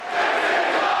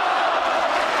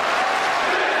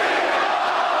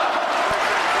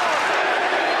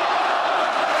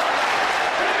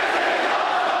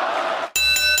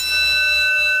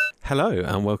Hello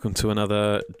and welcome to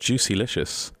another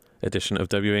Juicylicious edition of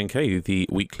WNK, the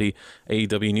weekly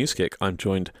AEW news kick. I'm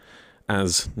joined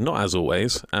not as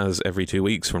always, as every 2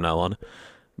 weeks from now on,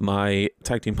 my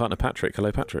tag team partner Patrick.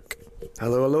 Hello Patrick.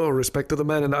 Hello, hello. Respect to the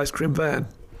man in the ice cream van.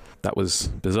 That was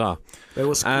bizarre. That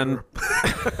was Scooter.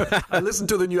 I listened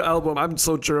to the new album. I'm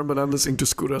so German, I'm listening to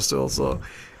Scooter still, so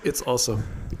it's awesome.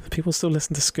 People still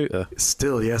listen to Scooter?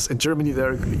 Still, yes. In Germany,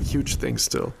 they're a huge thing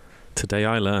still. Today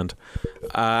I learned.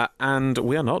 And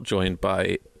we are not joined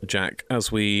by Jack,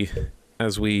 as we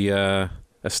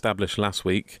established last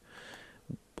week.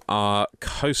 Our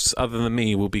hosts, other than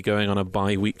me, will be going on a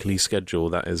bi-weekly schedule.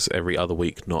 That is every other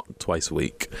week, not twice a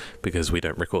week, because we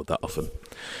don't record that often.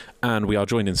 And we are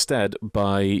joined instead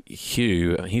by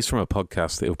Hugh. He's from a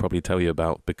podcast that he'll probably tell you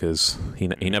about, because he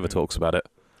never talks about it.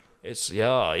 It's,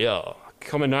 yeah.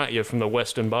 Coming at you from the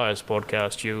Western Bias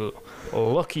podcast, you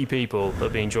lucky people are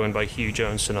being joined by Hugh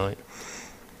Jones tonight.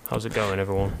 How's it going,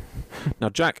 everyone? Now,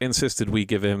 Jack insisted we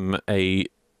give him a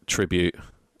tribute,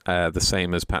 the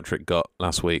same as Patrick got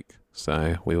last week.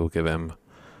 So we will give him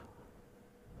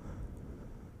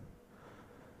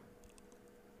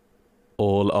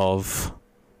all of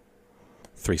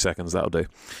 3 seconds. That'll do.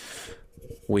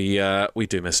 We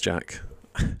do miss Jack,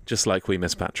 just like we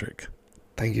miss Patrick.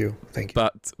 Thank you.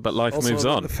 But life also, moves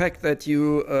on. The fact that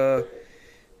you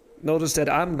noticed that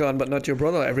I'm gone, but not your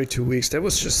brother every 2 weeks, that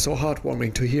was just so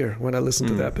heartwarming to hear when I listened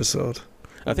to the episode.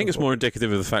 I think it's more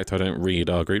indicative of the fact I don't read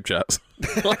our group chats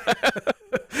than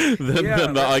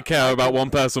that I care about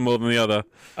one person more than the other.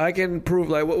 I can prove,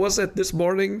 like, what was it this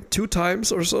morning? 2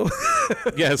 times or so?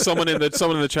 Yeah, someone in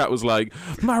the chat was like,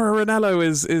 Mauro Ranallo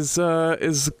is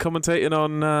commentating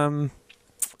on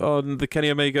the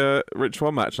Kenny Omega Rich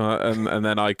Swann match, and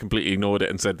then I completely ignored it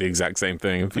and said the exact same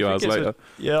thing a few hours later.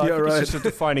 I think it's just a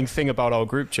defining thing about our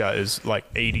group chat is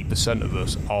like 80% of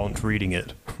us aren't reading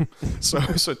it, so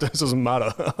it doesn't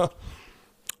matter.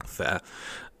 Fair.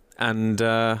 And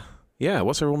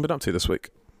what's everyone been up to this week?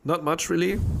 Not much,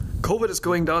 really. COVID is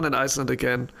going down in Iceland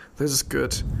again. This is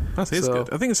good. That is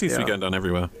good. I think it seems to be going down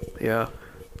everywhere. Yeah,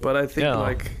 but I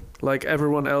think like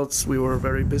everyone else, we were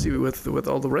very busy with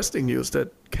all the wrestling news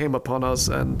that came upon us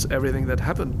and everything that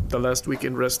happened the last week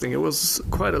in wrestling. It was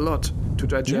quite a lot to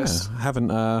digest. Yeah, I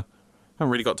haven't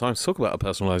really got time to talk about our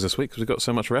personal lives this week because we've got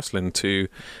so much wrestling to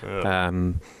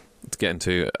get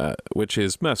into, which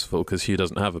is merciful because Hugh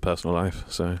doesn't have a personal life.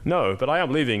 So no, but I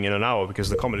am leaving in an hour because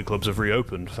the comedy clubs have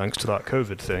reopened thanks to that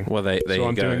COVID thing. Well, so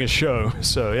I'm doing a show.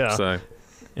 So yeah.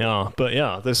 Yeah, but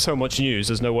there's so much news.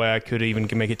 There's no way I could even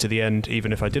make it to the end,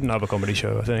 even if I didn't have a comedy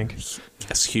show, I think.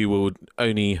 Yes, Hugh will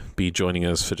only be joining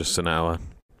us for just an hour,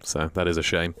 so that is a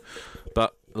shame.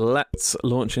 But let's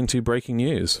launch into breaking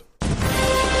news.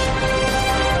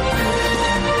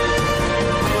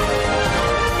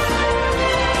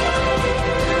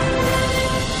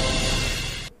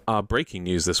 Our breaking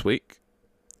news this week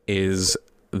is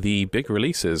the big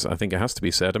releases. I think it has to be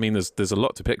said. I mean, there's a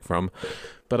lot to pick from,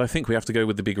 but I think we have to go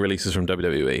with the big releases from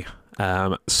WWE.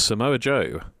 Samoa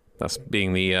Joe, that's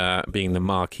being the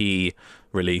marquee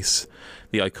release.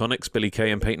 The Iconics, Billie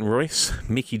Kay and Peyton Royce,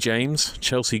 Mickie James,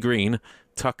 Chelsea Green,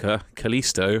 Tucker,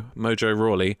 Kalisto, Mojo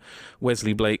Rawley,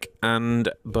 Wesley Blake,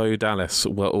 and Bo Dallas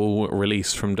were all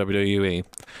released from WWE.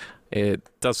 It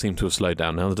does seem to have slowed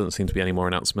down now. There doesn't seem to be any more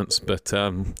announcements. But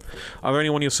are there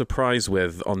anyone you're surprised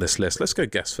with on this list? Let's go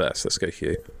guest first. Let's go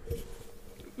Hugh.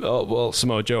 Oh, well,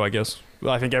 Samoa Joe, I guess.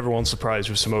 I think everyone's surprised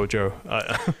with Samoa Joe.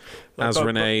 As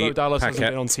Renee Bo Dallas Paquette.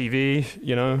 Hasn't been on TV,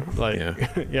 you know?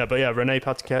 Renee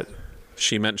Paquette.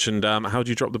 She mentioned, how do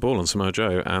you drop the ball on Samoa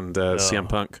Joe? And CM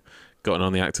Punk got in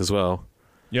on the act as well.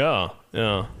 Yeah.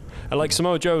 And like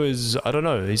Samoa Joe is, I don't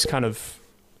know, he's kind of...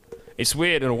 It's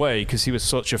weird in a way because he was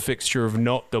such a fixture of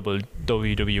not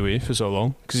WWE for so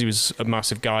long because he was a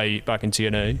massive guy back in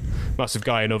TNA, massive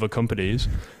guy in other companies.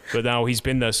 But now he's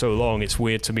been there so long, it's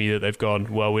weird to me that they've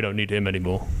gone, well, we don't need him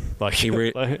anymore. Like he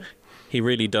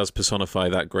really does personify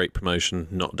that great promotion,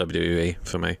 not WWE,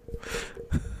 for me.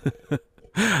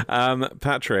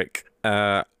 Patrick,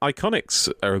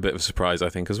 Iconics are a bit of a surprise, I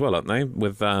think, as well, aren't they?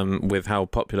 With how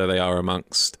popular they are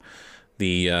amongst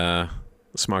the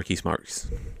Smarky Smarks.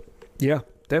 Yeah,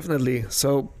 definitely.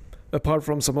 So, apart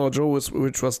from Samoa Joe,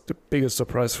 which was the biggest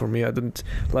surprise for me, I didn't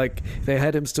like. They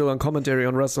had him still on commentary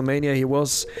on WrestleMania. He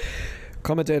was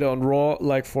commentator on Raw,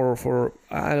 like for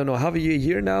I don't know, half a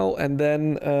year now, and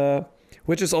then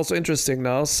which is also interesting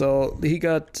now. So he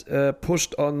got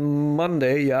pushed on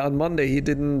Monday. Yeah, on Monday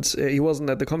he wasn't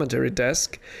at the commentary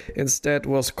desk. Instead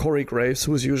was Corey Graves,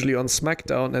 who's usually on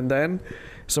SmackDown. And then,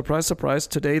 surprise, surprise,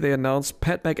 today they announced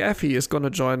Pat McAfee is going to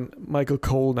join Michael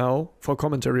Cole now for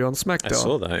commentary on SmackDown. I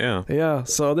saw that, yeah. Yeah,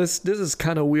 so this is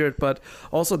kind of weird, but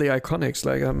also the Iconics,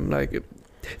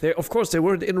 they, of course, they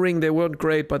weren't in ring, they weren't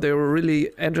great, but they were really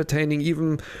entertaining,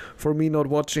 even for me not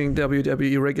watching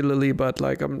WWE regularly. But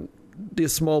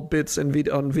these small bits on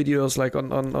videos, like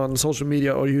on social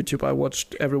media or YouTube, I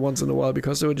watched every once in a while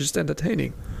because they were just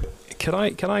entertaining. Can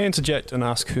I interject and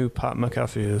ask who Pat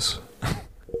McAfee is?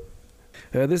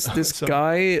 This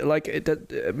guy,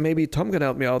 maybe Tom can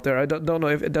help me out there. I don't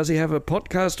know does he have a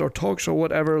podcast or talk show,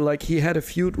 whatever. Like, he had a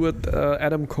feud with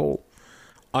Adam Cole.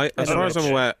 As far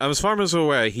as I'm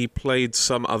aware, he played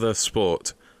some other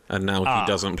sport, and now he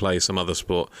doesn't play some other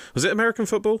sport. Was it American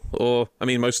football? Or, I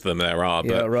mean, most of them there are.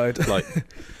 But, yeah, right.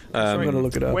 I'm gonna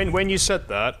look it up. When you said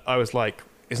that, I was like,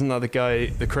 isn't that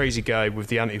the crazy guy with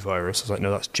the antivirus? I was like,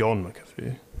 no, that's John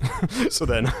McAfee. So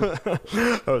then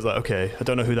I was like, okay, I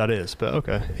don't know who that is, but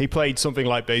okay. He played something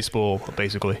like baseball,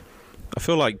 basically. I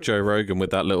feel like Joe Rogan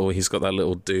with he's got that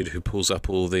little dude who pulls up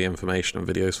all the information and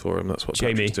videos for him. That's what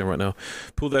Patrick's doing right now.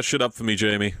 Pull that shit up for me,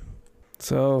 Jamie.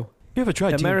 So, you ever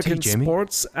tried American DMT, Jamie?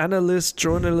 Sports analyst,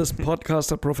 journalist,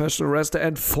 podcaster, professional wrestler,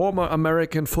 and former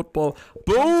American football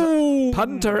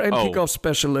punter and kickoff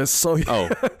specialist. So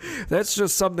that's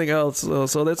just something else.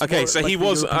 So that's okay. So he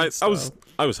was.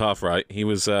 I was half right. He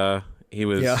was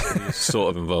sort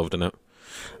of involved in it.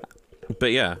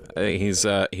 But yeah, he's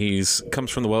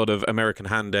comes from the world of American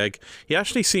Hand Egg. He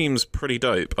actually seems pretty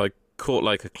dope. I caught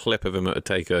like a clip of him at a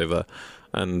takeover,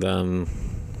 and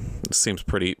seems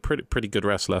pretty good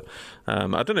wrestler.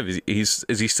 I don't know if is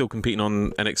he still competing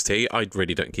on NXT. I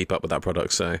really don't keep up with that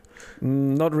product, so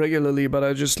not regularly. But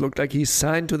I just looked like he's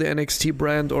signed to the NXT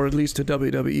brand, or at least to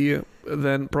WWE.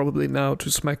 Then probably now to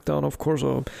SmackDown, of course,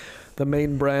 or the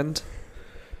main brand.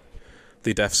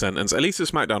 The death sentence. At least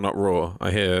it's SmackDown, not Raw.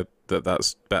 I hear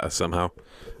that's better somehow.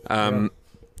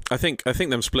 I think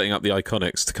them splitting up the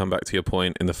Iconics, to come back to your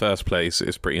point, in the first place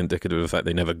is pretty indicative of the fact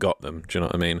they never got them. Do you know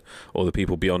what I mean? Or the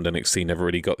people beyond NXT never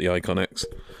really got the Iconics.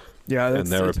 Yeah, and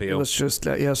their appeal. It was just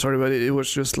but it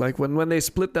was just like when they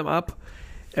split them up,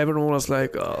 everyone was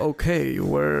like, okay,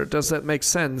 where does that make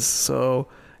sense? So,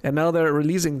 and now they're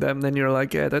releasing them, then you're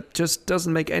like, yeah, that just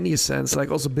doesn't make any sense.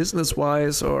 Like, also business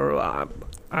wise, or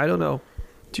I don't know.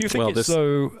 Do you think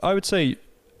I would say,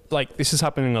 like, this is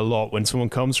happening a lot when someone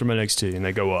comes from NXT and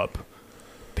they go up.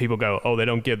 People go, oh, they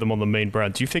don't get them on the main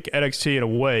brand. Do you think NXT, in a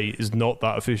way, is not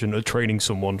that efficient at training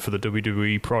someone for the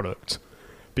WWE product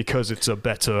because it's a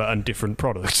better and different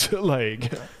product?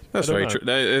 That's very true.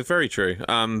 It's very true.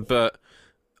 But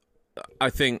I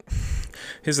think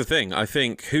here's the thing. I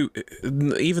think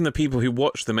even the people who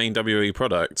watch the main WWE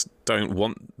product don't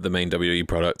want the main WWE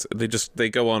product. They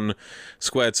go on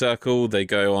Squared Circle, they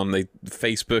go on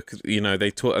Facebook,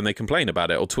 they talk and they complain about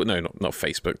it, or not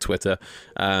Facebook, Twitter,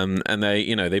 and they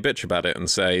bitch about it and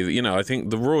say, I think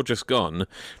the Raw just gone.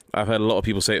 I've heard a lot of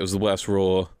people say it was the worst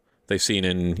Raw they've seen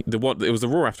it was the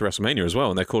Raw after WrestleMania as well,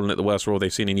 and they're calling it the worst Raw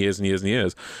they've seen in years and years and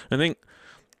years. I think,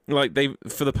 like,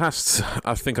 for the past,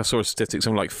 I think I saw a statistic,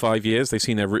 something like 5 years, they've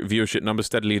seen their viewership numbers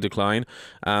steadily decline,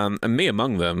 and me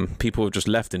among them. People have just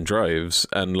left in droves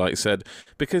and said,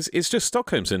 because it's just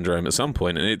Stockholm syndrome at some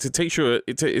point, and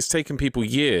it's taken people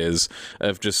years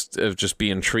of just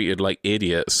being treated like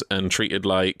idiots and treated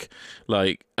like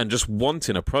and just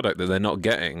wanting a product that they're not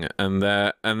getting, and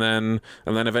then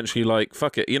eventually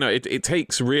fuck it. It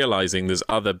takes realizing there's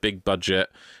other big budget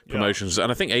promotions,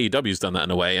 and I think AEW's done that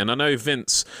in a way. And I know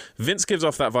Vince gives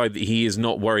off that vibe that he is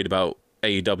not worried about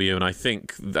AEW, and I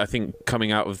think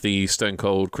coming out of the Stone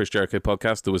Cold Chris Jericho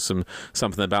podcast, there was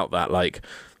something about that, like,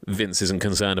 Vince isn't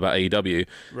concerned about AEW.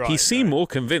 Right, he seemed more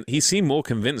convinced. He seemed more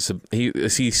convinced.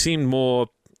 He seemed more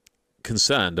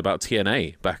concerned about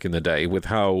TNA back in the day, with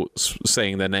how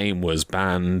saying their name was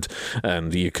banned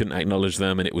and you couldn't acknowledge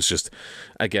them, and it was just,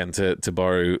 again, to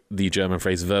borrow the German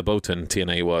phrase, verboten,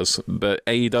 TNA was. But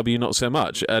AEW not so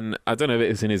much, and I don't know if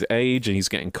it's in his age and he's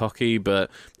getting cocky, but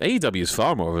AEW is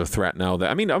far more of a threat now.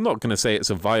 I'm not going to say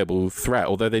it's a viable threat,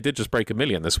 although they did just break 1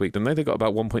 million this week, didn't they? They got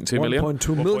about 1.2 million.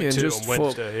 1.2 million just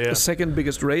for the second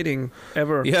biggest rating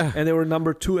ever. Yeah, and they were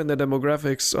number 2 in the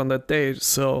demographics on that day.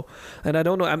 So, and I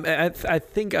don't know, I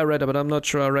think I read it, but I'm not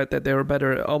sure I read that they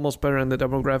were almost better in the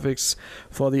demographics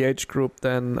for the age group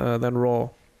than Raw.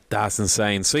 That's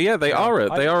insane. So yeah, they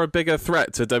are a bigger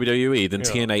threat to WWE than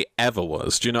TNA ever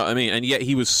was. Do you know what I mean? And yet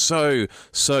he was so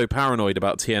paranoid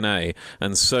about TNA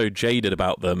and so jaded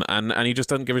about them, and he just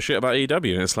doesn't give a shit about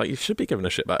AEW. And it's like, you should be giving a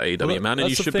shit about AEW, man. And that's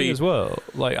you the should thing be as well.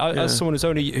 Like as someone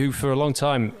who for a long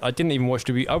time I didn't even watch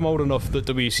WWE. I'm old enough that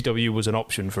WCW was an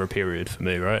option for a period for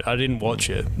me. Right? I didn't watch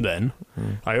it then.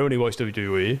 I only watched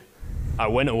WWE. I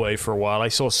went away for a while. I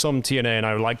saw some TNA and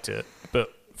I liked it, but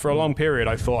for a long period,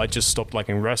 I thought I just stopped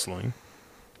liking wrestling.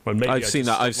 I've seen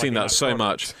that so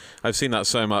much. I've seen that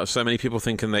so much. So many people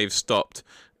thinking they've stopped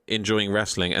enjoying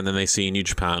wrestling, and then they see New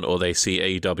Japan, or they see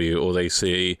AEW, or they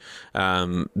see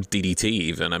DDT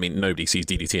even. I mean, nobody sees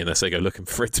DDT unless they go looking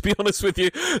for it, to be honest with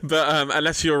you. But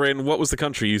unless you're in, what was the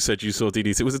country you said you saw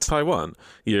DDT? Was it Taiwan?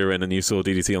 You're in and you saw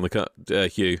DDT on the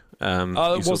Hugh.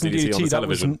 It wasn't DDT on the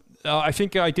television. I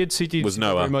think I did see DDT. Was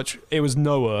Noah. Very much. It was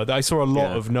Noah. I saw a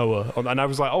lot of Noah, and I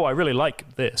was like, oh, I really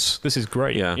like this. This is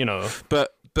great. Yeah. You know.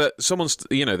 But someone's,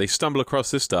 they stumble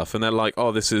across this stuff and they're like,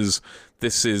 oh, this is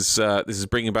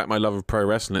bringing back my love of pro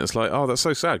wrestling. It's like, oh, that's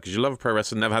so sad, because your love of pro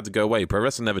wrestling never had to go away. Pro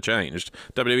wrestling never changed.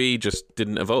 WWE just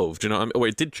didn't evolve. Do you know what I mean? Or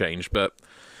it did change, but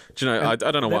do you know, I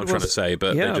don't know what I'm trying to say,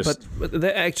 but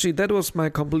actually that was my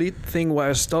complete thing why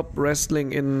I stopped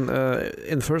wrestling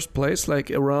in first place,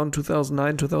 like around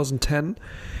 2009, 2010,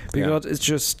 because it's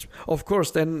just, of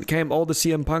course, then came all the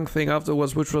CM Punk thing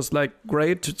afterwards, which was like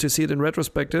great to see it in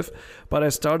retrospective, but I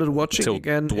started watching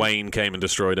again. Dwayne came and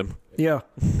destroyed him. Yeah,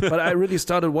 but I really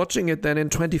started watching it then in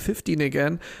 2015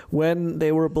 again, when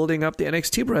they were building up the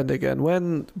NXT brand again,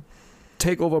 when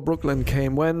Takeover Brooklyn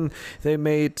came, when they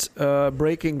made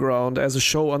Breaking Ground as a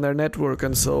show on their network,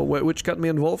 and so, which got me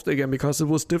involved again because it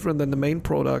was different than the main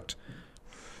product.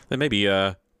 They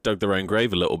maybe dug their own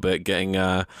grave a little bit, getting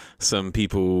some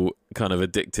people kind of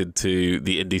addicted to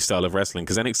the indie style of wrestling,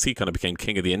 because NXT kind of became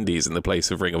king of the indies in the place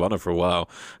of Ring of Honor for a while,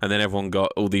 and then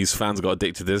all these fans got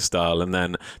addicted to this style, and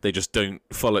then they just don't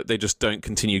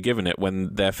continue giving it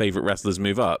when their favorite wrestlers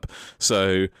move up.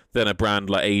 So then a brand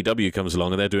like AEW comes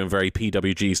along and they're doing very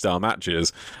PWG style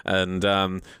matches, and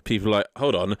people are like,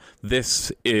 hold on,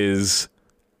 this is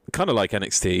kind of like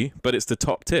NXT, but it's the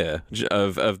top tier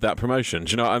of that promotion.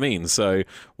 Do you know what I mean? So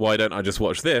why don't I just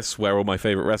watch this, where all my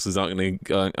favorite wrestlers aren't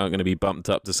going to be bumped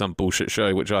up to some bullshit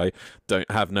show which I don't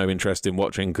have no interest in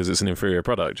watching because it's an inferior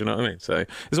product? Do you know what I mean? So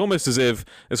it's almost as if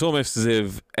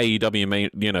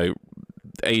AEW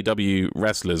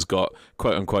wrestlers got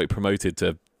quote unquote promoted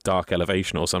to Dark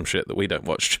Elevation or some shit that we don't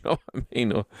watch. Do you know what I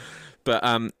mean? But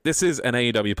this is an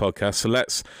AEW podcast, so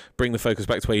let's bring the focus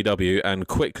back to AEW. And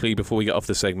quickly, before we get off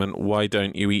the segment, why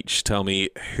don't you each tell me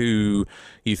who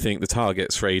you think the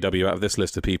targets for AEW out of this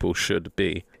list of people should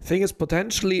be? Thing is,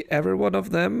 potentially every one of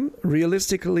them,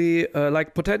 realistically,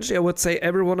 potentially I would say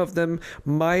every one of them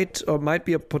might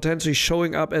be potentially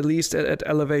showing up at least at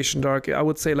Elevation Dark. I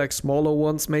would say like smaller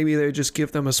ones, maybe they just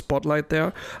give them a spotlight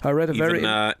there. I read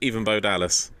even Bo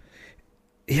Dallas.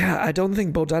 Yeah, I don't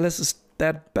think Bo Dallas is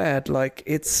that bad. Like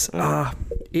it's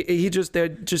they're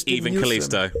just even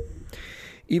Kalisto.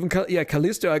 Even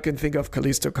Kalisto, I can think of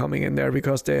Kalisto coming in there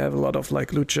because they have a lot of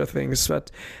like lucha things. But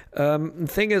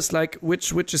thing is, like,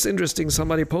 which is interesting.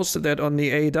 Somebody posted that on the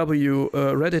AEW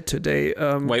Reddit today.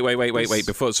 Wait.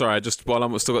 Before, sorry, while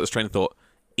I'm still got this train of thought.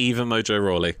 Even Mojo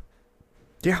Rawley.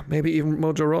 Yeah, maybe even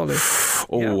Mojo Rawley.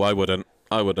 Yeah.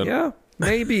 I wouldn't. Yeah.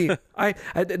 Maybe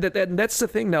that's the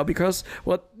thing now, because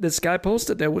what this guy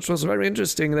posted there, which was very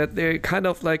interesting, that they kind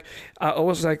of like, I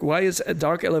was like, why is a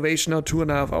Dark Elevation now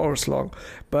 2.5 hours long?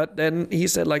 But then he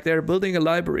said like they're building a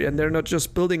library, and they're not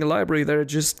just building a library, they're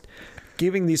just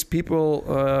giving these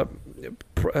people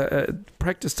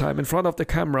practice time in front of the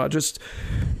camera, just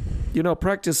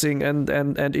practicing and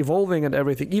evolving and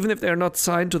everything. Even if they're not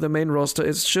signed to the main roster,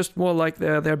 it's just more like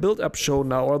their build-up show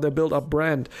now, or their build-up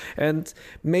brand. And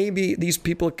maybe these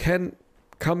people can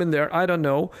come in there. I don't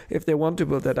know if they want to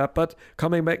build that up. But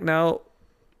coming back now,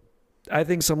 I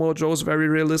think Samoa Joe is very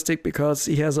realistic because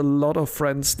he has a lot of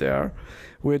friends there,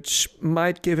 which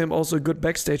might give him also a good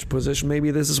backstage position.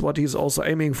 Maybe this is what he's also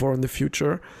aiming for in the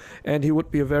future. And he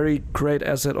would be a very great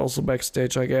asset also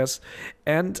backstage, I guess.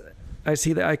 And I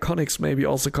see the Iconics maybe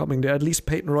also coming there, at least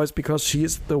Peyton Royce, because she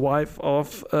is the wife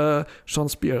of Sean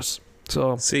Spears.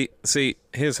 So see,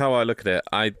 here's how I look at it.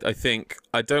 I think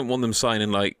I don't want them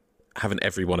signing like having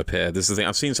everyone appear. This is the thing.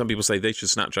 I've seen some people say they should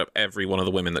snatch up every one of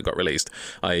the women that got released,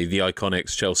 i.e. the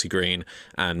Iconics, Chelsea Green,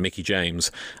 and Mickie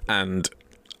James, and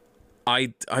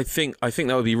I think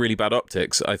that would be really bad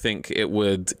optics. I think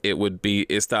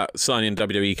it's that signing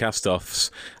WWE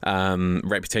cast-offs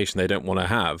reputation they don't want to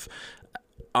have.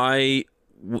 I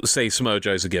say Samoa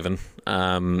Joe's a given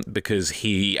because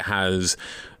he has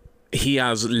he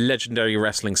has legendary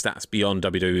wrestling stats beyond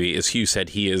WWE. As Hugh said,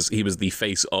 he was the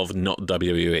face of not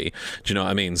WWE. Do you know what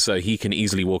I mean? So he can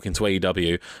easily walk into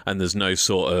AEW and there's no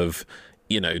sort of,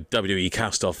 WWE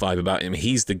cast-off vibe about him.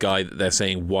 He's the guy that they're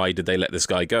saying, why did they let this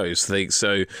guy go?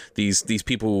 So these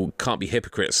people can't be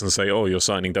hypocrites and say, oh, you're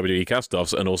signing WWE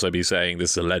cast-offs, and also be saying,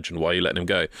 this is a legend, why are you letting him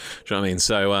go? Do you know what I mean?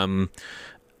 So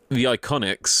the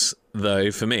Iconics,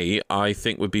 though, for me, I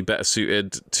think would be better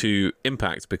suited to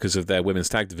Impact because of their women's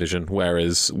tag division,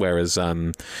 whereas AEW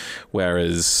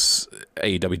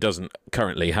doesn't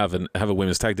currently have a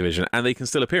women's tag division, and they can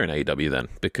still appear in AEW then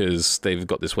because they've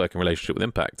got this working relationship with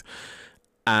Impact.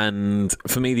 And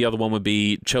for me, the other one would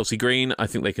be Chelsea Green. I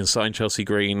think they can sign Chelsea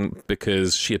Green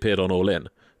because she appeared on All In. Do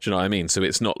you know what I mean? So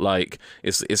it's not like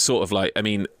it's sort of like, I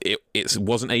mean, it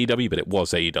wasn't AEW, but it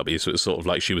was AEW. So it's sort of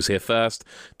like she was here first.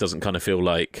 Doesn't kind of feel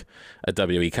like a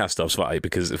WWE cast-off fight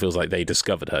because it feels like they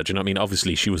discovered her. Do you know what I mean?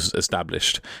 Obviously, she was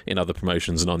established in other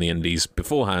promotions and on the indies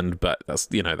beforehand, but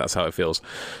that's how it feels.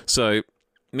 So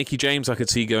Mickie James, I could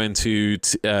see going to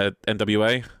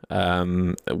NWA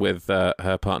with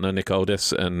her partner Nick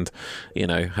Aldis, and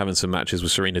having some matches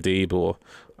with Serena Deeb, or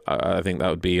I think that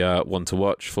would be one to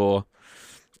watch for.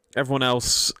 Everyone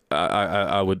else,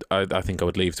 I think I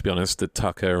would leave, to be honest. The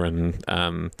Tucker and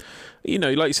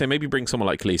like you say, maybe bring someone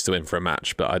like Kalisto in for a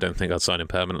match, but I don't think I'd sign him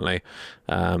permanently.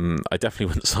 I definitely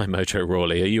wouldn't sign Mojo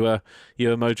Rawley. Are you a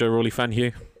Mojo Rawley fan,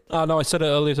 Hugh? No, I said it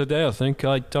earlier today. I think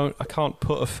I can't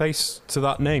put a face to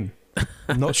that name.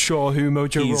 I'm not sure who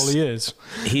Mojo Rawley is.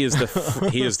 He is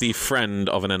the friend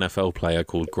of an NFL player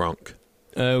called Gronk.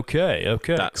 Okay,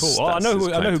 cool. I know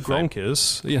who Gronk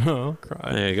is.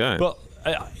 There you go. But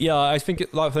I think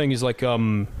that thing is like,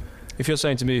 if you're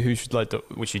saying to me who should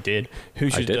which you did, who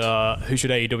should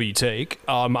AEW take?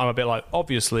 I'm a bit like,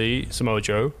 obviously Samoa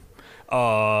Joe.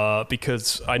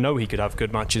 Because I know he could have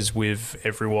good matches with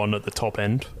everyone at the top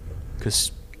end,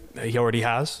 because he already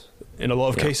has in a lot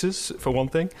of cases, for one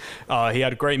thing. He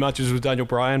had great matches with Daniel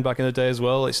Bryan back in the day as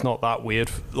well. It's not that weird.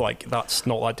 Like, that's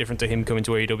not that different to him coming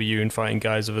to AEW and fighting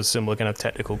guys of a similar kind of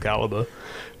technical caliber,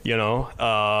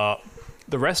 The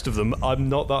rest of them I'm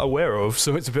not that aware of,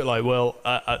 so it's a bit like, well,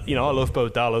 I love Bo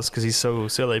Dallas because he's so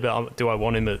silly, but do I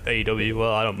want him at AEW?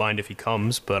 Well, I don't mind if he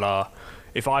comes, but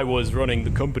if I was running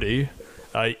the company,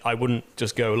 I wouldn't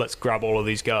just go, let's grab all of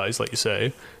these guys, like you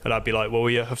say, and I'd be like, well,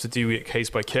 we have to do it case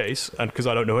by case, and because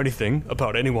I don't know anything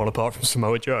about anyone apart from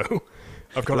Samoa Joe,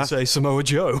 I've got to say Samoa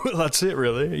Joe. That's it,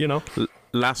 really,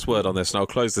 Last word on this, and I'll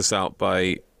close this out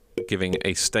by giving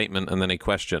a statement and then a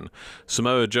question.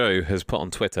 Samoa Joe has put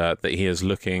on Twitter that he is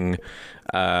looking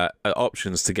at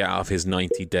options to get out of his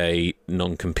 90-day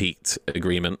non-compete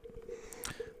agreement.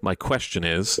 My question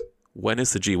is, when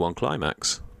is the G1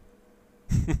 Climax?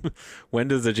 When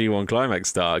does the G1 Climax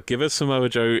start? Give us Samoa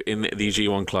Joe in the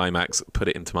G1 Climax. Put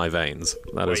it into my veins.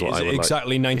 That is what I would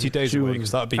exactly like. 90 days away?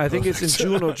 That'd be perfect. I think it's in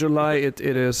June or July. It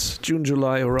is June,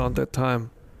 July, around that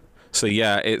time. So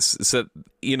yeah,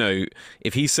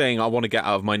 if he's saying I want to get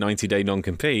out of my 90-day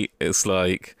non-compete, it's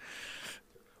like,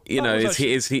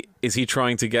 is he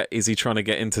trying to get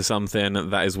into something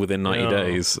that is within 90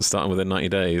 days, starting within 90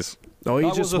 days? No,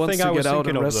 he just wants to get out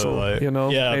and wrestle.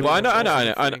 Yeah, well,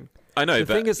 I know.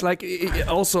 The thing is, like,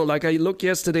 also, like, I looked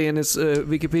yesterday in his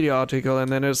Wikipedia article,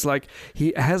 and then it's like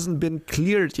he hasn't been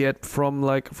cleared yet from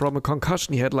a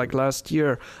concussion he had like last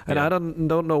year, and I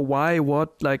don't know why.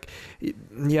 The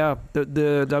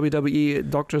WWE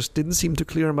doctors didn't seem to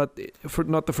clear him, but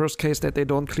not the first case that they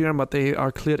don't clear him, but they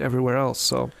are cleared everywhere else.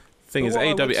 So. Thing is,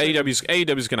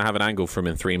 AEW's going to have an angle for him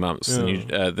in 3 months. Yeah. And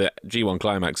the G1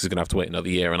 Climax is going to have to wait another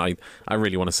year, and I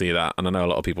really want to see that, and I know a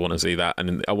lot of people want to see that,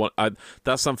 and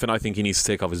that's something I think he needs to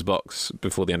take off his box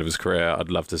before the end of his career. I'd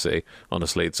love to see,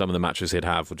 honestly. Some of the matches he'd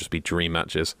have would just be dream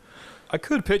matches. I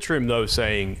could picture him, though,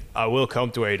 saying, I will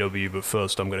come to AEW, but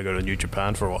first I'm going to go to New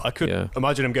Japan for a while. I could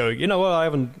imagine him going, you know what, I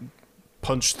haven't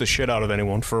punched the shit out of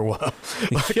anyone for a while.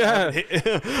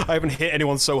 I haven't hit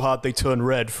anyone so hard they turn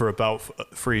red for about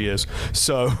 3 years.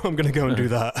 So I'm going to go and do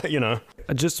that,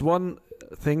 Just one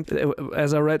thing,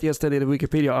 as I read yesterday the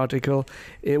Wikipedia article,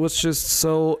 it was just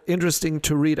so interesting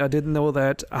to read. I didn't know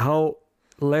that how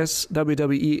less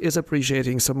WWE is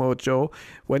appreciating Samoa Joe.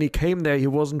 When he came there, he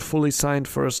wasn't fully signed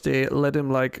first. They let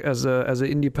him like as an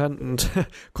independent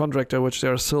contractor, which they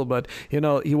are still, but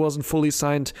he wasn't fully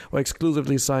signed or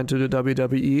exclusively signed to the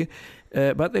WWE.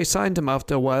 But they signed him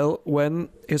after a while when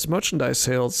his merchandise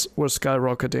sales were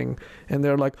skyrocketing, and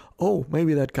they're like, oh,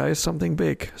 maybe that guy is something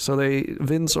big. So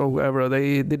Vince or whoever,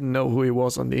 they didn't know who he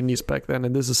was on the indies back then,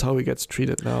 and this is how he gets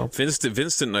treated now. Vince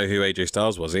didn't know who AJ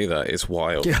Styles was either. It's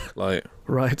wild. Yeah.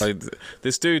 Right.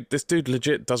 This dude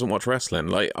legit doesn't watch wrestling.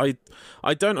 Like,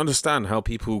 I don't understand how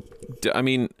people. I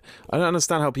don't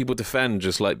understand how people defend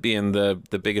just like being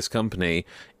the biggest company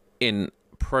in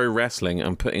pro wrestling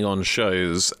and putting on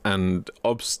shows and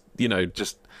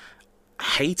just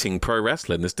hating pro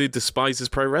wrestling. This dude despises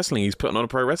pro wrestling. He's putting on a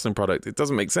pro wrestling product. It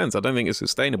doesn't make sense. I don't think it's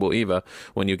sustainable either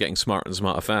when you're getting smarter and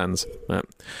smarter fans.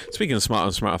 Speaking of smarter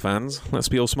and smarter fans, let's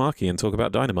be all smarky and talk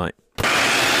about Dynamite.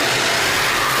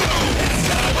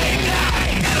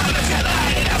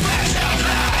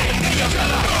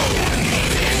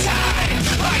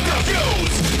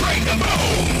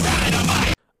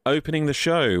 Opening the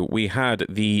show, we had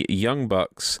the Young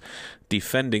Bucks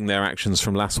defending their actions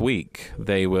from last week.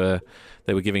 They were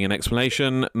giving an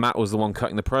explanation. Matt was the one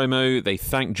cutting the promo. They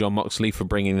thanked Jon Moxley for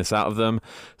bringing this out of them,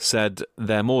 said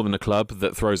they're more than a club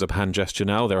that throws up hand gesture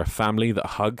now. They're a family that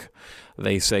hug.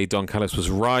 They say Don Callis was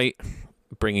right.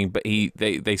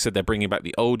 They said they're bringing back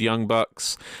the old Young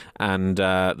Bucks, and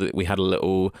we had a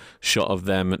little shot of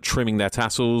them trimming their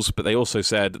tassels, but they also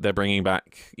said they're bringing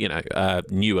back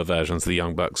newer versions of the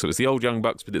Young Bucks. So it's the old Young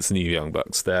Bucks, but it's the new Young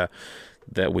Bucks. We're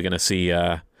going to see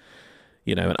an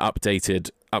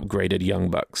upgraded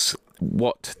Young Bucks.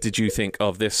 What did you think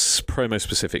of this promo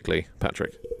specifically,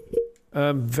 Patrick?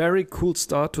 Very cool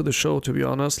start to the show, to be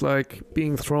honest. Like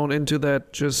being thrown into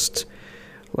that just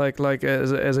like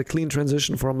as a clean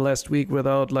transition from last week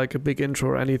without like a big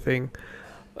intro or anything.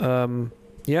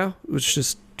 It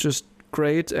was just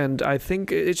great, and I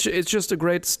think it's just a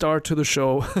great start to the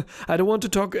show. I don't want to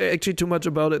talk actually too much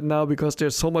about it now because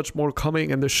there's so much more coming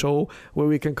in the show where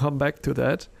we can come back to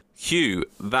that. Hugh,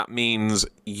 that means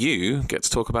you get to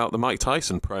talk about the Mike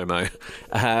Tyson promo.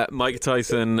 Mike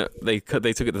Tyson, they took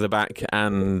it to the back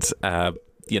and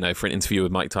for an interview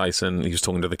with Mike Tyson, he was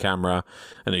talking to the camera.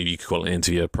 I know you could call it an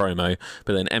interview, a promo,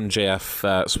 but then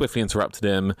MJF swiftly interrupted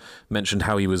him, mentioned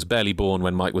how he was barely born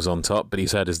when Mike was on top, but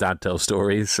he's heard his dad tell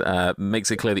stories,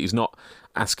 makes it clear that he's not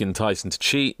asking Tyson to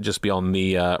cheat, just beyond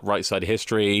the right side of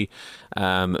history.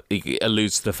 He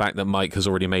alludes to the fact that Mike has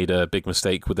already made a big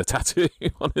mistake with a tattoo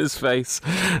on his face,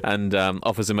 and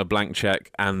offers him a blank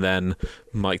check, and then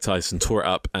Mike Tyson tore it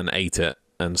up and ate it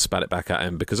and spat it back at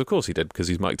him, because of course he did, because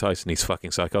he's Mike Tyson, he's fucking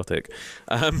psychotic.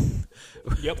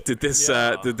 Yep. Did this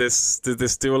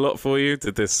do a lot for you?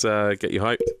 Did this get you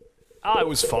hyped? It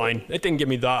was fine. It didn't get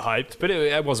me that hyped, but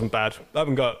it wasn't bad. I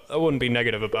wouldn't be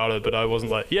negative about it, but I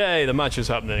wasn't like, yay, the match is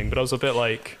happening. But I was a bit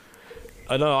like,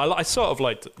 I don't know, I sort of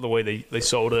liked the way they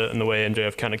sold it and the way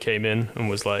MJF kind of came in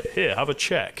and was like, here, have a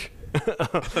check.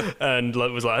 And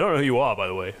was like, I don't know who you are, by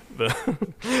the way, but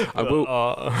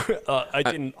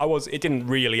it didn't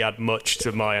really add much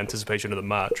to my anticipation of the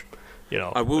match.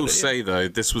 I will say though,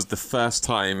 this was the first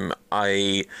time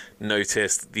I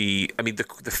noticed the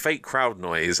fake crowd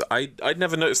noise. I'd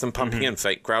never noticed them pumping in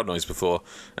fake crowd noise before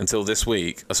until this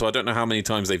week. So I don't know how many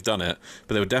times they've done it,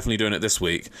 but they were definitely doing it this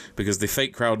week, because the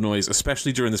fake crowd noise,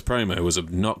 especially during this promo, was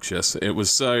obnoxious. It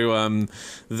was so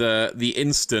the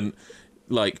instant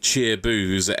cheer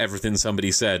boos at everything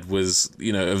somebody said was,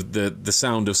 the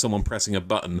sound of someone pressing a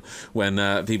button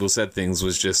when people said things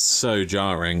was just so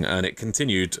jarring, and it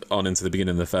continued on into the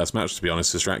beginning of the first match, to be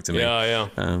honest, distracting me.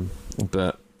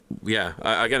 But yeah,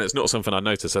 again, it's not something I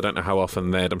noticed. I don't know how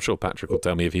often I'm sure Patrick will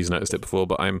tell me if he's noticed it before,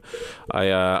 but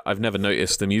I've never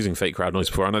noticed them using fake crowd noise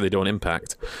before. I know they do on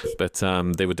Impact, but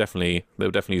they were definitely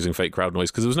using fake crowd noise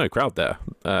because there was no crowd there.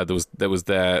 There was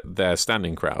their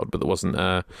standing crowd, but there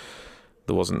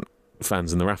wasn't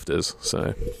fans in the rafters,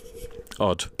 so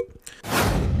odd.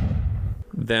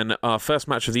 Then our first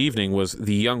match of the evening was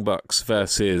the Young Bucks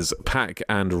versus Pac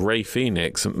and Rey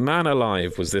Fenix. Man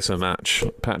alive, was this a match,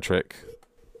 Patrick?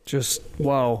 Just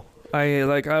wow. I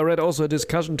read also a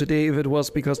discussion today if it was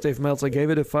because Dave Meltzer gave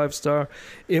it a 5-star,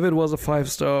 if it was a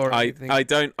 5-star or anything.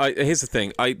 Here's the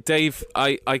thing. Dave,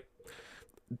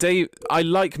 I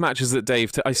like matches that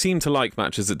Dave... I seem to like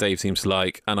matches that Dave seems to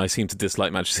like, and I seem to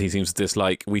dislike matches he seems to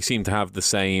dislike. We seem to have the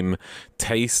same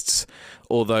tastes,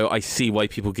 although I see why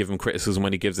people give him criticism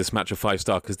when he gives this match a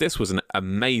 5-star, because this was an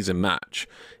amazing match.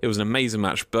 It was an amazing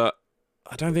match, but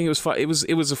I don't think it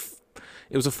was...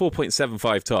 It was a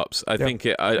 4.75 tops. I think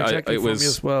it exactly it was me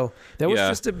as well. There was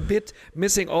just a bit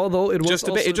missing, although it was just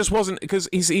a bit. It just wasn't, because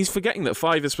he's forgetting that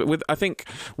 5 is with. I think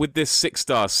with this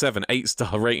 6-star, 7,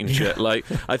 8-star rating shit. Like,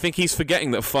 I think he's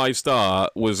forgetting that 5-star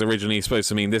was originally supposed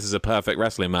to mean this is a perfect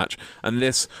wrestling match, and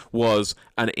this was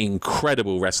an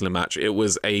incredible wrestling match. It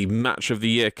was a match of the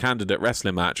year candidate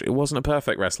wrestling match. It wasn't a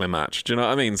perfect wrestling match. Do you know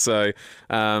what I mean? So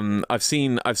I've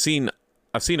seen a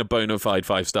bona fide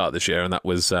 5-star this year, and that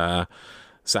was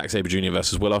Zack Sabre Jr.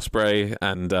 versus Will Ospreay,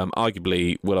 and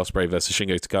arguably Will Ospreay versus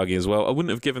Shingo Takagi as well. I wouldn't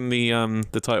have given the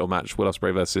title match Will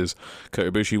Ospreay versus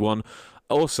Kota Ibushi one.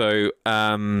 Also,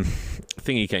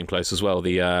 Thingy came close as well.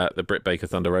 The Britt Baker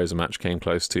Thunder Rosa match came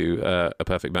close to a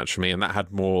perfect match for me, and that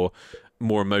had more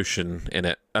emotion in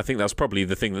it. I think that's probably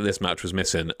the thing that this match was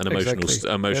missing, an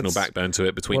emotional backbone to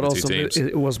it between the two teams.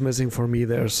 It was missing for me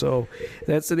there, so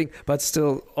that's the thing. But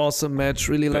still, awesome match.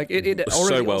 Really, like it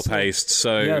so well paced.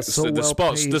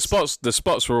 The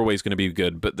spots were always going to be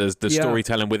good, but the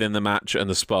storytelling within the match and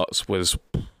the spots was.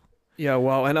 Yeah,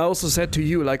 wow. And I also said to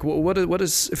you, like, what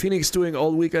is Phoenix doing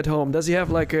all week at home? Does he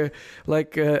have like a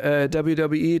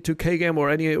WWE 2K game or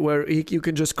any where you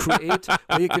can just create,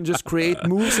 where you can just create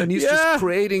moves, and he's just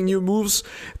creating new moves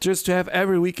just to have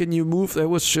every week a new move? That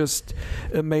was just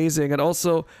amazing. And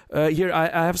also here I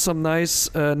have some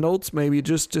nice notes maybe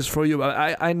just for you.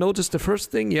 I noticed the first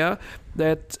thing,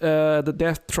 that the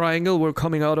Death Triangle were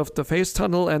coming out of the face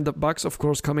tunnel, and the Bucks, of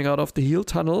course, coming out of the heel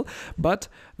tunnel. But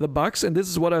the Bucks, and this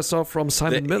is what I saw from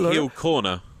Simon Miller. The heel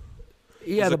corner.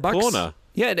 Yeah, the Bucks. Corner.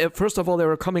 Yeah, first of all, they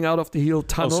were coming out of the heel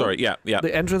tunnel. Oh, sorry, yeah.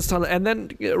 The entrance tunnel, and then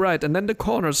the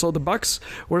corner. So the Bucks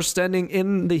were standing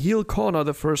in the heel corner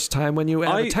the first time when you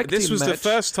had a tag team match. This was the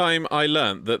first time I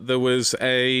learned that there was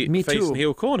a face and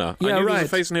heel corner. Yeah, I knew there was a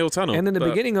face and heel tunnel. And in the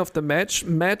beginning of the match,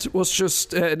 Nick was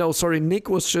just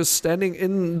standing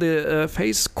in the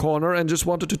face corner and just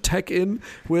wanted to tag in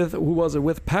with, who was it,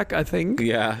 with Pac, I think.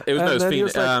 Yeah, it was. And then he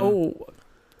was like,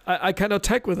 I cannot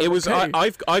tag with him. It was. Okay.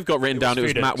 I've got written down. It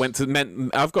was Matt went to.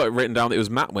 I've got it written down. It was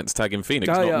Matt went to tag in Phoenix,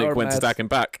 not Nick went to tag him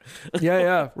back.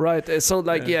 Yeah, right. So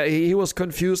he was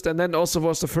confused, and then also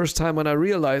was the first time when I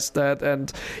realized that.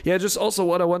 And just also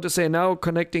what I want to say now,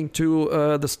 connecting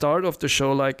to the start of the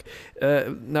show, like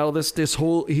now this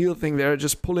whole heel thing, they're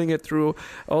just pulling it through.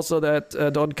 Also that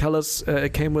Don Callis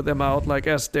came with them out like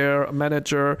as their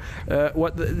manager.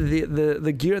 What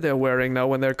the gear they're wearing now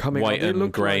when they're coming white out,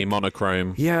 and grey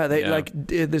monochrome. Yeah, they like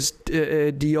this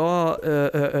Dior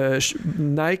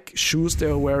Nike shoes they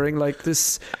were wearing, like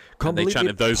this completely. And they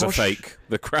chanted, "Those posh, are fake."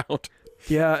 The crowd.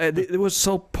 Yeah, it was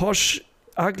so posh,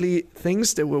 ugly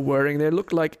things they were wearing. They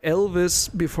looked like Elvis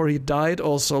before he died.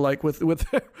 Also, like with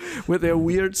their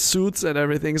weird suits and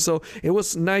everything. So it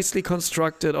was nicely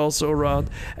constructed also around.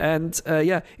 And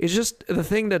it's just the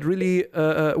thing that really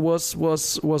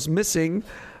was missing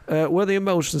were the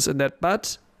emotions in that,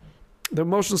 but. The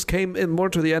emotions came in more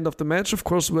to the end of the match, of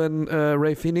course, when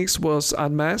Rey Fenix was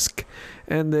unmasked,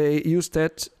 and they used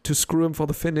that to screw him for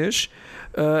the finish.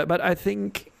 But I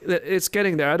think that it's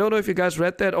getting there. I don't know if you guys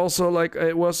read that. Also, like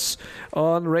it was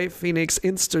on Rey Fenix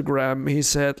Instagram. He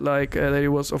said like that he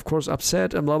was, of course,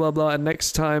 upset and blah blah blah. And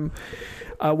next time,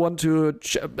 I want to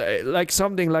like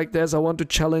something like this. I want to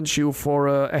challenge you for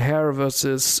a hair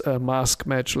versus a mask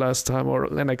match last time or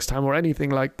the next time or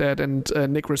anything like that. And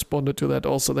Nick responded to that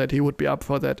also that he would be up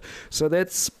for that. So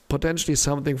that's potentially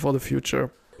something for the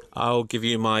future. I'll give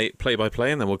you my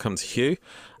play-by-play, and then we'll come to Hugh.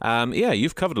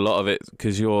 You've covered a lot of it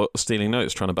because you're stealing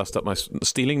notes, trying to bust up my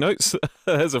stealing notes.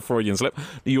 There's a Freudian slip.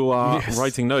 You are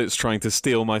writing notes, trying to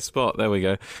steal my spot. There we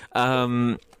go.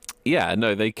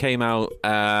 They came out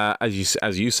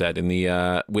as you said in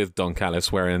the with Don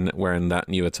Callis wearing that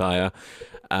new attire.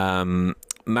 Matt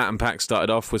and Pac started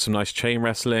off with some nice chain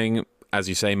wrestling. As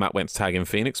you say, Matt went to tag in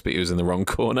Phoenix, but he was in the wrong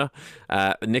corner.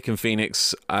 Nick and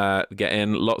Phoenix get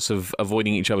in, lots of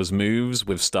avoiding each other's moves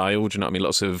with style. Do you know what I mean?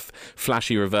 Lots of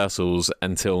flashy reversals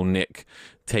until Nick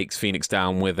takes Phoenix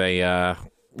down with a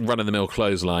run-of-the-mill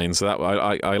clothesline. So that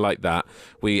I like that.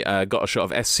 We got a shot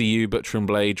of SCU, Butcher and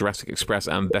Blade, Jurassic Express,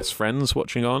 and Best Friends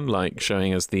watching on, like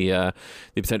showing us the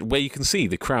potential. Where you can see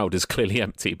the crowd is clearly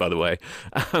empty, by the way,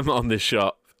 on this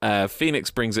shot.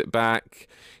 Phoenix brings it back.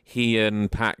 He and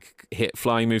Pac hit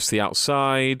flying moves to the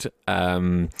outside.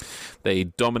 They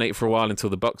dominate for a while until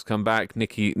the Bucks come back.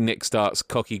 Nick starts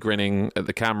cocky grinning at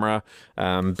the camera,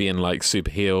 being like super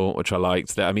heel, which I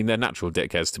liked. They're natural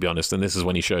dickheads, to be honest. And this is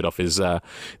when he showed off his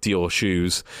Dior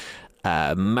shoes.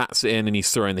 Matt's in and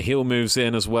he's throwing the heel moves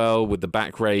in as well with the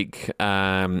back rake.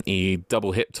 He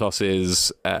double hip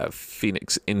tosses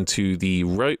Phoenix into the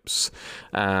ropes.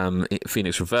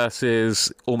 Phoenix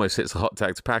reverses, almost hits a hot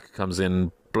tag to Pac, comes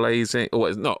in blazing. Oh,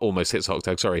 it's not almost hits a hot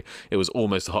tag. Sorry, it was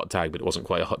almost a hot tag, but it wasn't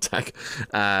quite a hot tag.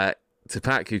 To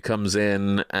Pac, who comes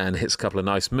in and hits a couple of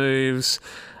nice moves.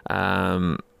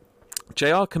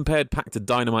 JR compared Pac to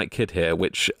Dynamite Kid here,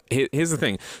 which, here's the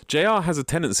thing. JR has a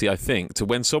tendency, I think, to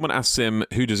when someone asks him,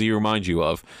 who does he remind you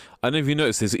of? I don't know if you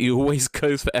noticed this, he always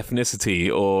goes for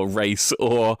ethnicity or race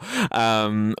or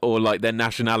like their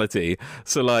nationality.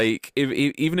 So like,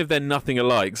 even if they're nothing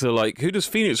alike, so like, who does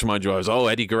Phoenix remind you of? Oh,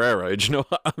 Eddie Guerrero. Do you know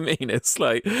what I mean? It's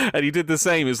like, and he did the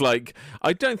same. It's like,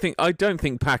 I don't think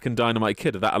Pac and Dynamite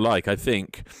Kid are that alike. I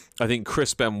think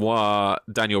Chris Benoit,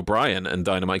 Daniel Bryan, and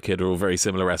Dynamite Kid are all very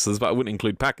similar wrestlers, but I wouldn't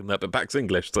include Pac in that. But Pac's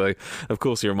English, so of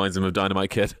course he reminds him of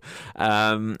Dynamite Kid.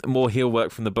 More heel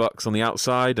work from the Bucks on the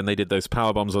outside, and they did those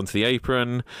power bombs onto the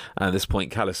apron. At this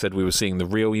point, Callis said we were seeing the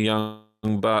real Young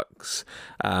Bucks.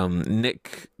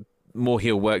 Nick, more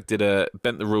heel work,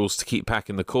 bent the rules to keep Pac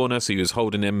in the corner, so he was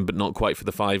holding him, but not quite for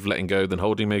the 5, letting go, then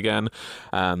holding him again.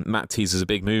 Matt teases a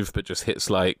big move, but just hits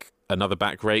like another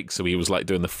back rake, so he was like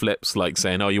doing the flips, like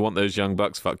saying, oh, you want those Young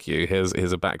Bucks? Fuck you, here's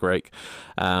a back rake.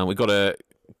 We got a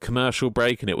commercial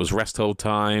break, and it was rest hold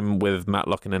time with Matt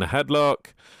locking in a headlock.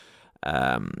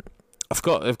 I've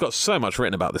got so much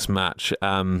written about this match.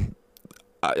 I'll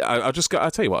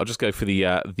tell you what, I'll just go for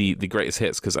the greatest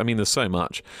hits, because I mean there's so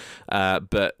much,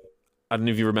 but I don't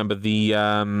know if you remember the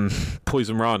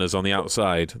Poison Ranas on the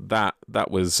outside.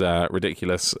 That was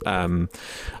ridiculous. I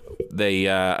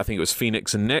think it was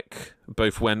Phoenix and Nick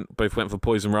both went for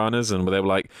Poison Ranas, and they were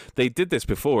like, they did this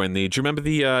before do you remember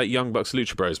the Young Bucks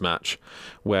Lucha Bros match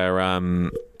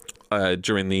where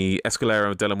during the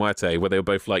Escalera de la Muerte, where they were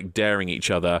both like daring each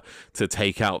other to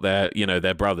take out their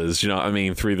brothers, you know what I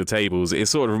mean, through the tables. It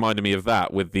sort of reminded me of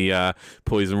that with the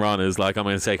Poison Ranas, like, I'm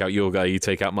going to take out your guy, you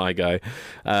take out my guy.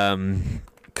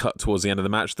 Cut towards the end of the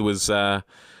match, there was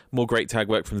more great tag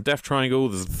work from the Death Triangle.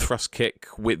 There's a thrust kick.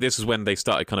 This is when they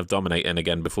started kind of dominating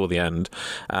again before the end.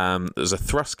 There's a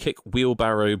thrust kick,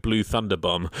 wheelbarrow, blue thunder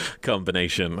bomb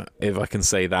combination, if I can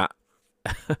say that.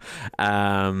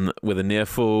 With a near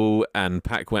fall, and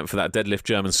Pac went for that deadlift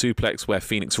German suplex where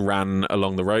Phoenix ran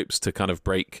along the ropes to kind of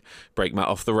break Matt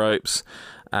off the ropes,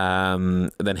 then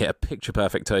hit a picture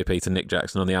perfect tope to Nick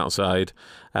Jackson on the outside.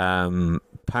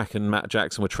 Pac and Matt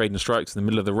Jackson were trading strikes in the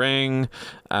middle of the ring.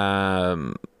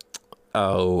 There's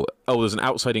an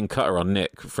outside in cutter on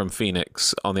Nick from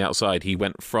Phoenix on the outside. He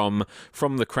went from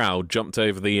the crowd, jumped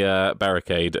over the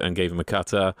barricade and gave him a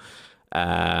cutter.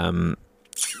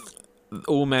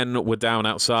 All men were down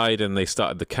outside and they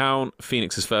started the count.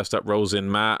 Phoenix is first up, rolls in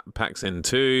Matt, Pac's in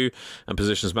 2, and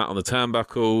positions Matt on the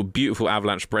turnbuckle. Beautiful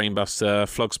avalanche brainbuster,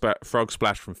 frog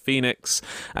splash from Phoenix,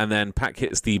 and then Pac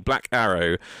hits the black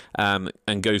arrow and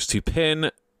goes to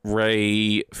pin.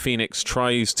 Phoenix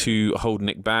tries to hold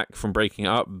Nick back from breaking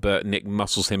up, but Nick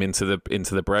muscles him into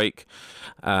the break.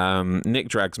 Nick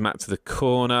drags Matt to the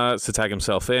corner to tag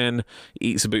himself in,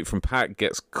 eats a boot from Pac,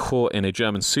 gets caught in a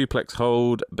German suplex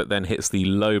hold, but then hits the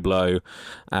low blow,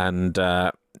 and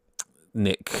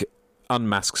Nick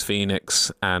unmasks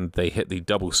Phoenix, and they hit the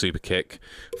double super kick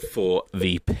for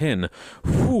the pin.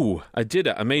 Whew, I did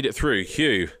it. I made it through.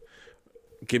 Hugh,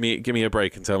 give me a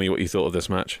break and tell me what you thought of this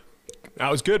match. That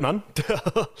was good, man.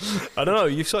 I don't know.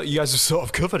 You guys have sort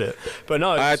of covered it, but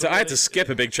no. I had to skip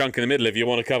a big chunk in the middle if you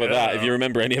want to cover that. If you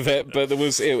remember any of it, but it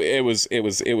was a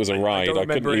ride. I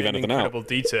couldn't leave anything out. Incredible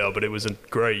detail, but it was a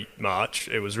great match.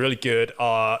 It was really good.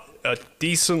 A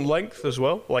decent length as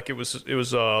well. Like it was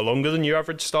longer than your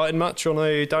average starting match on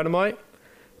a Dynamite.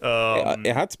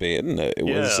 It had to be, didn't it? It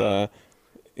was. Yeah.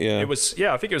 It was.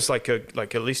 Yeah, I think it was like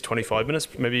at least 25 minutes,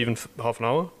 maybe even half an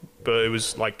hour. But it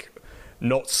was like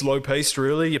not slow paced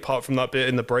really, apart from that bit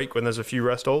in the break when there's a few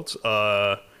rest holds.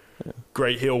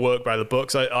 Great heel work by the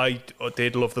Bucks. I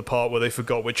did love the part where they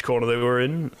forgot which corner they were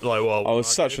in. Like, well, it was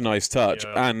such a nice touch,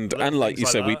 and like you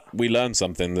said, we learned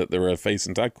something that there are face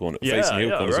and tag corner, face and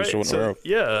heel corners, right? in short row.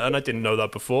 Yeah, and I didn't know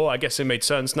that before. I guess it made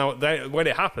sense now. When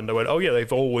it happened, I went, oh yeah,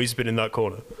 they've always been in that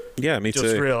corner. Yeah, me too.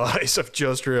 I've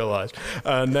just realised,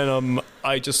 and then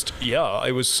I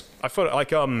thought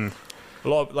like a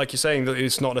lot, like you're saying, that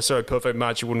it's not necessarily a perfect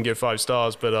match. You wouldn't give 5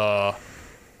 stars, but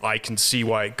I can see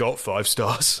why it got 5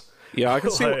 stars. Yeah, I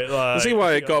can see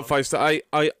why it got 5 stars.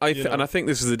 And I think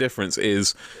this is the difference.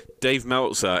 Is Dave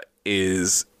Meltzer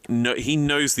he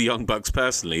knows the Young Bucks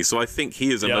personally, so I think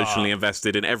he is emotionally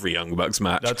invested in every Young Bucks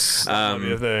match. That's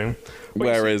a thing.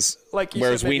 Whereas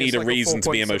we need a reason to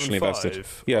be emotionally invested.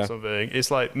 Yeah, something. It's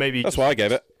like maybe that's why I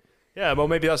gave it. Yeah, well,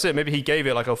 maybe that's it. Maybe he gave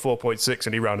it like a 4.6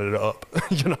 and he rounded it up,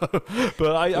 you know.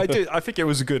 But I think it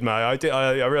was a good match.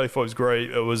 I really thought it was great.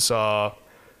 It was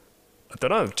I don't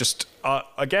know. Just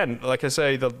again, like I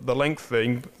say, the length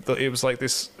thing. It was like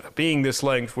this being this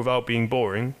length without being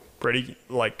boring. Pretty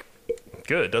like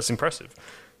good. That's impressive.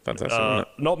 Fantastic.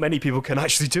 Not many people can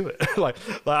actually do it. like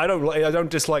I don't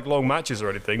dislike long matches or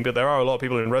anything, but there are a lot of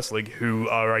people in wrestling who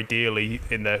are ideally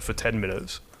in there for 10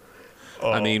 minutes.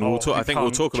 I mean, we'll talk. I think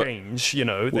we'll talk about change. You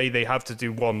know, they have to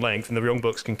do one length, and the Young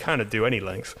Bucks can kind of do any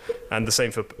length, and the same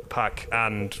for Pac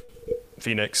and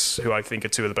Phoenix, who I think are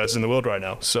two of the best in the world right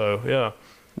now. So yeah.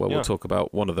 Well, we'll talk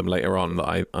about one of them later on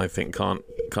that I think can't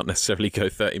necessarily go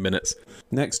 30 minutes.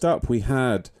 Next up, we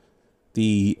had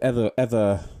the ever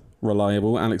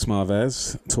reliable Alex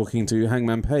Marvez talking to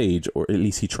Hangman Page, or at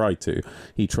least he tried to.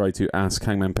 He tried to ask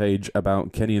Hangman Page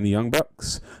about Kenny and the Young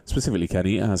Bucks, specifically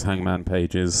Kenny, as Hangman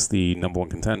Page is the number one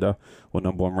contender, or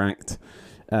number one ranked.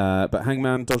 But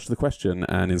Hangman dodged the question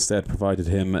and instead provided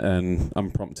him an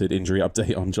unprompted injury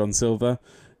update on John Silver,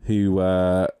 who,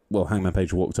 Hangman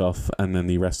Page walked off, and then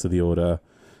the rest of the order,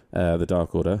 the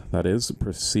Dark Order, that is,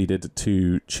 proceeded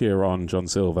to cheer on John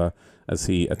Silver as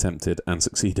he attempted and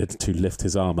succeeded to lift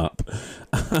his arm up.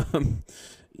 I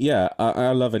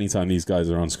love any time these guys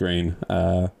are on screen.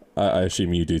 I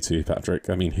assume you do too, Patrick.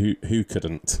 I mean, who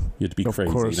couldn't? You'd be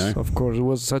crazy, course, you know? Of course, it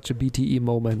was such a BTE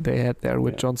moment they had there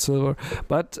with John Silver.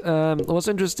 But it was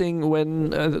interesting when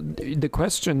the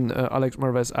question Alex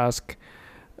Marvez asked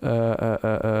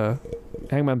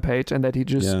Hangman Page, and that he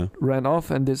just ran off,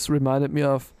 and this reminded me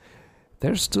of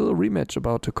there's still a rematch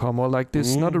about to come, or like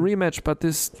this, not a rematch, but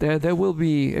this there will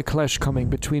be a clash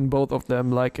coming between both of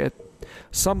them, like at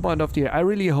some point of the year. I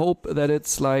really hope that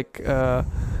it's like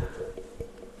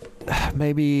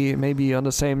maybe on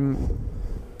the same.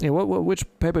 Yeah, which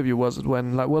pay-per-view was it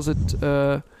when? Like, was it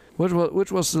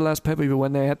which was the last pay-per-view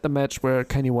when they had the match where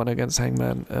Kenny won against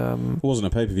Hangman? It wasn't a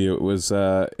pay-per-view. It was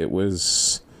a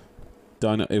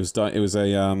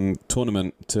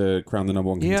tournament to crown the number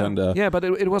one contender. Yeah, but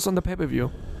it was on the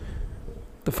pay-per-view.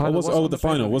 The final the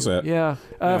final, was it? Yeah.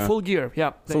 Full Gear.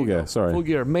 Yeah. Full Gear, sorry. Full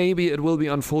Gear. Maybe it will be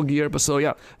on Full Gear, but so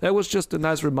yeah, that was just a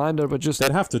nice reminder. But just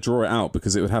they'd have to draw it out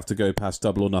because it would have to go past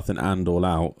Double or Nothing and All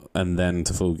Out, and then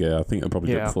to Full Gear. I think it'll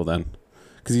probably do it before then,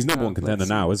 because he's number one contender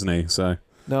now, isn't he? So.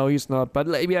 No, he's not. But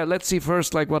let's see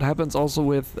first, like what happens also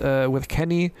with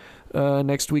Kenny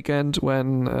next weekend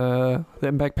when the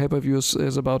Impact pay-per-view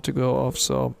is about to go off.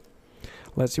 So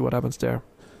let's see what happens there.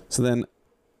 So then,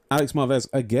 Alex Marvez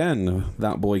again,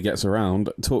 that boy gets around,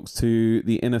 talks to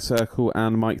the Inner Circle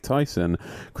and Mike Tyson.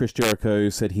 Chris Jericho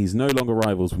said he's no longer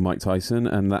rivals with Mike Tyson,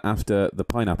 and that after the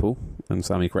Pineapple, and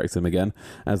Sammy corrects him again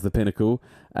as the Pinnacle,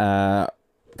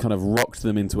 kind of rocked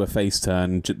them into a face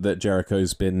turn that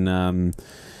Jericho's been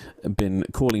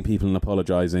calling people and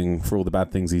apologizing for all the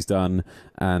bad things he's done.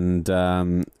 And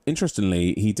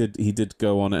interestingly, he did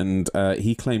go on and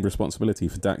he claimed responsibility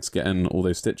for Dax getting all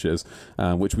those stitches,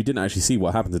 which we didn't actually see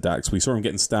what happened to Dax. We saw him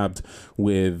getting stabbed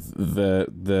with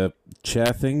the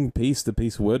chair thing piece, the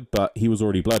piece of wood, but he was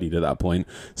already bloodied at that point.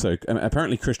 So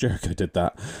apparently Chris Jericho did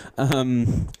that.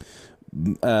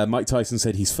 Mike Tyson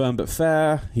said he's firm but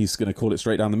fair. He's going to call it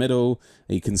straight down the middle.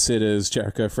 He considers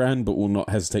Jericho a friend, but will not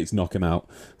hesitate to knock him out.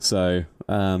 So,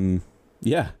 I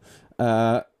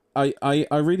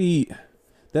really,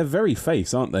 they're very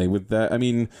face, aren't they? With their, I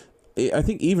mean, I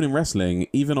think even in wrestling,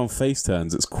 even on face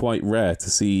turns, it's quite rare to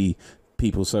see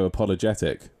people so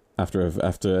apologetic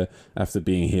after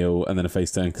being heel and then a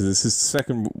face turn, because it's his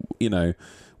second,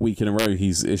 week in a row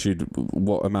he's issued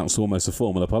what amounts to almost a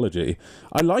formal apology.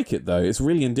 I like it though. It's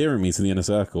really endearing me to the Inner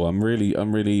Circle. I'm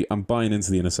buying into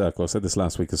the Inner Circle. I said this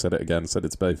last week. I said it again. I said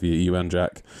it to both of you and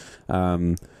Jack.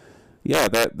 They're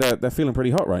feeling pretty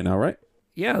hot right now, right?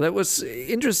 Yeah, that was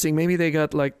interesting. Maybe they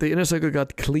got the Inner Circle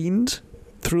got cleaned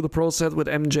through the process with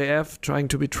MJF trying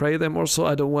to betray them or so.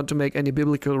 I don't want to make any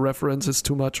biblical references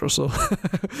too much or so,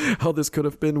 how this could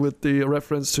have been with the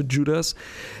reference to Judas.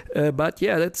 But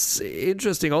yeah, that's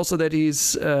interesting. Also that he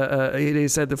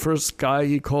said the first guy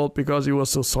he called because he was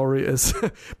so sorry is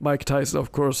Mike Tyson,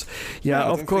 of course. Yeah,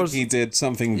 of course. Think he did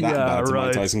something that bad to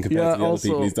Mike Tyson compared to the other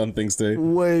people he's done things to.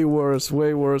 Way worse.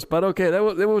 But okay, that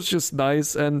was just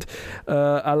nice. And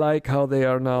I like how they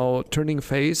are now turning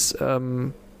face.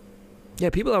 Yeah,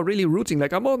 people are really rooting.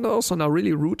 Like, I'm also now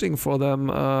really rooting for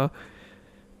them.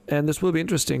 And this will be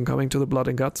interesting coming to the Blood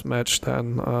and Guts match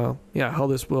then. How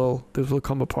this will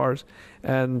come apart.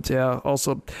 And yeah,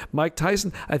 also Mike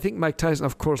Tyson. I think Mike Tyson,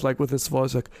 of course, like with his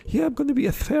voice, like, yeah, I'm going to be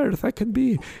a third if I can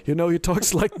be. He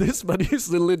talks like this, but he's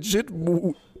the legit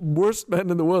worst man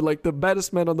in the world, like the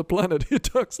baddest man on the planet. He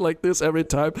talks like this every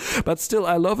time. But still,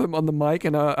 I love him on the mic,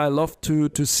 and I love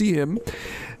to see him.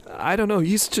 I don't know.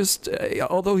 He's just,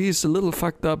 although he's a little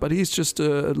fucked up, but he's just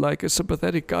like a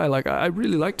sympathetic guy. Like I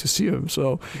really like to see him.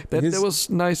 So that was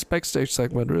nice backstage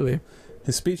segment, really.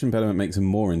 His speech impediment makes him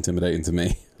more intimidating to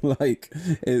me. Like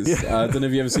it's, I don't know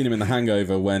if you ever seen him in The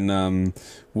Hangover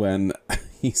when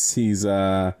he sees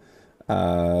Alan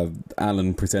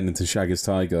pretending to shag his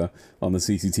tiger on the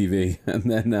CCTV, and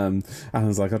then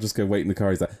Alan's like, I'll just go wait in the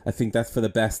car. He's like, I think that's for the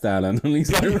best, Alan. And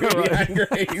he's like really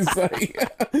angry. He's like,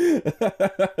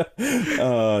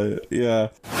 yeah.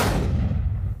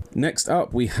 Next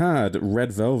up, we had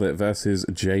Red Velvet versus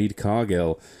Jade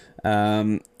Cargill.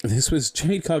 This was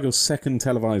Jade Cargill's second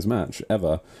televised match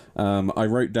ever. I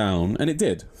wrote down, and it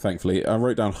did, thankfully, I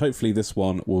wrote down, hopefully this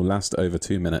one will last over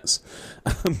 2 minutes.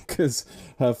 Because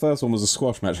her first one was a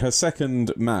squash match. Her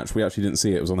second match, we actually didn't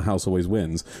see it, was on The House Always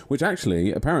Wins, which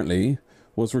actually, apparently,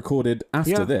 was recorded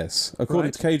after this.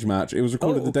 According to Cage Match, it was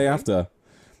recorded the day after.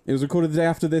 It was recorded the day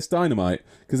after this Dynamite,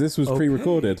 because this was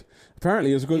pre-recorded. Apparently,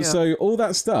 it was recorded. So all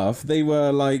that stuff, they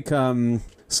were like...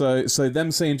 So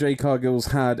them saying Jade Cargill's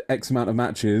had X amount of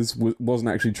matches wasn't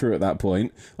actually true at that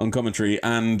point on commentary,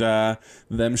 and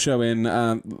them showing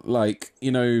like,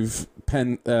 you know,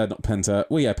 not Penta.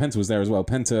 Well, yeah, Penta was there as well.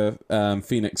 Penta,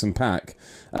 Phoenix, and Pac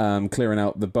clearing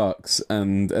out the Bucks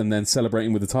and then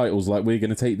celebrating with the titles like, we're going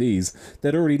to take these.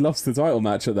 They'd already lost the title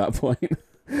match at that point.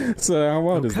 So how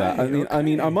wild is that? I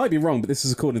mean, I might be wrong, but this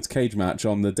is according to Cage Match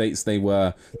on the dates they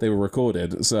were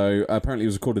recorded. So apparently, it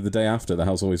was recorded the day after The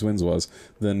House Always Wins was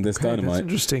than this Dynamite. That's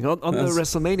interesting on the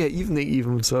WrestleMania evening,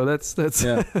 even. So that's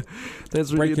yeah.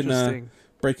 That's really interesting.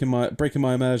 Breaking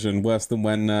my immersion worse than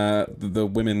when the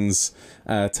women's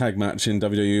tag match in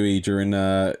WWE during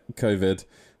COVID.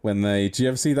 When did you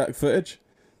ever see that footage?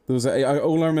 There was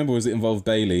all I remember was it involved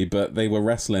Bayley, but they were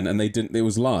wrestling and they didn't. It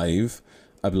was live,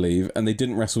 I believe, and they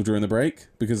didn't wrestle during the break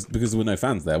because there were no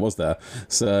fans there, was there?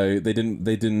 So they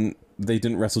didn't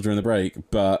wrestle during the break,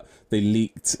 but they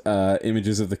leaked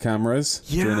images of the cameras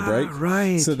during the break.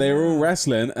 Right. So they were all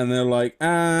wrestling, and they're like,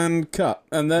 and cut,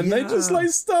 and then they just like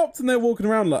stopped, and they're walking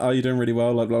around like, oh, you're doing really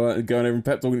well, like blah, blah, going over and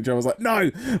pep talking to each other. I was like, no,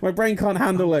 my brain can't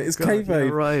handle it. It's kayfabe.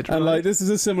 Right. And like this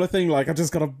is a similar thing. Like I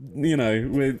just gotta,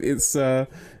 it's.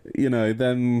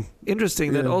 Then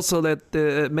interesting that also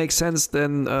that makes sense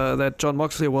then that Jon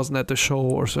Moxley wasn't at the show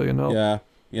or so,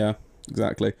 Yeah,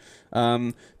 exactly.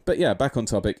 But yeah, back on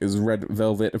topic is Red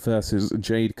Velvet versus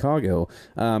Jade Cargill.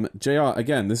 JR,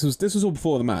 again, this was all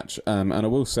before the match, and I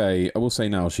will say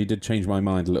now, she did change my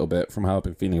mind a little bit from how I've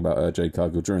been feeling about Jade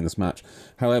Cargill during this match.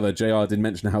 However, JR did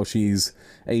mention how she's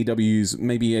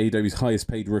AEW's highest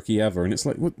paid rookie ever, and it's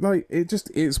like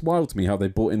it's wild to me how they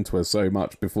bought into her so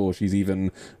much before she's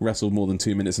even wrestled more than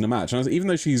 2 minutes in a match. And even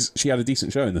though she had a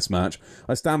decent show in this match,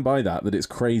 I stand by that it's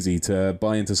crazy to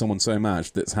buy into someone so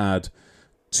much that's had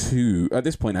at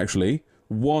this point actually,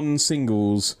 one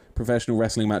singles professional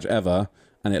wrestling match ever,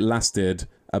 and it lasted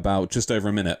about just over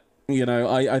a minute.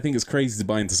 I think it's crazy to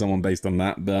buy into someone based on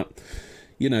that, but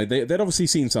they'd obviously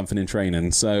seen something in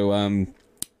training. So I'll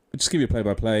just give you a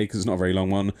play-by-play because it's not a very long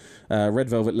one. Red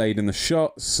Velvet laid in the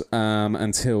shots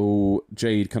until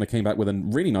Jade kind of came back with a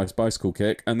really nice bicycle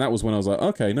kick, and that was when I was like,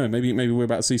 okay, no, maybe we're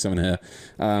about to see something here.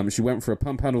 She went for a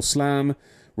pump handle slam.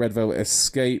 Red Velvet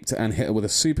escaped and hit her with a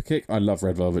super kick. I love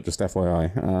Red Velvet, just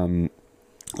FYI.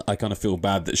 I kind of feel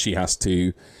bad that she has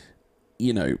to,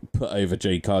 put over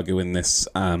Jade Cargill in this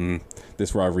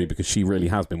this rivalry because she really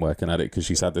has been working at it because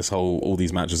she's had all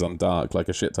these matches on Dark, like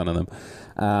a shit ton of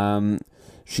them.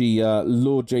 She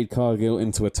lured Jade Cargill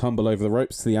into a tumble over the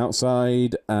ropes to the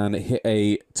outside and hit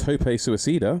a tope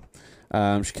suicida.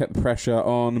 She kept the pressure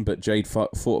on, but Jade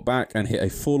fought back and hit a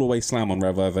fall-away slam on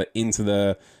Red Velvet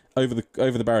over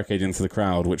the barricade into the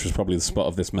crowd, which was probably the spot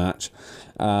of this match.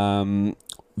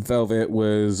 Velvet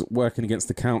was working against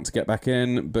the count to get back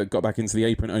in, but got back into the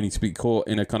apron only to be caught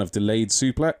in a kind of delayed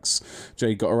suplex.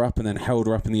 Jade got her up and then held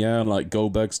her up in the air like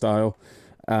Goldberg style.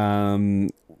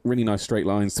 Really nice straight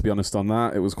lines, to be honest, on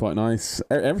that. It was quite nice.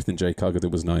 Everything Jade Cargill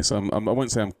did was nice. I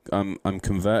won't say I'm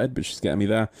converted, but she's getting me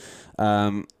there.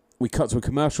 We cut to a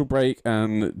commercial break,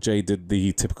 and Jade did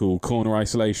the typical corner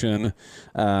isolation.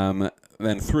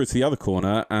 Then threw it to the other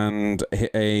corner and hit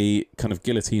a kind of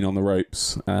guillotine on the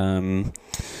ropes.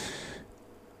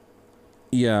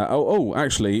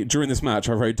 Actually, during this match,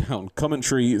 I wrote down,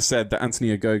 commentary said that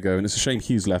Anthony Ogogo, and it's a shame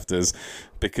Hughes left us,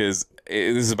 because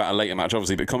this is about a later match,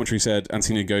 obviously, but commentary said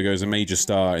Anthony Ogogo is a major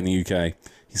star in the UK.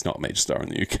 He's not a major star in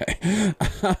the UK.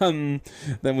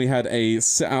 Then we had a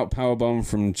sit-out powerbomb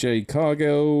from Jade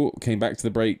Cargill, came back to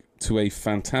the break to a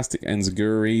fantastic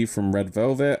enziguri from Red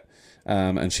Velvet.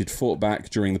 and she'd fought back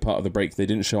during the part of the break they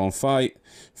didn't show on Fight.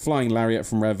 Flying lariat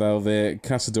from Red Velvet,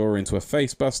 Casadora into a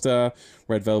facebuster.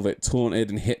 Red Velvet taunted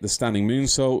and hit the standing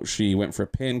moonsault. She went for a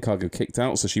pin. Cargill kicked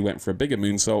out, so she went for a bigger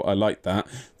moonsault. I like that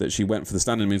she went for the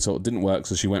standing moonsault. It didn't work,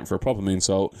 so she went for a proper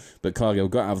moonsault. But Cargill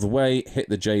got out of the way, hit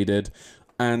the Jaded,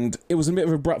 and it was a bit of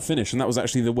an abrupt finish, and that was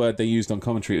actually the word they used on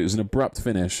commentary. It was an abrupt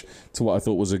finish to what I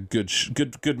thought was a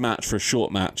good match for a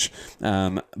short match.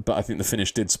 But I think the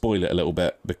finish did spoil it a little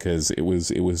bit because it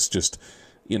was just,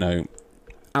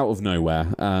 out of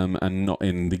nowhere, and not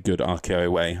in the good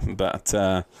RKO way. But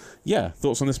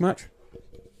thoughts on this match?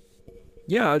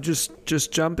 Yeah,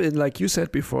 just jump in like you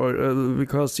said before,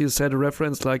 because you said a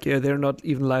reference like, they're not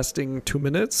even lasting 2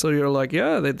 minutes. So you're like,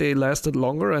 they lasted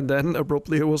longer, and then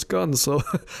abruptly it was gone. So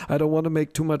I don't want to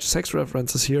make too much sex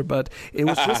references here, but it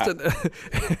was just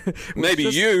maybe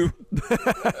you.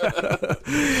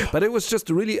 But it was just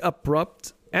a really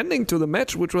abrupt ending to the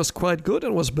match, which was quite good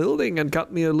and was building and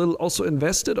got me a little also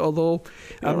invested, although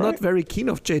I'm not very keen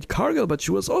of Jade Cargill, but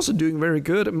she was also doing very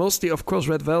good. Mostly, of course,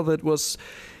 Red Velvet was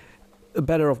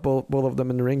better of both of them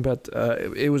in the ring, but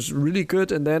it was really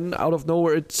good. And then out of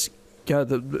nowhere, it's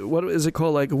what is it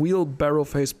called, like wheelbarrow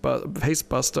face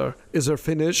buster is her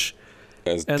finish.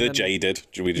 The Jaded,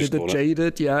 we just call it. The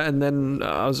Jaded, yeah. And then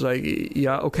I was like,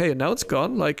 okay, and now it's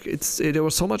gone. Like there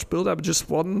was so much build up, just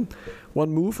one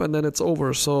move, and then it's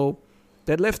over. So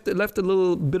that left a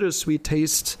little bittersweet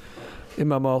taste in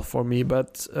my mouth for me,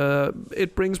 but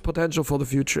it brings potential for the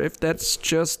future. If that's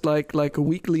just like a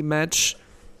weekly match,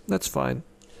 that's fine.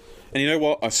 And you know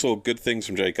what? I saw good things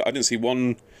from Jade. I didn't see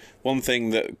one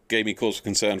thing that gave me cause for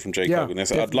concern from Jade Cargill.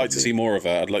 I'd like to see more of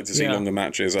her. I'd like to see longer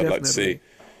matches. I'd like to see,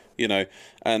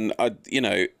 and I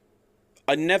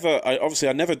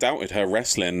never doubted her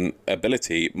wrestling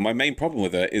ability. My main problem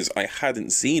with her is I hadn't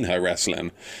seen her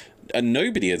wrestling. And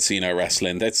nobody had seen her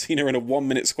wrestling. They'd seen her in a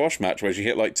 1-minute squash match where she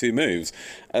hit like 2 moves,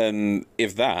 and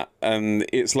if that. And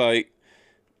it's like,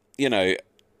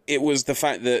 it was the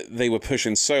fact that they were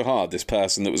pushing so hard this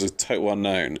person that was a total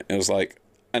unknown. It was like,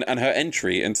 and her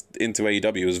entry into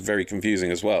AEW was very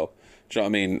confusing as well. Do you know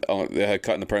what I mean? Her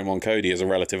cutting the promo on Cody as a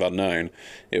relative unknown.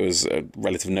 It was a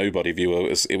relative nobody viewer.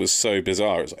 It was so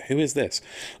bizarre. It was like, who is this?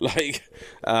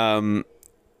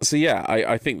 So yeah,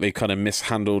 I think they kind of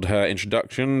mishandled her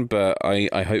introduction, but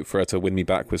I hope for her to win me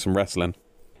back with some wrestling.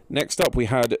 Next up, we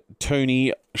had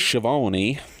Tony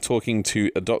Schiavone talking to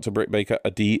Dr. Britt Baker, a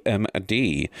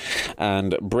DMD.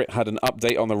 And Britt had an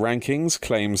update on the rankings,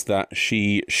 claims that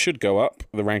she should go up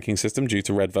the ranking system due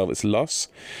to Red Velvet's loss.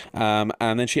 And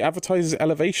then she advertises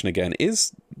Elevation again.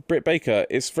 Is Britt Baker,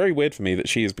 it's very weird for me that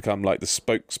she has become like the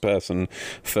spokesperson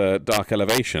for Dark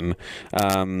Elevation.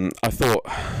 I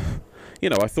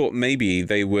thought maybe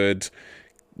they would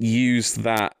use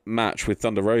that match with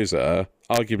Thunder Rosa,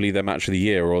 arguably their match of the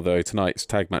year, although tonight's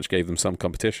tag match gave them some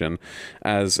competition,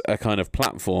 as a kind of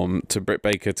platform to Britt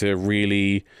Baker to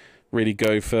really, really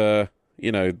go for,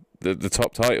 the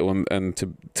top title and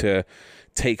to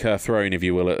take her throne, if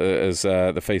you will, as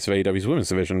the face of AEW's women's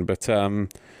division. But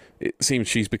it seems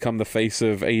she's become the face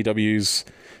of AEW's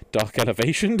Dark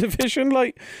Elevation division,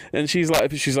 and she's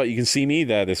like, you can see me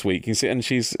there this week. You can see, and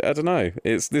she's, I don't know,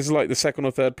 this is like the second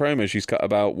or third promo she's cut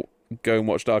about go and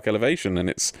watch Dark Elevation, and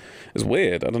it's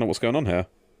weird. I don't know what's going on here.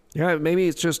 Yeah, maybe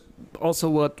it's just also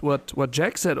what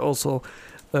Jack said also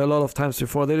a lot of times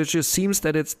before, that it just seems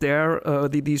that it's there,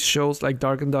 these shows like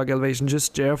Dark and Dark Elevation,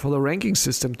 just there for the ranking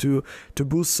system to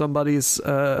boost somebody's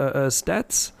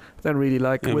stats than really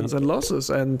like wins and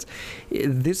losses. And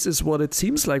this is what it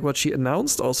seems like, what she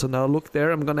announced also. Now look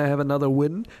there, I'm gonna have another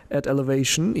win at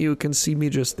Elevation, you can see me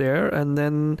just there, and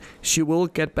then she will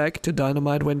get back to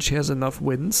Dynamite when she has enough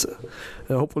wins,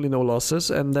 hopefully no losses,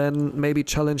 and then maybe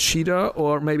challenge Shida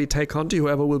or maybe Tay Conti,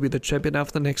 whoever will be the champion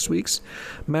after next week's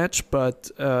match. But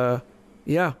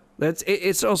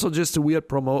it's also just a weird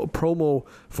promo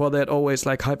for that, always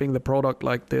like hyping the product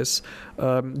like this,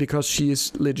 because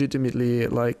she's legitimately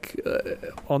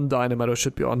on Dynamite, or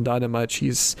should be on Dynamite.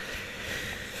 She's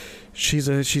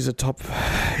a top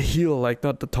heel, like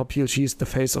not the top heel. She's the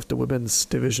face of the women's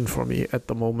division for me at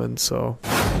the moment. So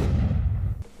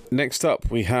next up,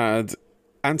 we had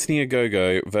Anthony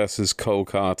Ogogo versus Cole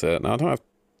Carter. Now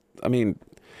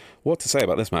what to say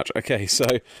about this match? Okay, so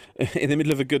in the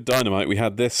middle of a good Dynamite, we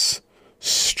had this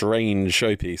strange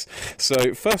showpiece.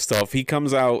 So first off, he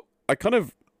comes out. I kind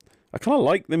of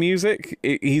like the music.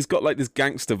 He's got like this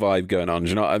gangster vibe going on. Do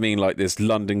you know what I mean? Like this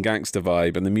London gangster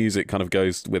vibe, and the music kind of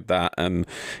goes with that. And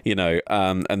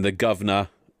and the governor.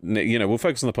 We'll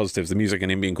focus on the positives. The music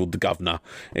and him being called the governor.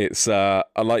 It's I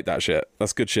like that shit.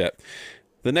 That's good shit.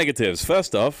 The negatives.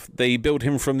 First off, they build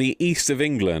him from the east of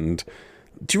England.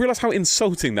 Do you realise how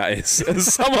insulting that is?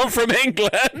 As someone from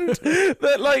England,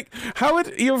 that like, how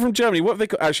would you're from Germany? What have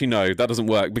they actually? No, that doesn't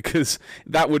work because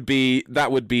that would be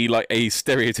like a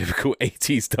stereotypical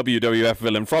 80s WWF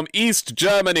villain from East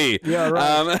Germany. Yeah,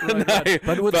 right. No,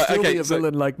 but it would still be a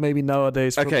villain like maybe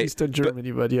nowadays from Okay, Eastern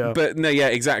Germany. But yeah, But no, yeah,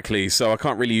 exactly. So I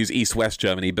can't really use East-West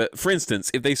Germany. But for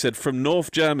instance, if they said from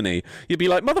North Germany, you'd be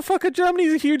like, motherfucker,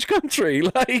 Germany's a huge country.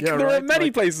 Like there are many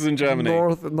places in Germany.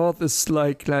 North is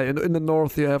like in the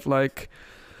north you have like,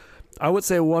 I would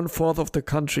say 1/4 of the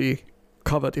country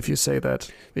covered if you say that.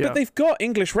 Yeah. But they've got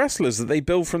English wrestlers that they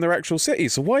build from their actual city.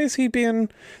 So why is he being?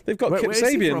 They've got Kip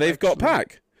Sabian. They've got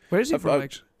Pac. Where is he from?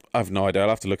 Actually, I have no idea. I'll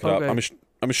have to look it up. I'm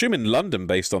assuming London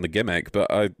based on the gimmick,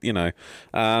 but why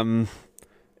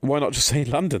not just say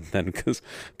London then? Because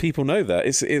people know that.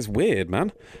 It's weird,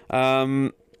 man.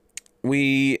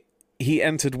 He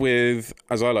entered with,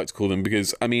 as I like to call them,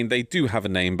 because, I mean, they do have a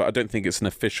name, but I don't think it's an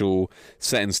official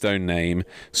set-in-stone name,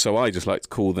 so I just like to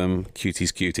call them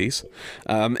Cuties.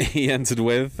 He entered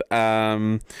with,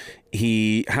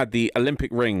 he had the Olympic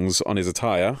rings on his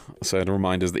attire, so to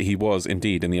remind us that he was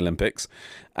indeed in the Olympics.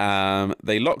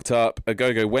 They locked up,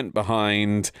 Ogogo went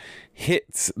behind,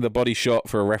 hit the body shot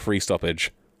for a referee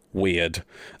stoppage. Weird.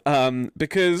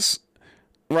 Because,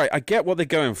 right, I get what they're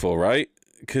going for, right?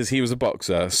 Because he was a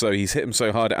boxer, so he's hit him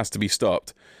so hard it has to be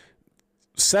stopped.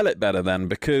 Sell it better then,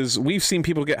 because we've seen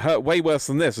people get hurt way worse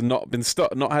than this and not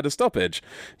had a stoppage.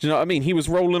 Do you know what I mean? He was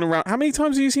rolling around. How many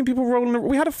times have you seen people rolling around?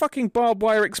 We had a fucking barbed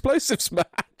wire explosives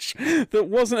match that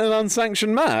wasn't an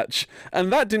unsanctioned match,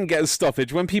 and that didn't get a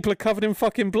stoppage when people are covered in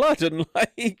fucking blood and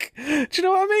like, do you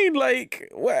know what I mean?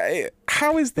 Like,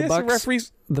 how is this a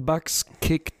referee's? The Bucks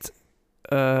kicked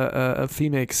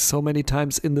Phoenix so many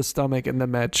times in the stomach in the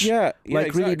match. Yeah, like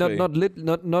exactly. Really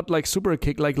not like super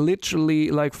kick, like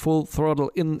literally like full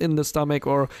throttle in the stomach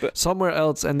or somewhere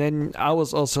else. And then I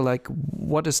was also like,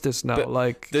 what is this now?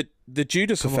 Like the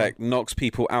Judas effect knocks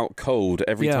people out cold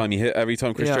every time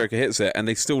Chris Jericho hits it, and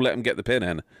they still let him get the pin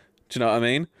in. Do you know what I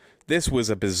mean? This was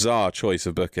a bizarre choice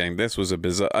of booking. This was a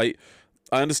bizarre. I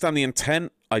understand the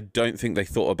intent. I don't think they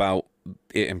thought about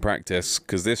it in practice,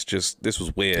 because this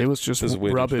was weird. It was just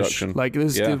rubbish. Like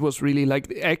this, it was really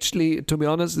like, actually, to be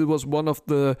honest, it was one of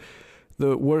the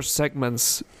worst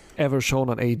segments ever shown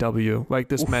on AEW. Like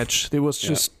this match, it was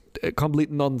just complete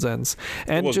nonsense.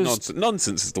 And it was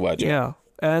nonsense is the word. Yeah,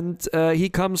 and he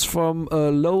comes from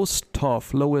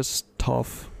Lowestoft,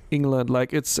 England.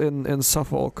 Like it's in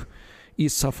Suffolk.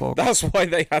 East Suffolk. That's why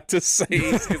they had to say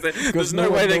there's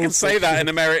no way they can say that in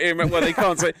America. Well, they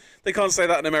can't say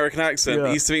that in American accent.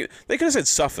 Yeah. They could have said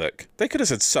Suffolk. They could have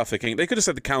said Suffolk. They could have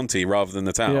said the county rather than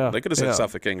the town. Yeah. They could have said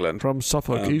Suffolk, England. From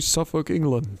Suffolk, East Suffolk,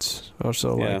 England, or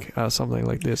so, like something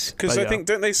like this. Because I think,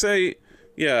 don't they say?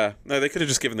 Yeah, no, they could have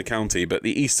just given the county, but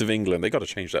the east of England, they got to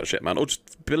change that shit, man. Or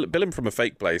just bill him from a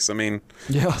fake place. I mean,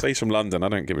 say he's from London. I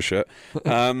don't give a shit.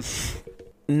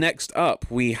 Next up,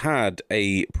 we had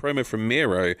a promo from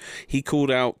Miro. He called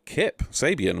out Kip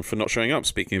Sabian for not showing up,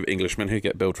 speaking of Englishmen who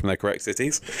get billed from their correct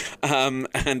cities. And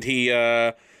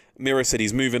Miro said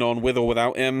he's moving on with or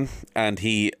without him, and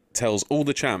he tells all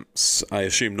the champs, I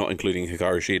assume not including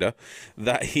Hikaru Shida,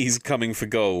 that he's coming for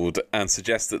gold, and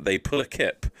suggests that they pull a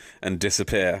Kip and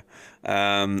disappear.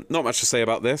 Not much to say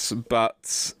about this,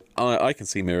 but I can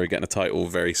see Miro getting a title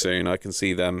very soon. I can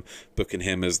see them booking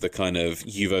him as the kind of,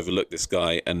 you've overlooked this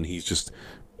guy, and he's just,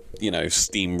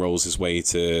 steamrolls his way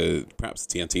to perhaps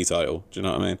the TNT title. Do you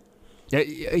know what I mean? Yeah,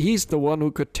 he's the one who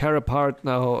could tear apart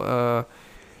now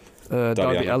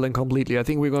Darby Allin completely. I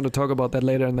think we're going to talk about that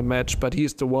later in the match, but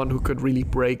he's the one who could really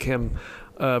break him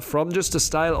from just the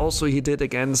style also he did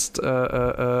against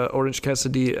Orange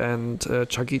Cassidy and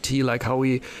Chucky T, like how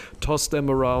he tossed them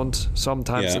around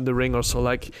sometimes in the ring or so.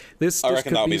 Like this I reckon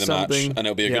could that'll be the something, match, and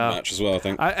it'll be a good match as well, I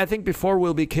think. I think before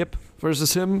will be Kip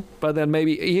versus him, but then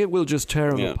maybe he will just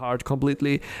tear him apart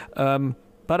completely.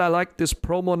 But I like this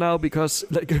promo now because,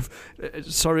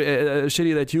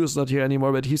 shitty that Hugh's not here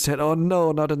anymore, but he said, oh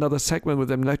no, not another segment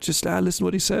with him. Like, just listen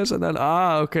what he says, and then,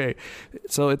 okay.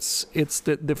 So it's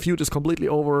the feud is completely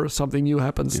over, something new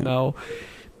happens now.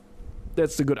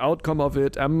 That's the good outcome of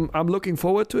it. I'm looking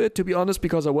forward to it, to be honest,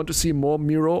 because I want to see more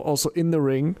Miro also in the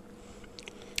ring.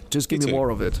 Just give me more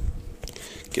of it.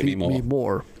 Give me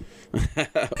more.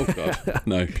 Oh God.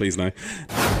 No, please no.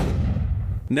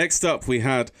 Next up, we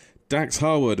had Dax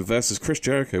Harwood versus Chris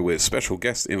Jericho with special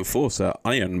guest enforcer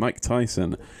Iron Mike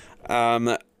Tyson.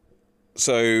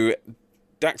 So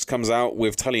Dax comes out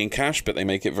with Tully and Cash, but they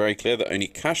make it very clear that only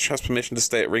Cash has permission to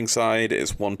stay at ringside.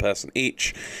 It's one person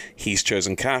each. He's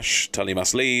chosen Cash. Tully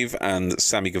must leave, and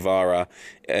Sammy Guevara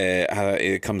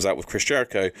comes out with Chris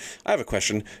Jericho. I have a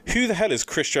question. Who the hell is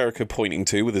Chris Jericho pointing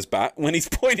to with his bat when he's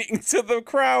pointing to the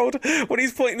crowd? When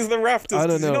he's pointing to the rafters? I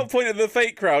don't know. He's not pointing to the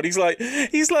fake crowd. He's like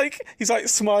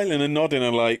smiling and nodding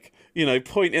and like, you know,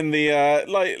 pointing the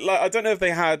like I don't know if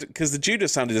they had, because the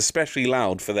Judas sounded especially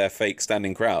loud for their fake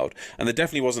standing crowd, and there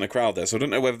definitely wasn't a crowd there, so I don't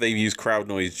know whether they used crowd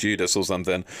noise Judas or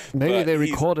something. Maybe they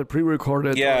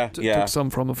pre-recorded, took some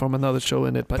from another show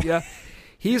in it, but yeah.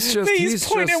 He's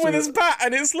pointing with his bat,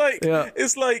 and it's like,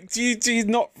 do you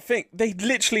not think they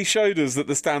literally showed us that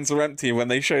the stands are empty when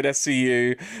they showed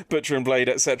SCU, Butcher and Blade,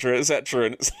 etc., etc.,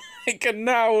 and it's like, and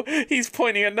now he's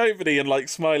pointing at nobody and like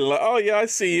smiling, like, oh yeah, I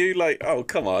see you, like, oh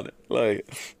come on, like,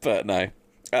 but no,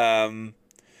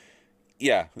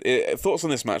 thoughts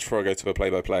on this match before I go to a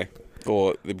play-by-play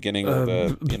or the beginning of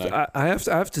the, you know. I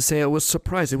have to say I was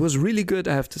surprised. It was really good.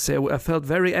 I have to say I felt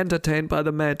very entertained by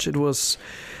the match. It was.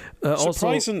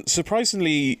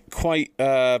 Surprisingly quite,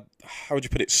 how would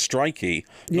you put it, striky.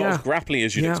 Not as grapply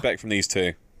as you'd expect from these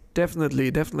two.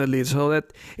 Definitely. So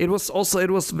that it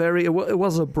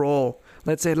was a brawl.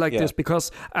 Let's say it like this,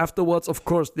 because afterwards, of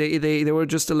course, they were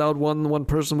just allowed one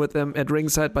person with them at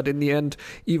ringside, but in the end,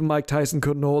 even Mike Tyson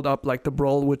couldn't hold up like the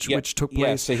brawl which took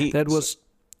place. So that was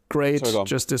great.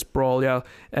 Just this brawl,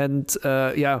 and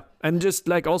just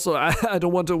like also I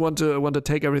don't want to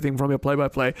take everything from your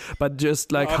play-by-play, but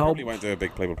just like I probably won't do a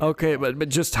big play-by-play. Okay, but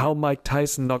just how Mike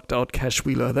Tyson knocked out Cash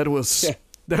Wheeler, that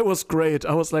was great.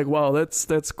 I was like, wow,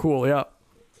 that's cool, yeah.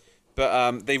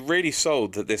 But they really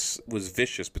sold that this was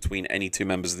vicious between any two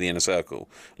members of the Inner Circle,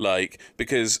 like,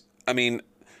 because I mean,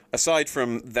 aside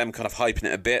from them kind of hyping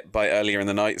it a bit by earlier in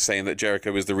the night saying that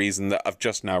Jericho was the reason, that I've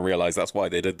just now realised that's why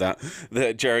they did that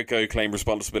Jericho claimed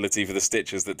responsibility for the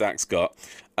stitches that Dax got.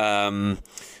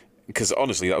 Because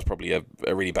honestly, that was probably a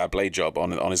really bad blade job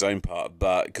on his own part,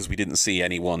 but because we didn't see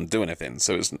anyone do anything.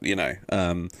 So it's, you know,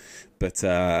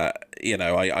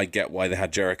 I get why they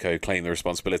had Jericho claim the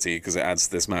responsibility because it adds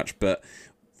to this match. But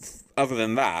other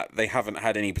than that, they haven't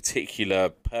had any particular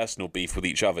personal beef with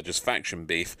each other, just faction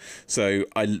beef. So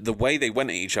the way they went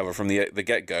at each other from the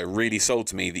get-go really sold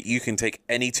to me that you can take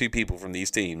any two people from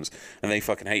these teams and they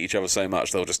fucking hate each other so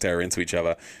much they'll just tear into each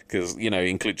other. Because, you know,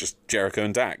 include just Jericho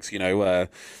and Dax, you know,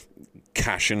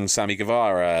 Cash and Sammy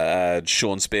Guevara,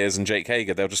 Sean Spears and Jake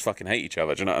Hager, they'll just fucking hate each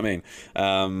other. Do you know what I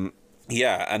mean?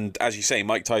 Yeah, and as you say,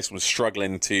 Mike Tyson was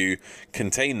struggling to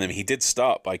contain them. He did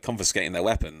start by confiscating their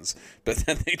weapons, but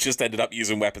then they just ended up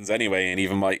using weapons anyway, and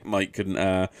even Mike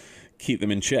couldn't keep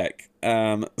them in check.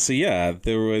 So yeah,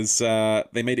 there was.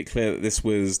 They made it clear that this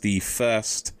was the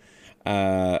first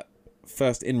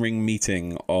in-ring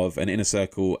meeting of an Inner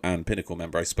Circle and Pinnacle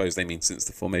member. I suppose they mean since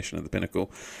the formation of the Pinnacle.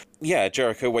 Yeah,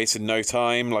 Jericho wasted no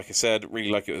time. Like I said, really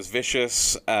like it was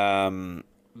vicious.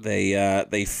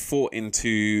 They fought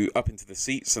up into the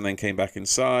seats and then came back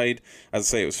inside. As I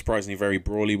say, it was surprisingly very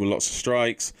brawly with lots of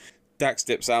strikes. Dax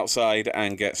dips outside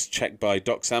and gets checked by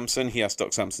Doc Samson. He asks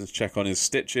Doc Samson to check on his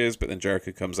stitches, but then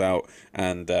Jericho comes out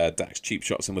and Dax cheap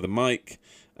shots him with a mic.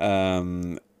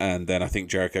 And then I think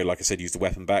Jericho, like I said, used the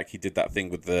weapon back. He did that thing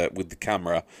with the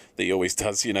camera that he always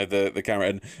does, you know, the camera.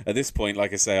 And at this point,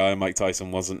 like I say, Mike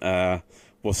Tyson wasn't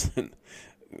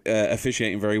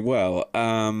officiating very well.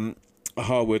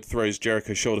 Harwood throws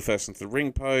Jericho shoulder first into the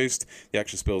ring post. The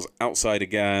action spills outside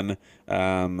again.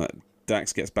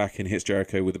 Dax gets back and hits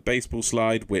Jericho with a baseball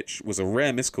slide, which was a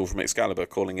rare miscall from Excalibur,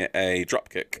 calling it a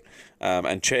dropkick.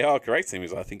 And JR corrects him.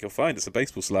 He's like, I think you'll find it's a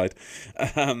baseball slide.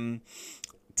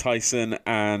 Tyson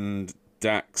and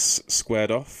Dax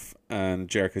squared off, and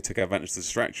Jericho took advantage of the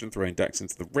distraction, throwing Dax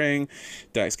into the ring.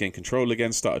 Dax gained control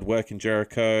again, started working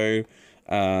Jericho.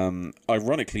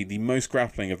 Ironically, the most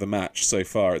grappling of the match so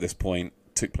far at this point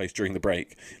took place during the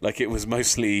break. Like, it was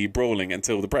mostly brawling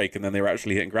until the break, and then they were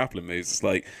actually hitting grappling moves. It's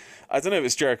like, I don't know if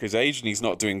it's Jericho's age and he's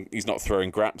not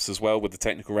throwing graps as well with the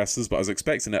technical wrestlers, but I was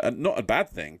expecting it, not a bad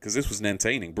thing, because this was an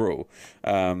entertaining brawl.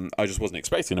 I just wasn't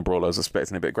expecting a brawl. I was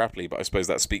expecting a bit grapply, but I suppose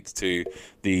that speaks to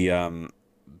the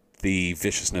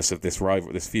viciousness of this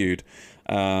feud.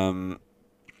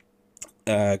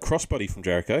 Crossbody from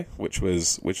Jericho, which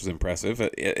was impressive.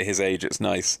 At his age, it's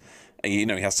nice. You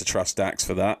know, he has to trust Dax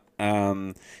for that.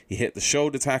 He hit the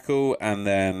shoulder tackle, and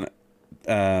then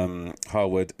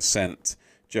Harwood sent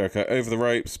Jericho over the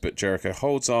ropes, but Jericho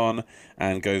holds on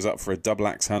and goes up for a double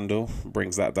axe handle,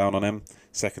 brings that down on him.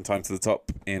 Second time to the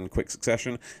top in quick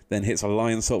succession. Then hits a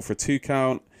lion salt for a 2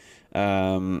 count.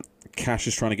 Cash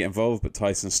is trying to get involved, but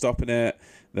Tyson's stopping it.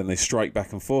 Then they strike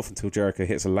back and forth until Jericho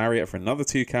hits a lariat for another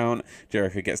 2 count.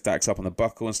 Jericho gets Dax up on the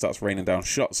buckle and starts raining down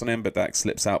shots on him, but Dax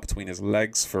slips out between his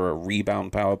legs for a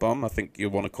rebound powerbomb, I think you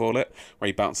want to call it, where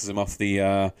he bounces him off the...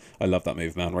 I love that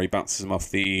move, man, where he bounces him off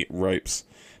the ropes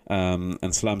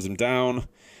and slams him down.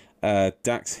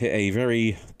 Dax hit a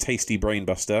very tasty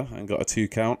brainbuster and got a 2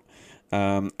 count.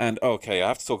 And okay, I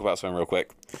have to talk about something real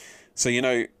quick. So,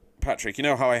 Patrick, you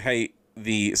know how I hate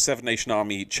the Seven Nation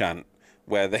Army chant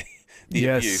where they...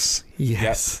 abuse.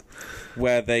 Yes. Yep.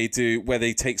 Where they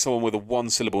take someone with a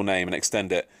 1-syllable name and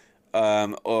extend it.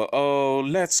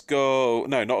 Let's go.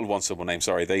 No, not a 1-syllable name,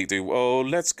 sorry. They do,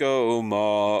 let's go,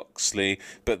 Moxley.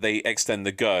 But they extend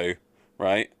the go,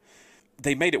 right?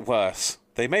 They made it worse.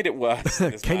 Can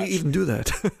you even do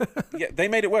that? Yeah, they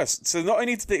made it worse. So not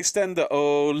only did they extend the,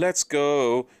 let's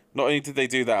go, not only did they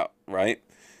do that, right?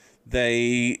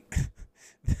 They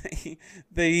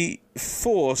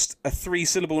forced a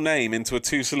 3-syllable name into a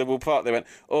 2-syllable part. They went,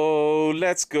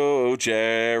 let's go,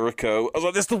 Jericho. I was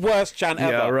like, this is the worst chant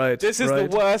ever. Yeah, right. This is the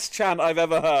worst chant I've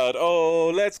ever heard.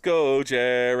 Let's go,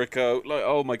 Jericho. Like,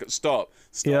 oh my God, stop.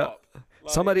 Yeah.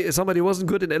 Like, somebody wasn't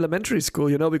good in elementary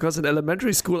school, because in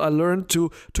elementary school I learned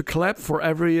to clap for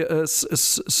every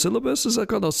syllabus. Is that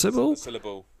called a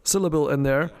syllable in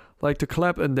there, like to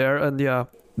clap in there, and yeah.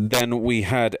 Then we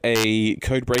had a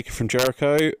code breaker from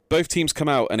Jericho. Both teams come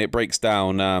out and it breaks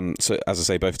down. So as I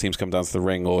say, both teams come down to the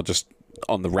ring or just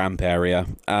on the ramp area.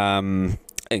 And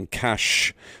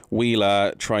Cash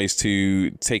Wheeler tries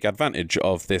to take advantage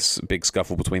of this big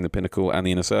scuffle between the Pinnacle and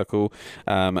the Inner Circle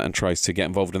and tries to get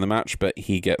involved in the match, but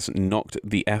he gets knocked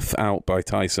the F out by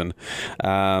Tyson.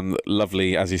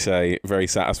 Lovely, as you say, very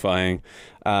satisfying.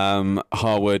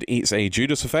 Harwood eats a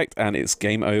Judas effect and it's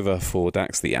game over for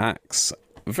Dax the Axe.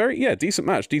 Decent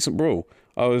match, decent brawl.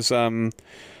 I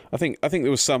think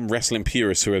there was some wrestling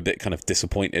purists who were a bit kind of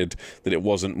disappointed that it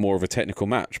wasn't more of a technical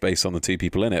match based on the 2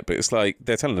 people in it. But it's like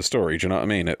they're telling a story. Do you know what I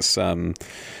mean? It's a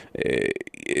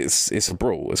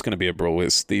brawl. It's going to be a brawl.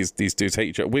 It's these dudes hate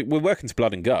each other. We're working to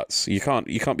blood and guts. You can't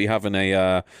be having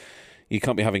a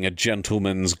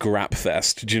gentleman's grap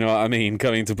fest. Do you know what I mean?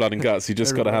 Going to blood and guts. You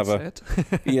just got to have a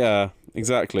yeah.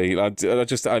 Exactly. I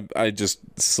just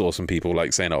saw some people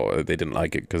like saying, they didn't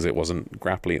like it because it wasn't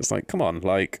grapply. It's like, come on,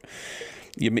 like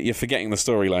you're forgetting the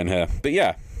storyline here. But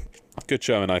yeah, good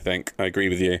showing, I think. I agree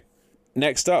with you.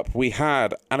 Next up, we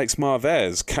had Alex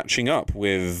Marvez catching up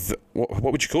with what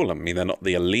would you call them? I mean, they're not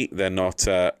the Elite. They're not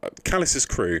Callis's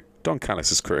crew. Don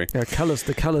Callis's crew. Yeah,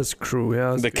 the Callis crew.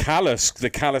 Yeah, the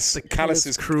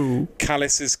Callis's crew.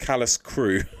 Callis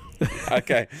crew.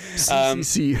 Okay.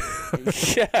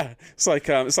 CCC. Yeah, it's like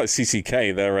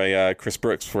CCK. They're a Chris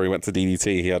Brooks before he went to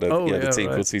DDT. He had a team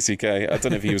called CCK. I don't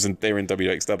know if he was they were in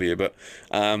WXW, but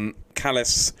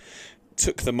Callis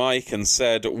took the mic and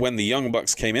said when the Young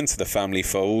Bucks came into the family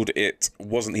fold, it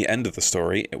wasn't the end of the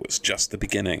story, it was just the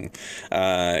beginning.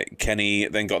 Kenny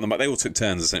then got on the mic. They all took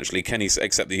turns, essentially.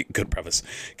 Except the Good Brothers.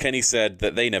 Kenny said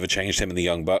that they never changed him and the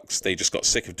Young Bucks. They just got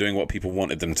sick of doing what people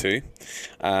wanted them to.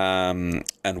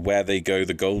 And where they go,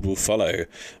 the gold will follow.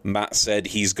 Matt said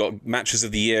he's got matches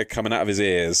of the year coming out of his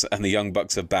ears, and the Young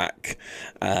Bucks are back.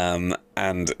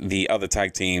 And the other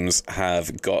tag teams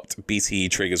have got BTE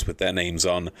triggers with their names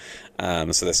on.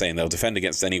 So they're saying they'll defend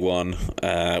against anyone,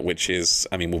 which is,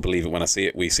 I mean, we'll believe it when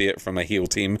we see it from a heel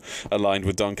team aligned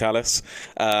with Don Callis.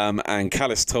 And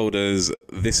Callis told us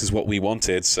this is what we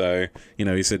wanted. So,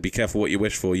 he said, be careful what you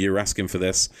wish for. You're asking for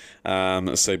this.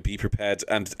 So be prepared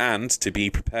and to be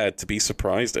prepared to be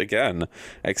surprised again.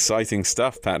 Exciting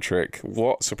stuff, Patrick.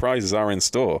 What surprises are in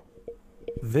store?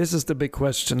 This is the big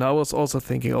question. I was also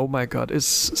thinking, oh my God, is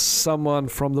someone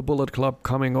from the Bullet Club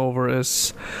coming over?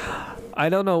 I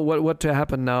don't know what to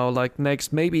happen now. Like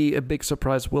next, maybe a big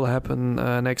surprise will happen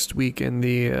next week in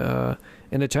the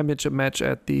championship match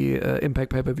at the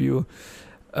Impact pay-per-view.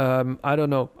 I don't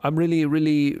know. I'm really,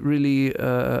 really, really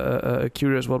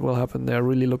curious what will happen there.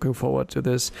 Really looking forward to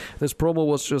this. This promo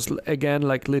was just again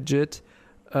like legit.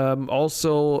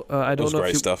 Also, I don't know.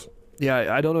 Great stuff.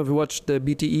 Yeah, I don't know if you watched the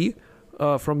BTE.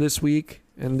 From this week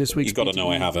and this week's. You got to know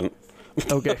I haven't.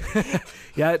 Okay.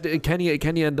 Yeah,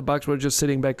 Kenny and the Bucks were just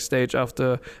sitting backstage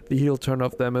after the heel turn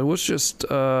of them. It was just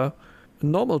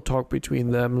normal talk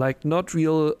between them, like not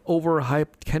real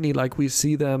overhyped Kenny like we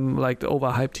see them, like the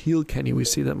overhyped heel Kenny we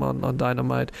see them on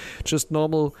Dynamite. Just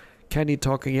normal Kenny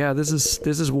talking. Yeah, this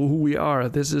is who we are.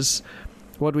 This is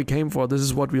what we came for. This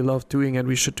is what we love doing, and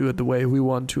we should do it the way we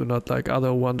want to, not like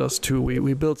other want us to.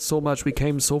 We built so much, we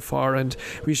came so far, and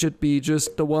we should be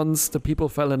just the ones the people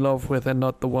fell in love with and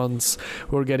not the ones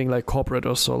who are getting like corporate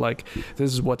or so. Like,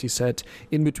 this is what he said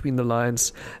in between the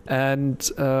lines. And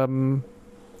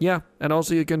Yeah, and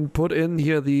also you can put in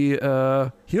here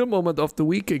the heel moment of the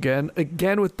week again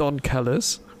with Don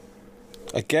Callis.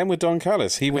 Again with Don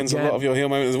Callis. He wins a lot of your heel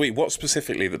moment of the week. What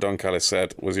specifically that Don Callis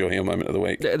said was your heel moment of the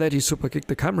week? That he super kicked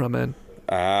the cameraman.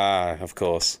 Ah, of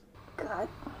course. God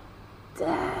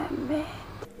damn it.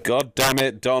 God damn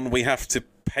it, Don. We have to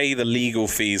pay the legal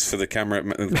fees for the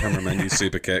cameraman you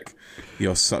super kick.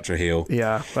 You're such a heel.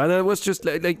 Yeah, but it was just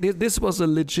like this was a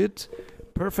legit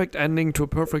perfect ending to a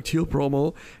perfect heel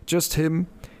promo. Just him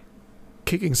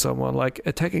kicking someone, like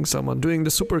attacking someone, doing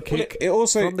the super kick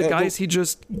from the guys he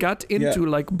just got into,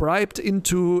 like bribed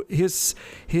into his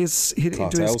clique.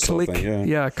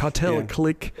 Cartel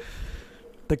clique.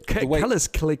 The Callis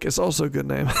clique is also a good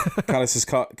name. Callis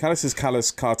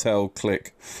Callis Cartel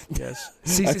clique. Yes.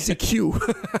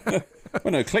 CCCQ.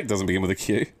 Well, no, clique doesn't begin with a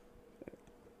Q.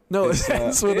 No, it's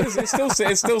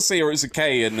still C or it's a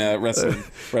K in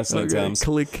wrestling terms.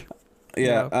 Clique.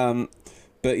 Yeah.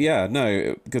 But yeah,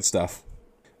 no, good stuff.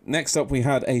 Next up, we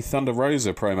had a Thunder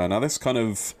Rosa promo. Now, this kind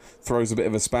of throws a bit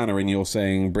of a spanner in your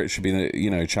saying Britt should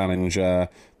be, challenge the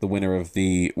winner of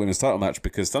the women's title match,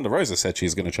 because Thunder Rosa said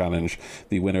she's going to challenge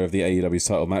the winner of the AEW's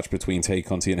title match between Tay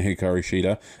Conti and Hikaru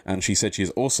Shida, and she said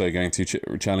she's also going to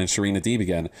challenge Serena Deeb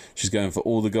again. She's going for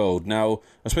all the gold. Now,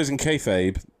 I suppose in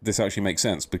kayfabe, this actually makes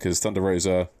sense because Thunder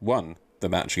Rosa won the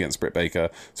match against Britt Baker,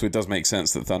 so it does make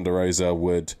sense that Thunder Rosa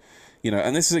would,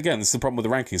 and this is the problem with the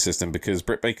ranking system, because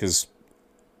Britt Baker's,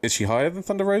 is she higher than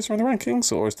Thunder Rosa in the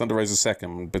rankings, or is Thunder Rosa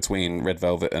second between Red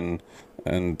Velvet and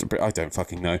I don't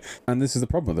fucking know. And this is the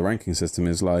problem with the ranking system,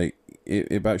 is like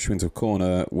it backs you into a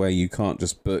corner where you can't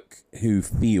just book who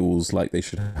feels like they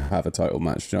should have a title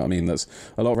match. Do you know what I mean? That's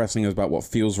a lot of wrestling is about what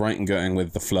feels right and going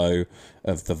with the flow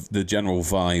of the general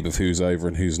vibe of who's over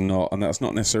and who's not, and that's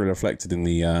not necessarily reflected in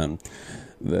the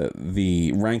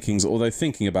rankings. Although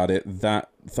thinking about it, the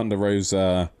Thunder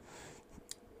Rosa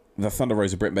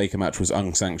Britt Baker match was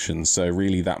unsanctioned, so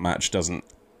really that match doesn't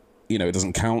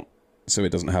count, so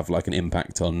it doesn't have like an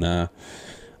impact on the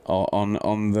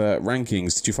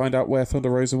rankings. Did you find out where Thunder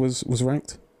Rosa was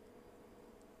ranked?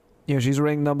 Yeah, she's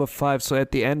ranked number 5, so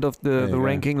at the end of the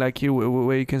ranking, like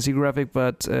where you can see graphic,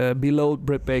 but below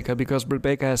Britt Baker, because Britt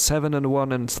Baker has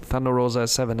 7-1 and Thunder Rosa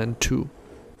has 7-2.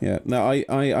 Yeah, no,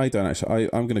 I don't actually.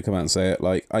 I'm going to come out and say it.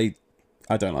 Like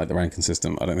I don't like the ranking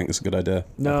system. I don't think it's a good idea.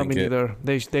 No, me neither.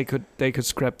 They could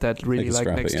scrap that really like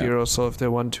next year or so if they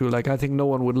want to. Like I think no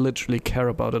one would literally care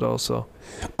about it. Also,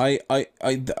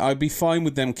 I'd be fine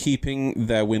with them keeping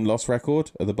their win-loss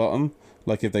record at the bottom,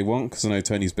 like if they want, because I know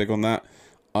Tony's big on that.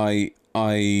 I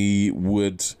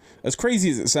would, as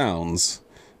crazy as it sounds,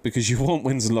 because you want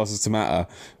wins and losses to matter,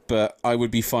 but I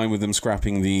would be fine with them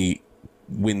scrapping the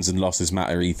wins and losses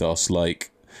matter ethos.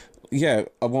 Like, yeah,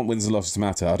 I want wins and losses to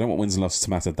matter. I don't want wins and losses to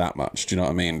matter that much. Do you know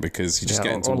what I mean? Because you just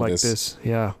get into all like this.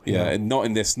 Yeah. And not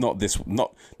in this, not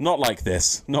like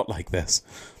this.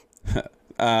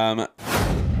 That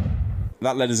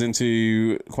led us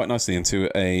into quite nicely into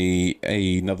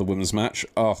another women's match.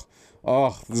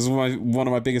 Oh, this is one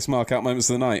of my biggest mark-out moments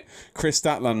of the night. Chris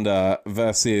Statlander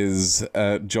versus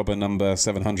jobber number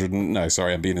 700... No,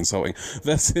 sorry, I'm being insulting.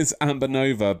 Versus Amber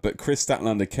Nova, but Chris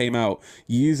Statlander came out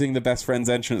using the Best Friends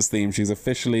entrance theme. She's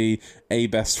officially a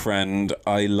best friend.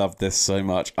 I love this so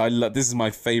much. This is my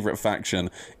favourite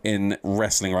faction in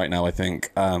wrestling right now, I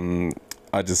think. I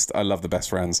love the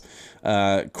Best Friends.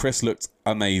 Chris looked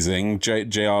amazing.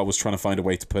 JR was trying to find a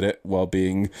way to put it while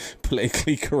being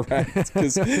politically correct,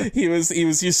 because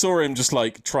you saw him just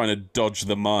like trying to dodge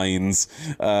the mines.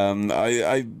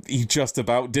 He just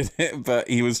about did it, but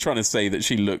he was trying to say that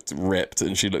she looked ripped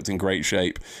and she looked in great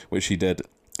shape, which she did.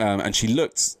 And she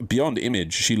looked beyond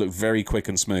image. She looked very quick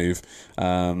and smooth.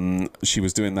 She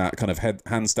was doing that kind of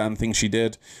handstand thing she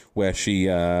did, where she,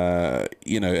 and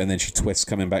then she twists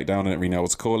coming back down. I don't really know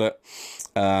what to call it.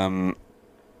 I'll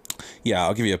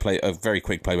give you a very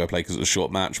quick play-by-play because it was a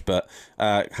short match. But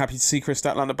happy to see Chris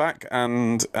Statlander back,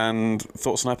 and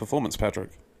thoughts on her performance,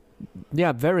 Patrick?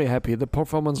 Yeah, very happy. The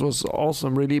performance was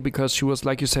awesome, really, because she was,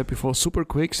 like you said before, super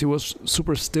quick. She was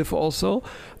super stiff also.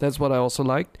 That's what I also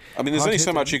liked. I mean, there's only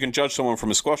so much you can judge someone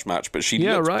from a squash match, but she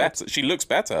looks better. She looks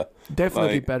better.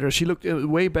 Definitely better. She looked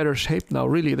in way better shape now,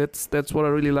 really. That's what I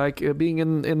really like. Being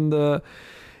in the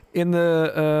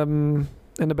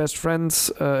Best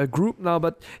Friends group now,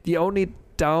 but the only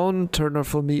downturner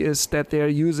for me is that they're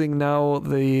using now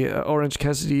the Orange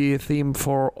Cassidy theme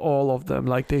for all of them.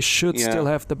 Like, they should still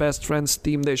have the Best Friends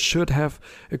theme. They should have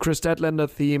a Chris Statlander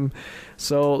theme.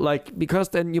 So, like, because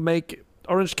then you make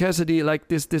Orange Cassidy like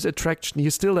this attraction.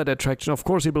 He's still that attraction. Of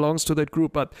course, he belongs to that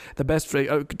group, but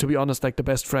the to be honest, like, the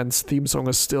Best Friends theme song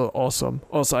is still awesome.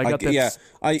 Also, I get.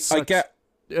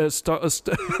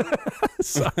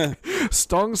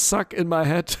 Stonk suck in my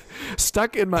head.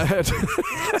 Stuck in my head.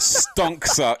 Stonk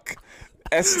suck.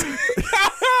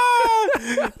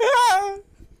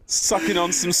 Sucking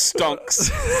on some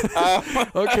stonks.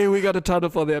 Okay, we got a title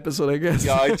for the episode, I guess.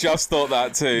 Yeah, I just thought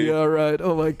that too. Yeah, right.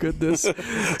 Oh my goodness.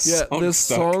 Yeah, this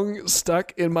song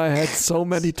stuck in my head so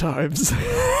many times.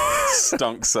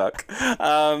 Stunk suck.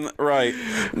 Right.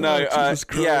 No,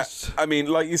 yeah, I mean,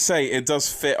 like you say, it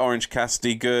does fit Orange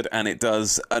Cassidy good, and it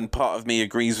does, and part of me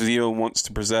agrees with you and wants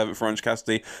to preserve it for Orange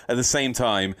Cassidy. At the same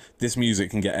time, this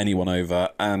music can get anyone over,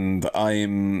 and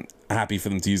I'm happy for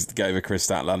them to use it to get over Chris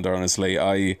Statlander, honestly.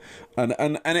 And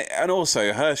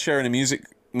also her sharing a music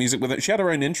with it. She had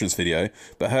her own entrance video,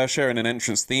 but her sharing an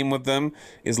entrance theme with them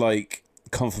is like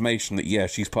confirmation that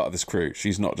she's part of this crew.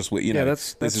 She's not just with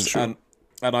that's true.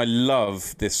 And I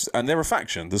love this, and they're a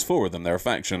faction. There's 4 of them. They're a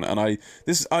faction, and I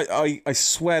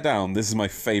swear down, this is my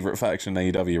favorite faction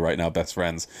in AEW right now. Best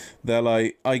Friends. They're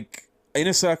like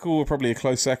Inner Circle were probably a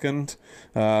close second,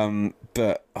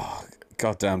 but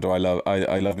God damn, do I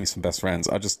love me some Best Friends.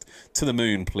 I just, to the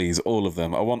moon, please, all of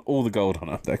them. I want all the gold on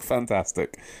them. They're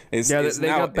fantastic. They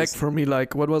got back for me,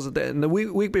 like, what was it, in the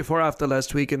week before after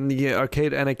last week in the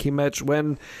Arcade Anarchy match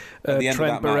when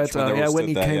Trent Barretta, when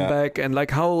he came back, and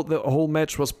like how the whole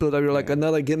match was built up, like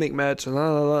another gimmick match, and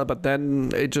but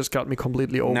then it just got me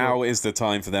completely over. Now is the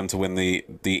time for them to win the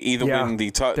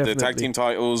tag team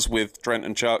titles with Trent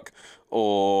and Chuck,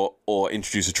 or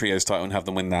introduce a trios title and have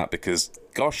them win that, because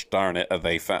gosh darn it, are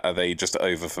they just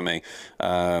over for me,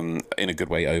 in a good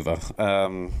way over.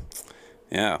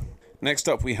 Next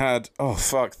up we had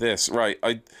fuck this, right,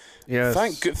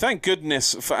 thank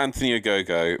goodness for Anthony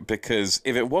Ogogo, because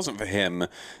if it wasn't for him,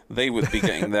 they would be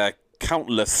getting their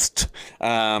countless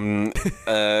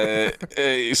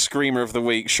screamer of the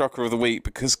week, shocker of the week,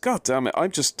 because god damn it,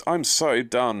 I'm so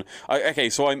done.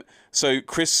 So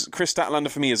Chris Statlander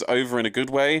for me is over in a good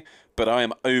way, but I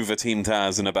am over Team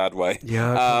Taz in a bad way.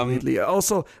 Yeah, completely.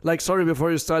 Also, like, sorry before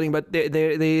you're starting, but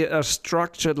they are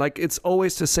structured like it's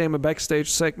always the same, a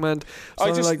backstage segment,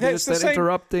 something like this, then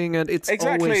interrupting, and it's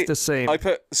always the same.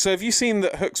 So have you seen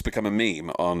that Hook's become a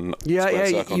meme on Square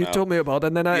Circle you now? told me about,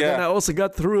 and then I also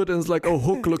got through it, and it's like,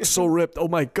 Hook looks so ripped. Oh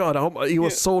my god, he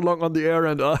was so long on the air,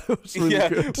 and it was really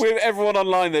good. With everyone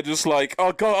online, they're just like,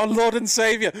 oh god, our Lord and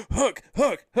Savior, Hook,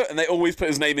 and they always put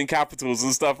his name in capitals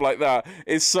and stuff like that.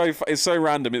 It's so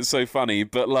random, it's so funny,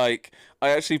 but like, I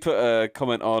actually put a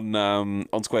comment on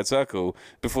Squared Circle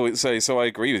before, so I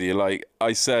agree with you. Like,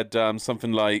 I said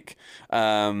something like,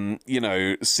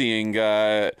 seeing,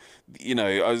 it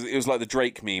was like the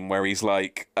Drake meme where he's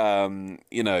like,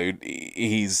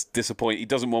 he's disappointed. He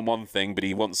doesn't want one thing, but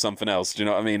he wants something else. Do you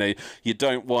know what I mean? You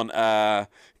don't want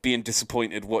being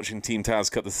disappointed watching Team Taz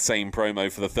cut the same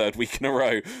promo for the 3rd week in a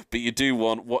row, but you do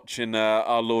want watching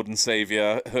our Lord and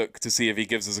Savior Hook to see if he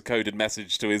gives us a coded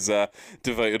message to his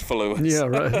devoted followers. Yeah,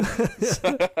 right.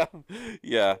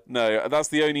 That's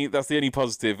the only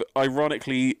positive.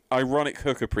 Ironic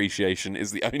Hook appreciation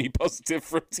is the only positive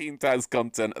from Team Taz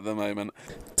content at the moment.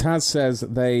 Taz says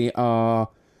they are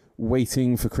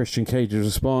waiting for Christian Cage's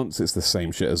response. It's the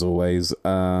same shit as always.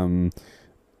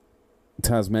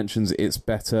 Taz mentions it's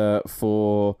better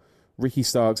for Ricky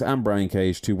Starks and Brian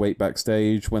Cage to wait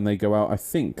backstage when they go out. I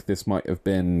think this might have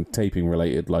been taping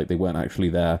related, like they weren't actually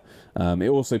there. It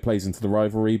also plays into the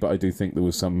rivalry, but I do think there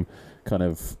was some kind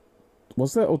of...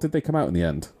 Was there, or did they come out in the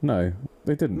end? No,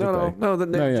 they didn't,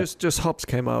 did they? Just Hobbs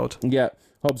came out. Yeah,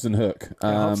 Hobbs and Hook.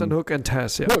 Hobbs and Hook and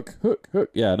Taz, yeah. Hook.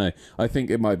 Yeah, no. I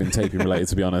think it might have been taping related,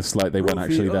 to be honest. Like, they weren't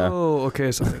actually there. Oh,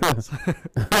 okay, something else.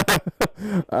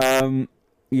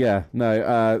 Yeah,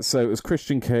 no. So it was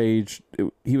Christian Cage.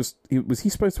 Was he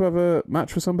supposed to have a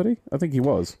match with somebody? I think he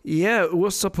was. Yeah, it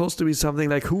was supposed to be something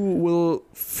like who will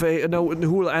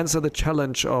answer the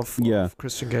challenge of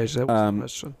Christian Cage. That was the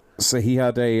question. So he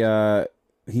had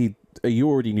you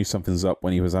already knew something's up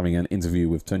when he was having an interview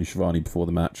with Tony Schiavone before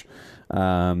the match,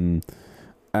 and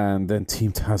then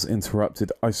Team Taz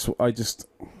interrupted.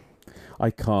 I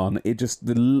can't. It just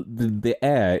the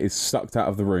air is sucked out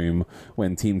of the room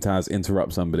when Team Taz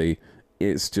interrupts somebody.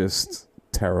 It's just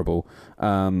terrible.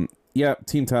 Team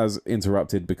Taz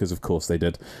interrupted because of course they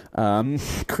did.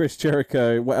 Chris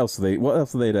Jericho. What else are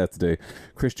they there to do?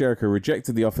 Chris Jericho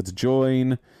rejected the offer to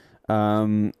join.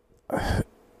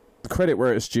 Credit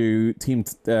where it's due. Team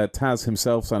Taz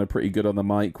himself sounded pretty good on the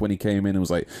mic when he came in and was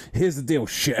like, "Here's the deal,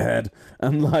 shithead,"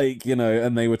 and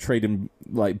and they were trading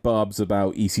like barbs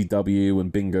about ECW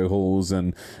and bingo halls,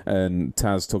 and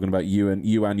Taz talking about you and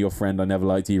your friend. I never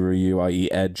liked either of you,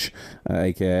 i.e. Edge,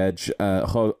 aka Edge.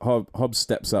 Hobbs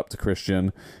steps up to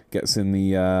Christian, gets in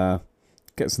the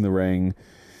ring.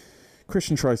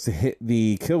 Christian tries to hit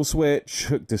the kill switch.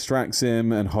 Hook distracts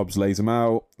him, and Hobbs lays him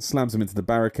out. Slams him into the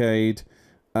barricade.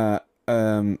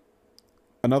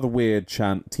 Another weird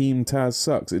chant. Team Taz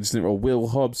sucks. It just didn't roll. Will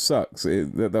Hobbs sucks.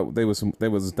 That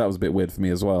was a bit weird for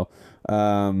me as well.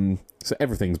 So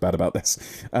everything's bad about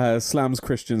this. Slams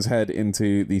Christian's head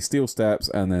into the steel steps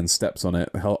and then steps on it.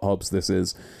 Hobbs, this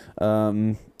is.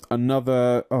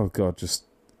 Another. Oh god,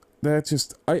 they're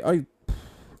just. I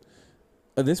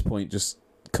at this point just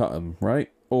cut them,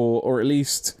 right? Or at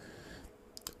least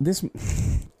this.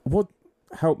 What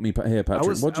help me here,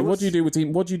 Patrick? What do you do with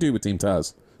Team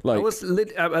Taz? Like, I was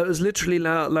literally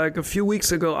like a few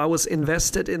weeks ago, I was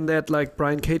invested in that, like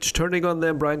Brian Cage turning on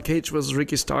them. Brian Cage was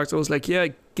Ricky Starks. I was like, yeah,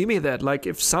 give me that. Like,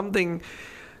 if something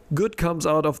good comes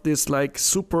out of this, like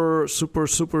super long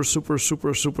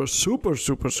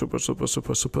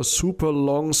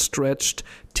stretched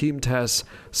Team Taz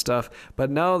stuff. But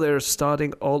now they're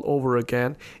starting all over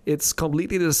again. It's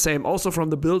completely the same. Also from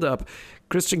the build up,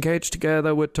 Christian Cage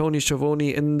together with Tony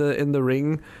Schiavone in the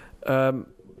ring.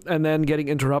 And then getting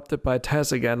interrupted by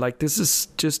Taz again. Like, this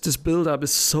build-up is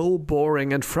so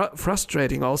boring and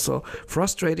frustrating also.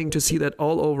 Frustrating to see that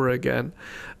all over again.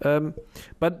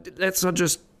 But let's not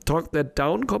just talk that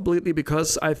down completely,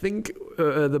 because I think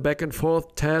the back and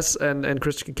forth Taz and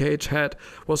Christian Cage had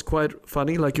was quite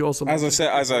funny. Like you also As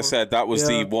I said, that was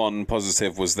the one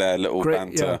positive, was their little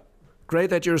banter. Yeah.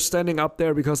 Great that you're standing up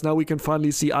there, because now we can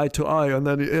finally see eye to eye. And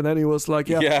then he was like,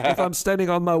 if I'm standing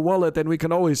on my wallet, then we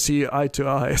can always see eye to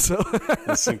eye. So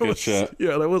that's some good shit.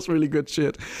 Yeah, that was really good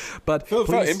shit. But it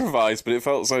felt improvised, but it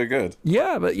felt so good.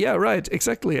 Yeah, right,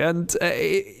 exactly. And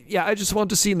I just want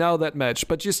to see now that match.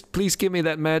 But just please give me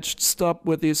that match. Stop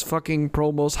with these fucking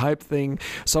promos, hype thing.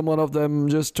 Some one of them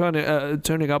just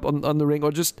turning up on the ring,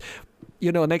 or just.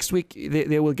 Next week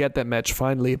they will get that match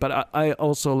finally. But I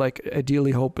also ideally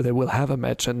hope they will have a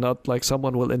match and not like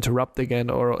someone will interrupt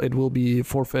again, or it will be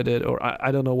forfeited, or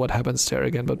I don't know what happens there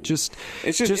again. But just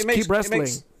keep wrestling.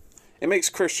 It makes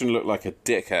Christian look like a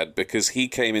dickhead, because he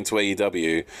came into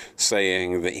AEW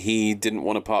saying that he didn't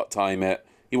want to part-time it.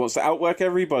 He wants to outwork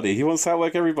everybody. And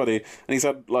he's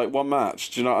had like one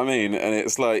match. Do you know what I mean? And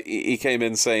it's like he came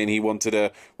in saying he wanted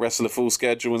to wrestle a full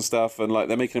schedule and stuff. And like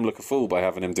they're making him look a fool by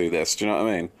having him do this. Do you know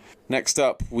what I mean? Next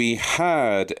up, we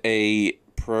had a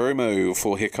promo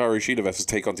for Hikaru Shida versus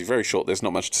Tay Conti. Very short. There's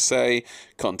not much to say.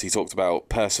 Conti talked about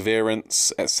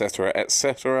perseverance, etc.,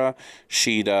 etc.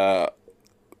 Shida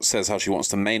says how she wants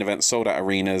to main event sold out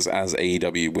arenas as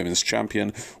AEW Women's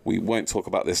Champion. We won't talk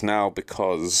about this now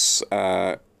because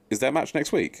is their match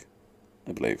next week?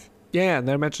 I believe. Yeah, and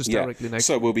their match is directly next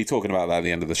week. So we'll be talking about that at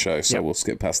the end of the show, so we'll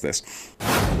skip past this.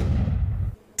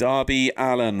 Darby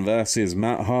Allin versus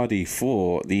Matt Hardy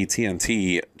for the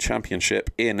TNT Championship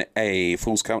in a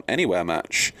Falls Count Anywhere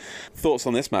match. Thoughts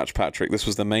on this match, Patrick? This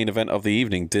was the main event of the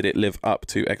evening. Did it live up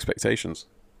to expectations?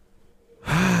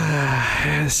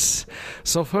 Yes.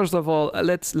 So first of all,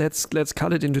 let's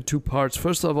cut it into two parts.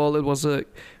 First of all, it was a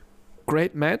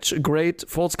great match, a great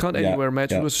Falls Count Anywhere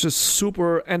match. It was just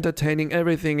super entertaining,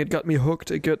 everything. It got me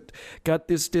hooked. It got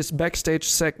this backstage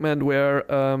segment where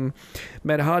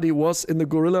Matt Hardy was in the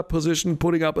gorilla position,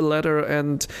 putting up a ladder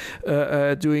and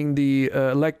doing the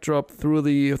leg drop through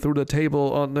the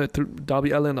table on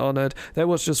Darby Allin on it. That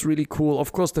was just really cool.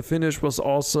 Of course, the finish was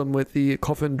awesome with the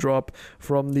coffin drop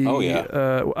from the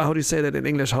how do you say that in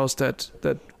English? How's that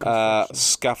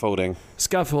scaffolding.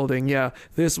 Scaffolding, yeah.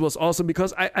 This was awesome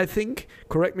because I think,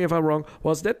 correct me if I'm wrong,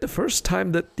 was that the first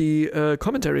time that the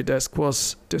commentary desk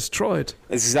was destroyed?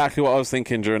 It's exactly what I was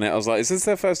thinking during it. I was like, is this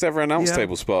their first ever announce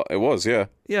table spot? It was, yeah.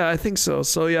 Yeah, I think so.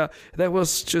 So yeah, that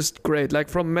was just great. Like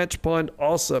from match point,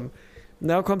 awesome.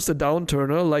 Now comes the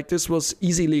downturner. Like this was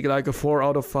easily like a 4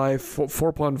 out of 5,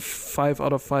 4.5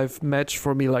 out of 5 match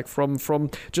for me. Like from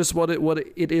just what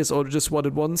it is or just what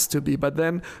it wants to be. But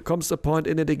then comes the point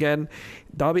in it again.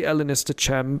 Darby Allin is the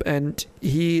champ, and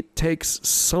he takes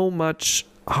so much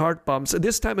hard bumps. And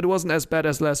this time it wasn't as bad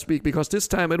as last week, because this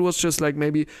time it was just like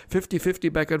maybe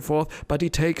 50-50 back and forth. But he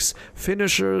takes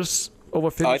finishers over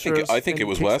finishers. I think it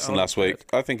was worse than last week.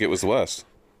 I think it was the worst.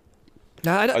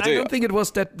 No, I don't think it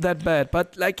was that bad,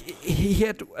 but like he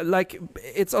had like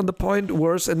it's on the point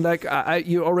worse, and like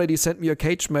you already sent me a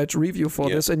cage match review for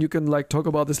this, and you can like talk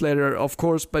about this later, of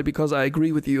course, but because I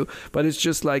agree with you, but it's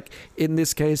just like in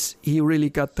this case he really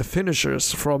got the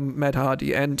finishers from Matt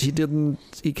Hardy, and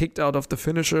he kicked out of the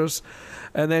finishers,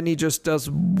 and then he just does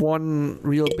one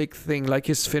real big thing, like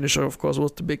his finisher of course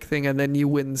was the big thing, and then he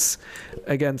wins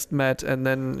against Matt, and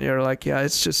then you're like, yeah,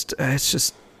 it's just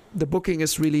the booking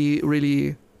is really,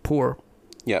 really poor.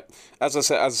 Yeah, as I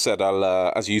said,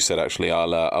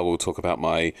 I will talk about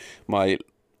my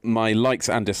my likes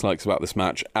and dislikes about this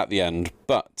match at the end,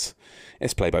 but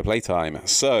it's play-by-play time.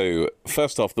 So,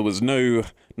 first off, there was no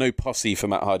posse for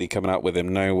Matt Hardy coming out with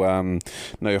him.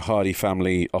 No Hardy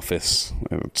family office.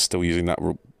 Still using that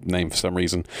name for some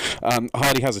reason.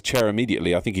 Hardy has a chair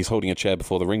immediately. I think he's holding a chair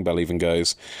before the ring bell even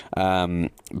goes.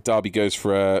 Darby goes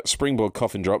for a springboard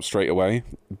coffin drop straight away.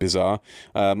 Bizarre.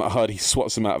 Hardy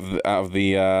swats him out of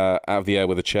the air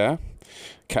with a chair.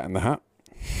 Cat in the Hat.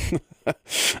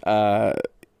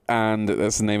 And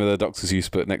that's the name of the Doctor's Use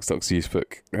book, next Doctor's Use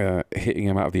book, hitting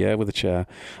him out of the air with a chair.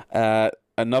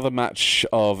 Another match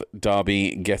of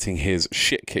Darby getting his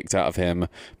shit kicked out of him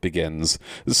begins.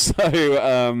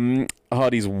 So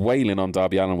Hardy's wailing on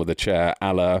Darby Allin with a chair,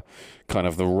 a la kind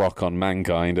of the Rock on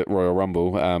Mankind at Royal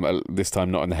Rumble. This time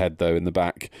not in the head, though, in the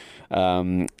back.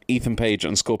 Ethan Page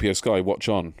and Scorpio Sky watch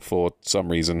on for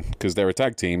some reason, because they're a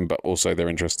tag team, but also they're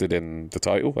interested in the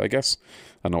title, I guess.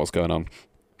 I don't know what's going on.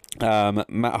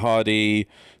 Matt Hardy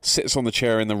sits on the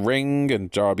chair in the ring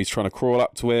and Darby's trying to crawl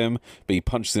up to him, but he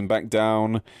punches him back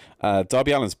down.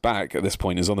 Darby Allin's back at this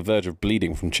point is on the verge of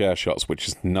bleeding from chair shots, which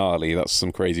is gnarly. That's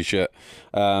some crazy shit.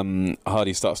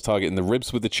 Hardy starts targeting the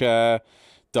ribs with the chair.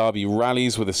 Darby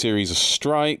rallies with a series of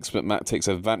strikes, but Matt takes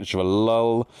advantage of a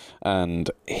lull and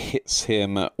hits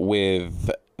him with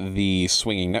the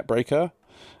swinging neckbreaker.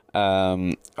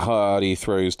 Hardy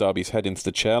throws Darby's head into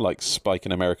the chair like Spike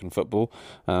in American football,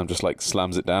 just like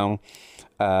slams it down.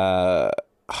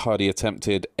 Hardy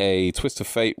attempted a twist of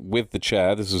fate with the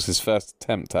chair. This was his first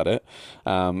attempt at it,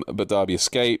 but Darby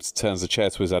escaped, turns the chair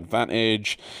to his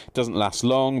advantage. Doesn't last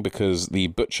long because the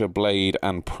Butcher, Blade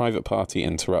and Private Party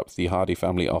interrupt the Hardy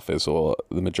family office, or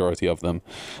the majority of them.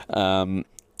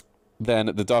 Then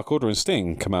the Dark Order and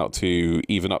Sting come out to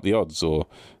even up the odds, or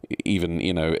even,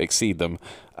 exceed them.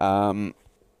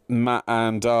 Matt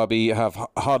and Darby have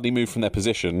hardly moved from their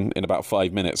position in about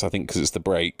 5 minutes, I think, because it's the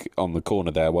break on the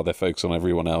corner there while they're focused on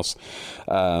everyone else.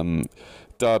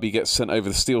 Darby gets sent over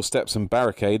the steel steps and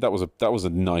barricade. That was a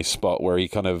nice spot where he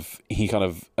kind of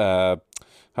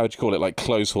how would you call it, like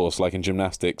clothes horse, like in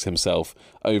gymnastics himself,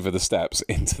 over the steps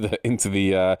into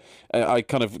the I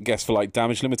kind of guess for like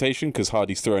damage limitation, because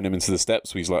Hardy's throwing him into the steps,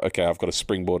 so he's like, okay, I've got a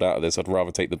springboard out of this, I'd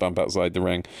rather take the bump outside the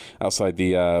ring, outside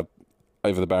the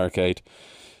over the barricade.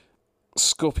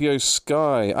 Scorpio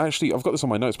Sky. Actually, I've got this on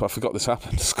my notes, but I forgot this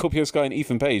happened. Scorpio Sky and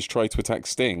Ethan Page try to attack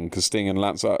Sting, because Sting and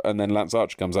Lance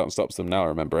Archer comes out and stops them. Now I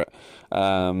remember it.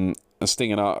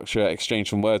 Sting and Archer exchange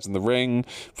some words in the ring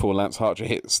before Lance Archer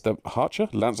hits the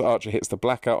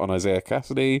blackout on Isaiah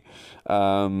Cassidy.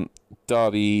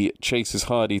 Darby chases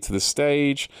Hardy to the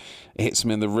stage, hits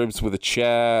him in the ribs with a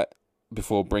chair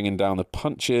before bringing down the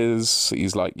punches.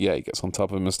 He's like, he gets on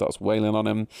top of him and starts wailing on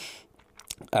him.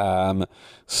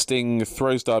 Sting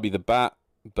throws Darby the bat,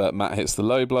 but Matt hits the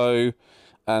low blow.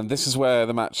 And this is where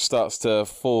the match starts to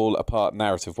fall apart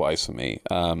narrative-wise for me.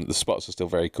 The spots are still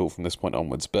very cool from this point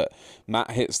onwards, but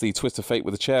Matt hits the Twist of Fate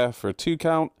with a chair for a 2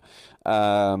 count,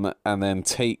 and then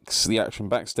takes the action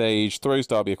backstage, throws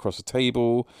Darby across a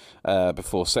table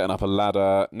before setting up a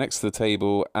ladder next to the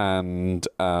table and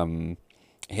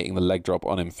hitting the leg drop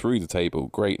on him through the table.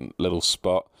 Great little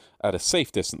spot at a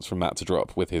safe distance from Matt to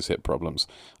drop with his hip problems.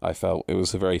 I felt it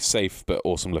was a very safe but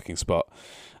awesome-looking spot.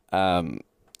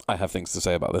 I have things to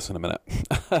say about this in a minute.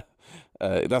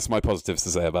 That's my positives to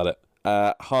say about it.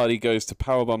 Hardy goes to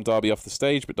powerbomb Darby off the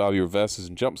stage, but Darby reverses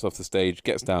and jumps off the stage,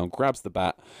 gets down, grabs the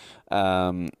bat.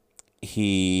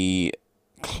 He's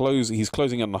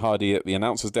closing on Hardy at the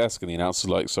announcer's desk, and the announcer's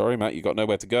like, sorry, Matt, you got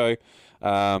nowhere to go.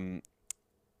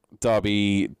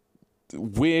 Darby,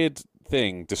 weird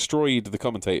thing, destroyed the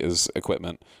commentator's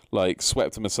equipment, like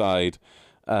swept him aside,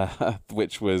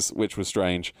 which was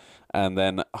strange. And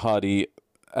then Hardy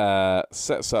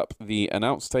sets up the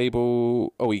announce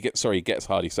table. He gets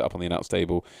Hardy set up on the announce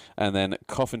table, and then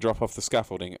coffin drop off the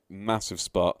scaffolding. Massive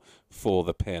spot for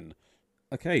the pin.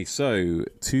 Okay, so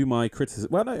to my criticism,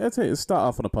 well, I'd say start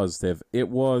off on a positive. It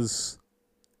was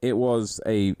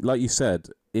a, like you said,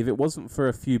 if it wasn't for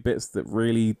a few bits that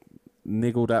really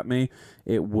niggled at me,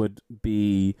 it would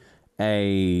be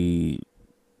a,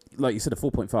 like you said, a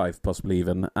 4.5, possibly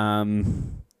even.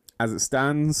 As it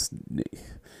stands,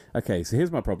 okay, so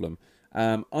here's my problem.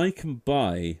 I can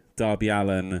buy Darby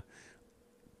Allin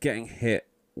getting hit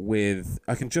with,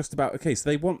 I can just about, okay, so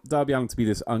they want Darby Allin to be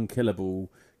this unkillable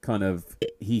kind of,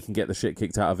 he can get the shit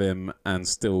kicked out of him and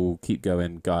still keep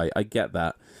going guy. I get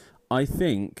that. I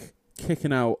think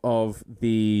kicking out of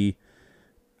the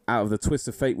Twist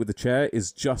of Fate with the chair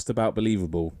is just about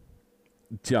believable.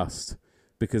 Just.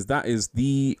 Because that is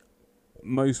the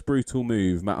most brutal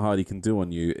move Matt Hardy can do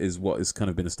on you, is what has kind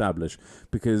of been established.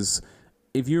 Because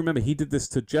if you remember, he did this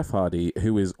to Jeff Hardy,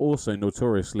 who is also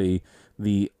notoriously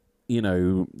the,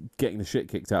 getting the shit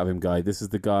kicked out of him guy. This is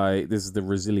the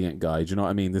resilient guy. Do you know what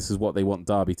I mean? This is what they want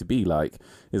Darby to be like,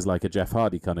 is like a Jeff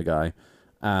Hardy kind of guy.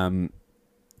 And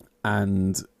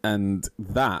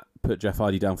that put Jeff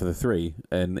Hardy down for the 3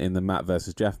 in the Matt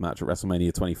versus Jeff match at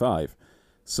WrestleMania 25.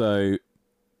 So,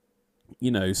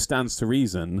 stands to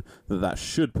reason that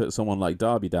should put someone like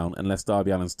Darby down, unless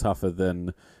Darby Allin's tougher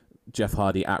than Jeff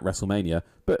Hardy at WrestleMania.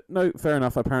 But no, fair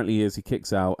enough. Apparently he is. He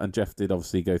kicks out, and Jeff did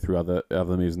obviously go through other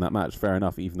moves in that match. Fair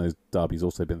enough, even though Darby's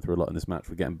also been through a lot in this match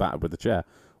with getting battered with the chair.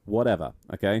 Whatever,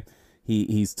 okay?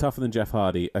 He's tougher than Jeff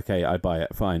Hardy. Okay, I buy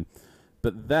it, fine.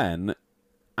 But then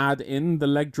add in the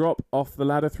leg drop off the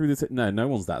ladder through the... No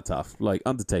one's that tough. Like,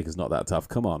 Undertaker's not that tough.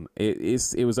 Come on. It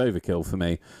was overkill for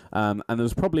me. And there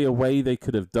was probably a way they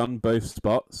could have done both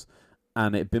spots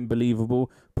and it'd been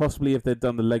believable. Possibly if they'd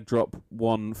done the leg drop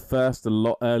one first a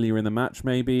lot earlier in the match,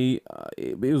 maybe.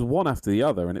 It was one after the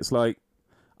other, and it's like,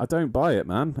 I don't buy it,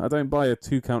 man. I don't buy a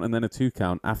 2 count and then a 2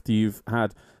 count after you've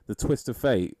had the twist of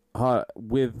fate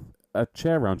with a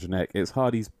chair around your neck. It's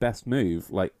Hardy's best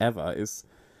move, like, ever.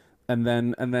 And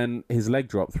then his leg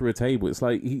drop through a table. It's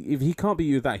like, if he can't beat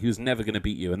you with that, he was never going to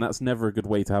beat you. And that's never a good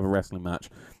way to have a wrestling match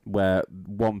where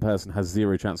one person has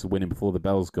 0 chance of winning before the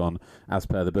bell's gone, as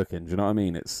per the booking. Do you know what I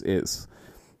mean? It's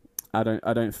I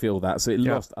don't feel that. So it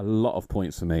lost a lot of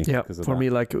points for me. Yeah, for me,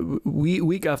 like,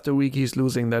 week after week, he's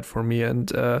losing that for me. And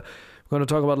we're going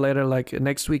to talk about later, like,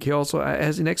 next week, he also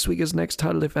has next week his next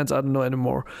title defense. I don't know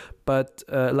anymore. But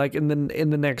like in the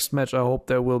next match, I hope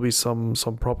there will be some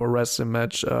proper wrestling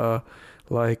match.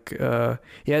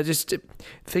 Just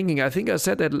thinking, I think I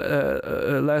said that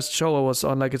last show I was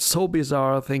on, like, it's so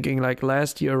bizarre thinking, like,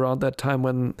 last year around that time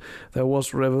when there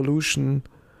was Revolution,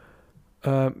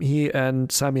 he and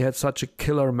Sami had such a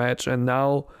killer match, and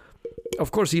now,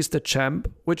 of course, he's the champ,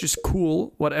 which is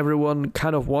cool, what everyone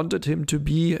kind of wanted him to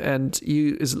be, and he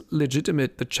is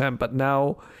legitimate the champ, but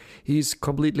now he's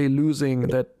completely losing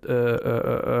that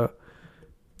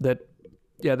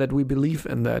that we believe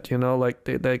in that, like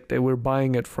they were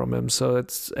buying it from him. So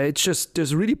it's just,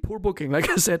 there's really poor booking, like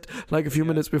I said like a few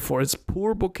minutes before. It's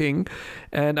poor booking,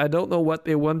 and I don't know what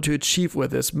they want to achieve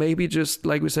with this. Maybe just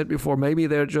like we said before, maybe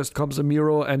there just comes a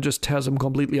Miro and just tears him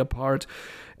completely apart.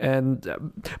 And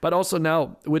but also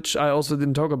now, which I also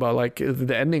didn't talk about, like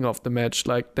the ending of the match,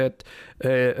 like that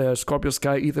Scorpio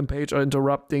Sky, Ethan Page are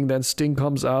interrupting, then Sting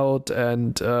comes out,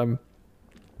 and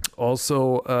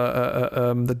also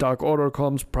the Dark Order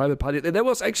comes, Private Party. That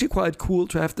was actually quite cool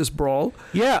to have this brawl.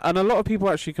 Yeah, and a lot of people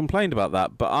actually complained about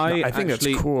that, but I think that's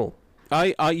cool.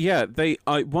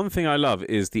 One thing I love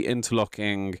is the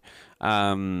interlocking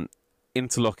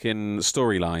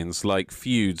storylines, like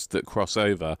feuds that cross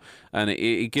over, and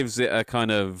it gives it a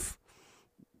kind of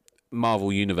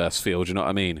Marvel Universe feel. Do you know what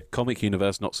I mean? Comic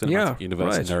universe, not cinematic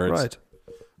universe. Right, nerds. Right.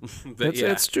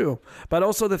 It's true. But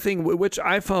also the thing which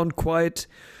I found quite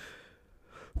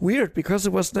weird, because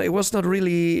it wasn't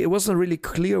really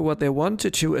clear what they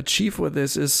wanted to achieve with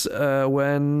this, is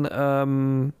when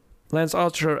Lance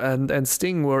Archer and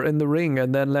Sting were in the ring,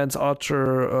 and then Lance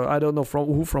Archer, I don't know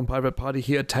from Private Party,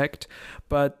 he attacked,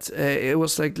 but it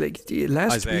was like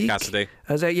last Isaiah week. Cassidy.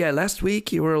 Last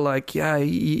week you were like,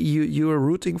 you were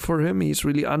rooting for him. He's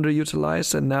really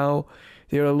underutilized, and now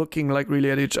they're looking like really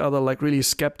at each other, like really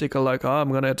skeptical, like,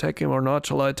 I'm gonna attack him or not?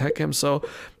 Shall I attack him? So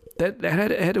that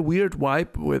had a weird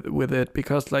vibe with it,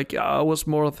 because like I was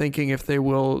more thinking if they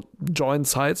will join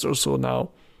sides or so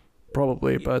now.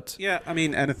 Probably, but yeah, I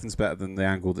mean, anything's better than the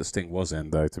angle that Sting was in,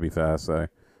 though. To be fair, so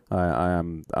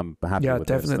I'm happy with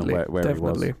definitely, this and where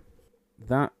definitely. he was.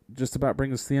 That just about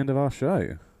brings us to the end of our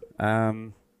show.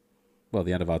 The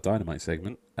end of our Dynamite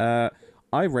segment. I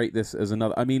rate this as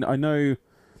another. I mean, it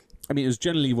was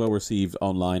generally well received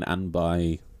online and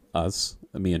by us,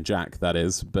 me and Jack, that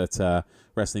is. But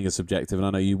wrestling is subjective, and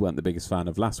I know you weren't the biggest fan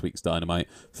of last week's Dynamite.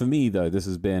 For me, though, this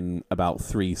has been about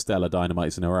 3 stellar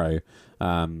Dynamites in a row.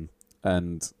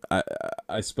 And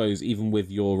I suppose even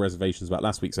with your reservations about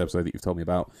last week's episode that you've told me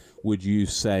about, would you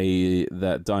say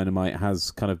that Dynamite has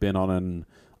kind of been on an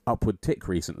upward tick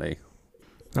recently?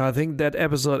 I think that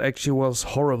episode actually was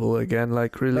horrible again.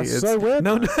 Like, really, That's so weird.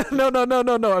 No.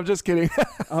 I'm just kidding.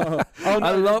 No,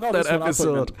 I love that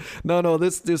episode. No,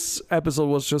 this episode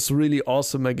was just really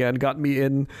awesome again. Got me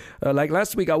in. Like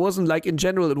last week, I wasn't like, in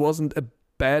general, it wasn't a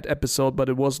bad episode, but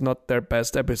it was not their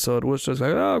best episode. It was just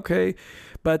like, oh, okay.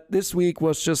 But this week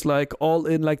was just like all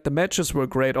in, like the matches were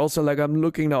great. Also, like I'm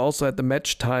looking now also at the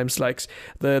match times, like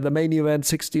the main event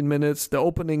 16 minutes, the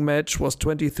opening match was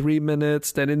 23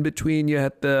 minutes. Then in between you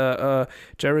had the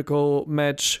Jericho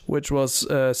match, which was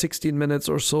 16 minutes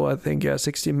or so, I think. Yeah,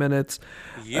 16 minutes.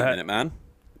 You minute man.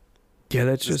 Yeah,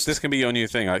 that's just... This can be your new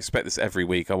thing. I expect this every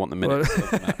week. I want the minutes.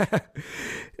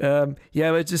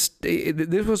 Yeah, but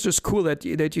this was just cool that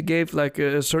you gave like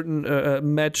a certain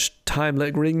match time,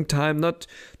 like ring time, not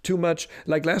too much.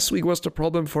 Like last week was the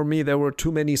problem for me. There were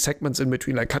too many segments in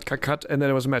between, like cut, and then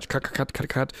there was a match,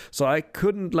 cut. So I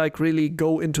couldn't like really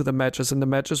go into the matches, and the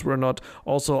matches were not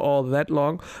also all that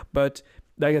long, but...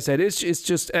 Like I said, it's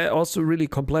just also really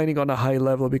complaining on a high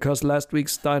level, because last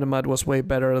week's Dynamite was way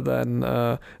better than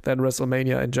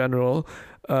WrestleMania in general.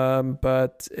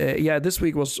 But this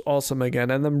week was awesome again,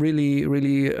 and I'm really,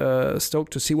 really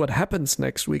stoked to see what happens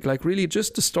next week. Like really,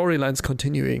 just the storylines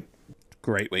continuing.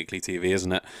 Great weekly TV,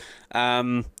 isn't it?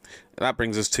 That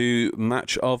brings us to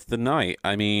match of the night.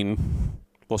 I mean,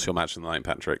 what's your match of the night,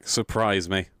 Patrick? Surprise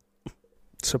me.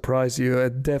 Surprise you,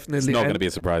 definitely. It's not going to be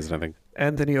a surprise, I think.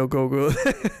 Anthony Ogogo.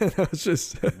 That was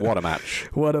just what a match.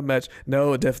 What a match.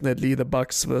 No, definitely the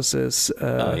Bucks versus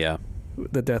the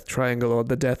Death Triangle, or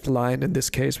the Death Line in this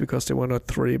case, because they were not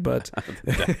three, but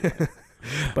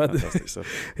but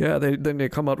yeah, they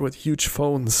come out with huge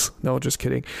phones. No, just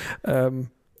kidding.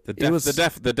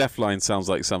 The deaf line sounds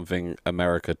like something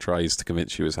America tries to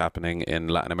convince you is happening in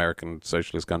Latin American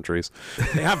socialist countries.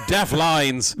 They have deaf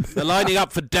lines. They're lining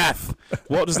up for death.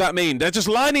 What does that mean? They're just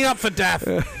lining up for death.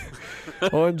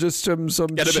 Or just some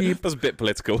cheap. That's a bit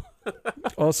political.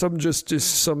 Or some just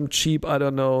some cheap, I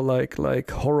don't know, like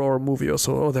horror movie or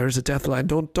so. Oh, there's a death line.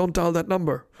 Don't dial that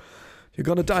number. You're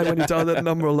gonna die when you dial that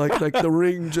number, like the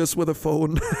Ring, just with a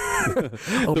phone.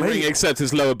 Ring, except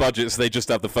it's lower budget, so they just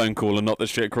have the phone call and not the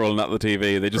shit crawling out the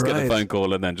TV. They just get the phone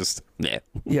call and then just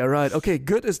Yeah, right. Okay,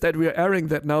 good is that we're airing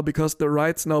that now, because the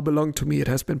rights now belong to me. It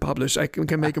has been published. I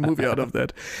can make a movie out of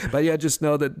that. But yeah, just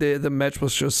know that the match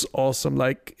was just awesome.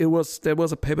 Like there was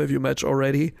a pay-per-view match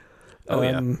already.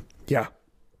 Yeah.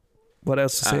 What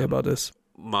else to say about this?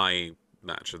 My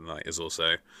match of the night is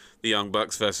also the Young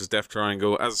Bucks versus Death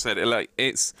Triangle. As I said,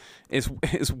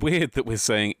 it's weird that we're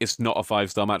saying it's not a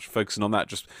 5-star match, focusing on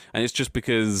that, and it's just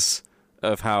because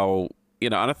of how,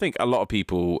 and I think a lot of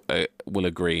people will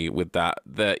agree with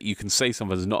that you can say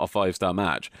something's not a 5-star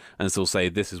match and still say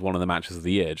this is one of the matches of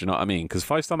the year. Do you know what I mean? Because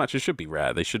 5-star matches should be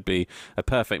rare. They should be a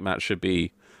perfect match. Should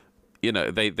be,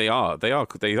 they are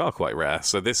quite rare.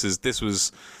 So this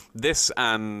was,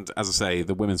 and as I say,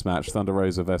 the women's match, Thunder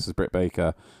Rosa versus Britt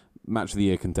Baker, match of the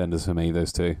year contenders for me,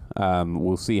 those two.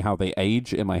 We'll see how they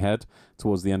age in my head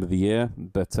towards the end of the year,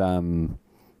 but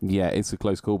it's a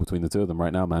close call between the two of them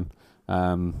right now, man.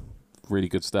 Really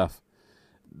good stuff.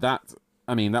 That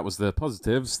was the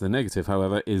positives. The negative,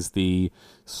 however, is the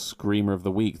screamer of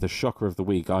the week, the shocker of the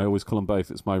week. I always call them both.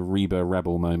 It's my Reba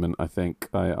Rebel moment, I think.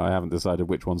 I haven't decided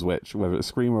which one's which, whether it's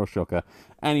screamer or shocker.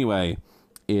 Anyway,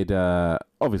 it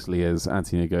obviously is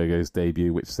Anthony Ogogo's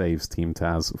debut, which saves Team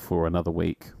Taz for another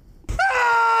week.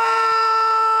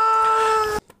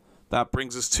 That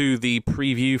brings us to the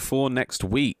preview for next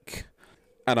week.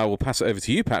 And I will pass it over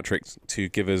to you, Patrick, to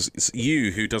give us,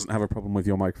 you who doesn't have a problem with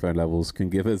your microphone levels, can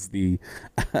give us the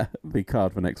the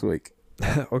card for next week.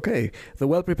 Okay, the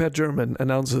well-prepared German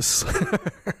announces.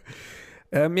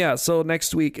 So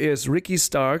next week is Ricky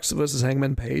Starks versus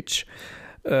Hangman Page.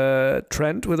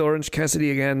 Trent with Orange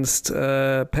Cassidy against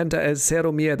Penta El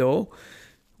Cero Miedo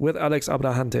with Alex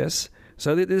Abrahantes.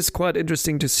 So it is quite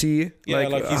interesting to see. Yeah,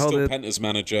 like he's still Penta's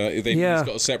manager. He's got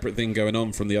a separate thing going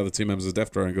on from the other two members of Death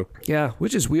Triangle. Yeah,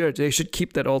 which is weird. They should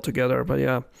keep that all together. But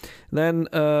yeah. Then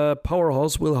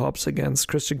Powerhouse Will Hobbs against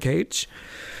Christian Cage,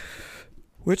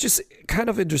 which is kind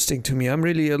of interesting to me. I'm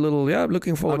really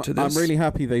looking forward to this. I'm really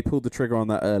happy they pulled the trigger on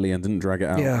that early and didn't drag it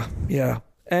out. Yeah.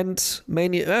 And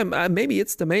maybe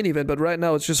it's the main event, but right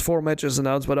now it's just 4 matches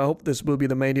announced. But I hope this will be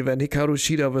the main event: Hikaru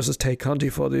Shida versus Tay Conti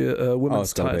for the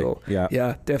women's title.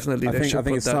 Yeah, definitely. I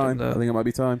think it's time. I think it might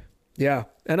be time. Yeah,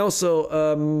 and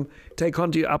also Tay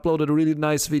Conti uploaded a really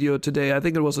nice video today. I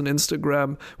think it was on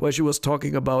Instagram, where she was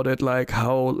talking about it, like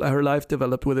how her life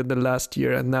developed within the last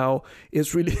year, and now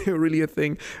it's really really a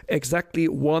thing. Exactly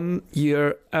 1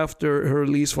 year after her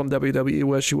release from WWE,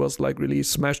 where she was like really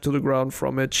smashed to the ground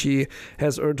from it, she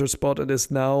has earned her spot and is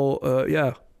now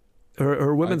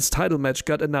her women's title match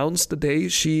got announced the day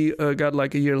she got,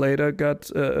 like a year later, got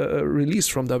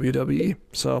released from WWE.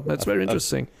 So that's very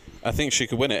interesting. I think she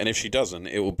could win it, and if she doesn't,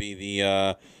 it will be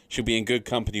the she'll be in good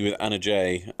company with Anna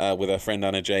Jay, with her friend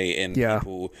Anna Jay, in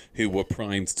people who were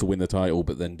primed to win the title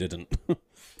but then didn't.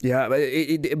 Yeah, but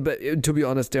to be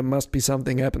honest, there must be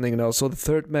something happening now. So the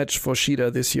third match for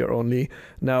Shida this year only.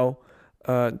 Now,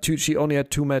 she only had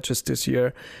 2 matches this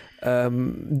year.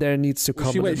 There needs to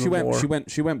come more.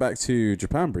 She went back to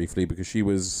Japan briefly because she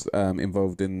was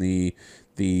involved in the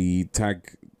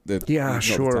tag. The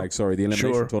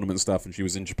elimination tournament stuff, and she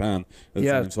was in Japan at the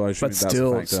time, so I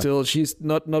assume but still, she's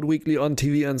not weekly on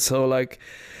TV, and so like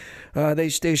they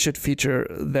should feature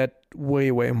that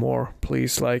way more,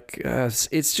 please. Like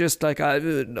it's just like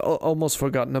I've almost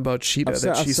forgotten about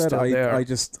Shida she's still there.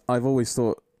 I've always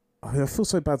thought, I feel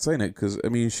so bad saying it because I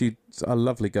mean she's a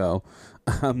lovely girl,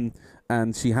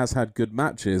 and she has had good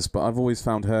matches, but I've always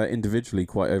found her individually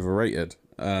quite overrated.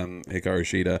 Hikaru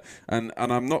Shida, and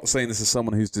I'm not saying this as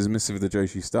someone who's dismissive of the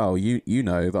Joshi style. You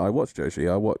know that I watch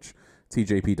Joshi. I watch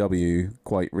TJPW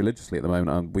quite religiously at the moment,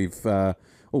 and we've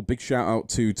big shout out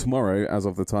to tomorrow, as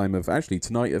of the time of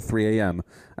tonight at 3 a.m.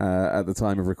 At the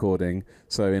time of recording.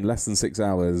 So in less than 6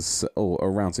 hours, or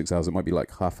around 6 hours, it might be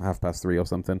like half past 3 or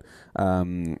something.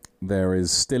 There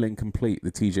is still incomplete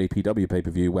the TJPW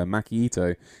pay-per-view where Maki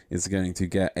Ito is going to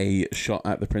get a shot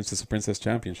at the Princess of Princess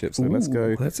Championship. So let's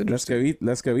go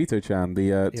Ito-chan, the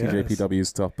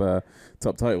TJPW's top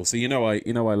title. So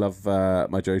I love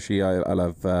my Joshi. I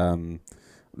love.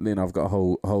 I've got a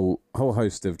whole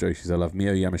host of Joshis I love.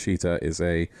 Mio Yamashita is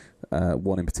a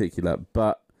one in particular,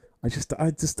 but I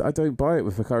don't buy it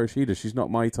with Hikaru Shida. She's not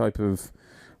my type of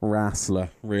wrestler,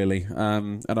 really.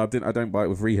 And I don't buy it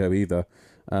with Riho either.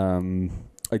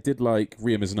 I did like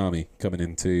Rhea Mizunami coming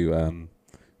into.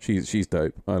 She's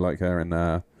dope. I like her, and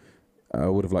I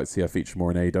would have liked to see her feature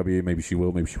more in AEW. Maybe she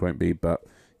will, maybe she won't be. But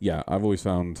yeah, I've always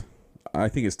found. I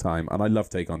think it's time, and I love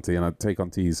Take On T, and Take On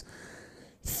T's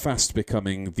fast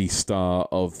becoming the star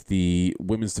of the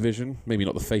women's division. Maybe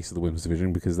not the face of the women's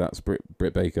division because that's Britt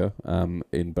Baker,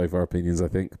 in both our opinions, I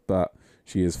think. But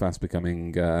she is fast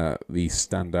becoming the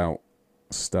standout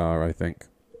star, I think.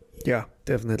 Yeah,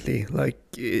 definitely. Like,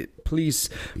 please,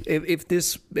 if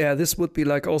this would be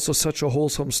like also such a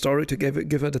wholesome story to give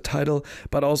her the title,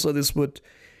 but also this would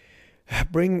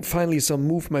bring finally some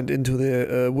movement into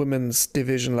the women's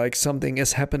division, like something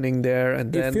is happening there,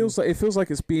 and then it feels like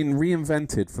it's been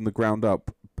reinvented from the ground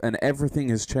up, and everything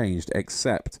has changed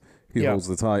except who holds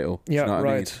the title. Yeah, you know what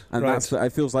I mean? And right.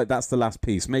 it feels like that's the last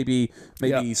piece. Maybe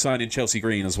signing Chelsea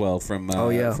Green as well from the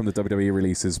WWE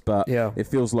releases, but it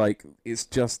feels like there's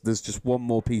just one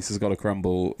more piece has got to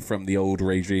crumble from the old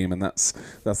regime, and that's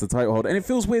the title hold. And it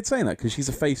feels weird saying that because she's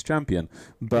a face champion,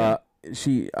 but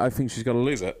I think she's got to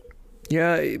lose it.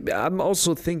 Yeah, I'm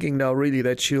also thinking now really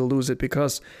that she'll lose it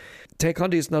because Tay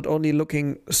Conti is not only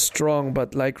looking strong,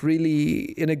 but like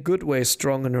really in a good way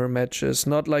strong in her matches,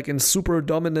 not like in super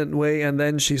dominant way and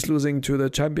then she's losing to the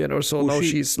champion or so. No,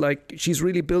 she's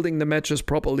really building the matches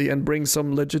properly and bring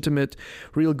some legitimate,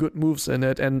 real good moves in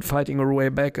it and fighting her way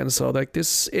back. And so like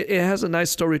this, it has a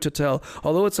nice story to tell,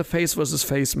 although it's a face versus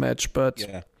face match, but...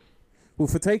 Yeah. Well,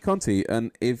 for Tay Conti,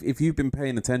 and if you've been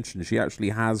paying attention, she actually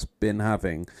has been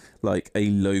having like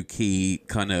a low-key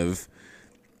kind of,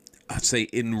 I'd say,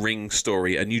 in-ring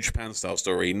story, a New Japan style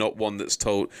story, not one that's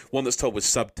told with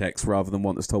subtext rather than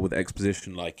one that's told with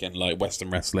exposition, like in like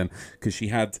Western wrestling. Because she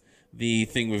had the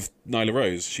thing with Nyla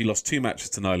Rose. She lost 2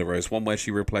 matches to Nyla Rose. One where she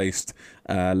replaced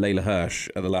Layla Hirsch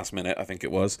at the last minute, I think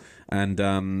it was, and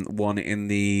one in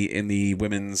the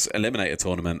women's eliminator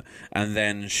tournament. And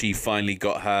then she finally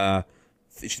got her.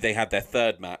 They had their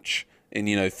third match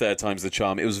in, third time's the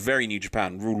charm. It was very New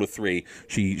Japan, rule of 3.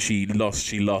 She lost,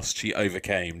 she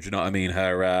overcame. Do you know what I mean?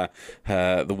 Her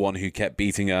the one who kept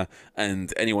beating her.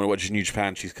 And anyone who watches New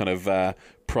Japan, she's kind of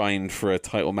primed for a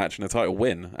title match and a title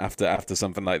win after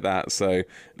something like that. So,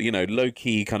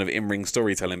 low-key kind of in-ring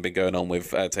storytelling been going on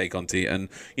with Tay Conti. And,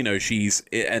 she's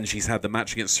had the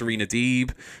match against Serena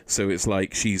Deeb. So it's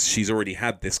like she's already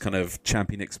had this kind of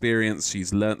champion experience.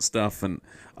 She's learnt stuff. And,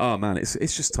 oh, man,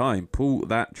 it's just time. Pull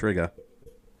that trigger.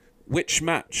 Which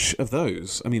match of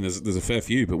those? I mean, there's a fair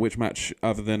few, but which match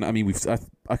other than... I mean,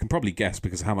 I can probably guess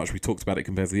because of how much we talked about it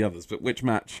compared to the others, but which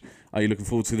match are you looking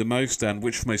forward to the most, and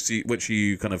which are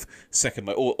you kind of second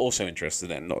also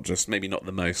interested in? Maybe not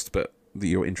the most, but that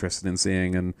you're interested in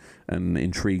seeing and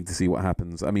intrigued to see what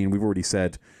happens. I mean, we've already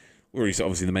said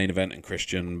obviously the main event and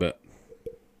Christian, but...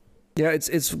 Yeah,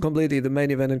 it's completely the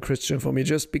main event and Christian for me,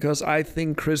 just because I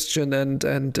think Christian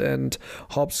and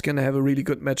Hobbs can have a really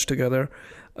good match together.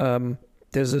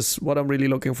 This is what I'm really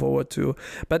looking forward to.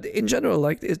 But in general,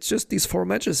 like, it's just these 4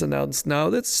 matches announced now.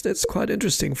 That's quite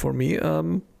interesting for me.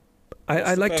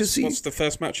 I like to see. What's the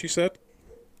first match you said?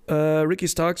 Ricky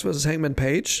Starks versus Hangman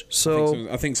Page. So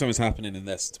I think something's happening in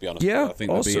this, to be honest. Yeah, I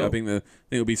think also.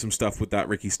 there'll be some stuff with that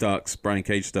Ricky Starks, Brian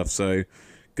Cage stuff. So,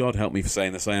 God help me for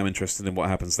saying this. I am interested in what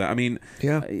happens there. I mean,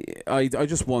 yeah, I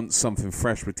just want something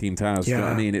fresh with Team Taz. yeah. You know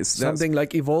what I mean, it's something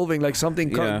like evolving, like something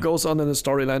goes on in the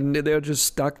storyline, and they're just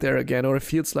stuck there again, or it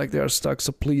feels like they are stuck.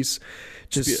 So please,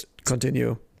 just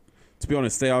continue. To be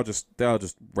honest, they are just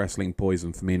wrestling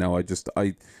poison for me now. I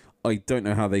don't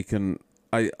know how they can.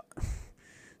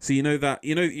 So you know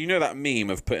that meme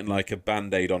of putting like a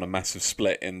band-aid on a massive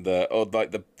split or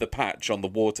like the patch on the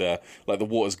water, like the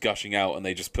water's gushing out and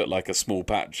they just put like a small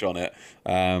patch on it. I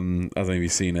don't know if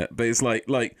you've seen it, but it's like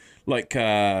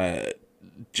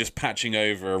just patching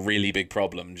over a really big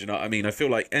problem. Do you know what I mean? I feel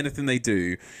like anything they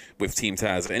do with Team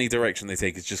Taz, any direction they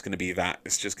take, is just going to be that.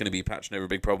 It's just going to be patching over a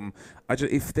big problem.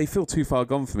 If they feel too far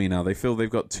gone for me now, they feel they've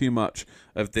got too much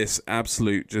of this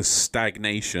absolute just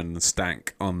stagnation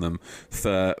stank on them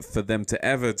for them to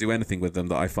ever do anything with them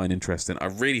that I find interesting. I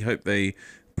really hope they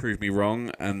prove me wrong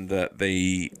and that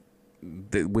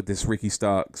with this Ricky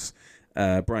Starks,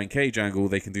 Brian Cage angle,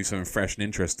 they can do something fresh and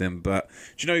interesting. But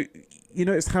do you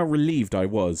noticed how relieved I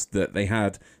was that they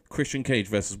had Christian Cage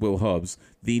versus Will Hobbs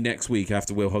the next week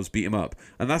after Will Hobbs beat him up?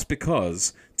 And that's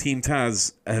because Team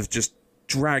Taz have just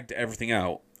dragged everything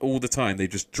out all the time. They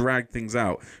just dragged things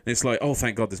out. And it's like, oh,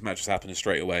 thank God this match is happening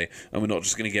straight away. And we're not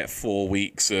just going to get 4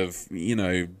 weeks of,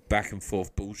 back and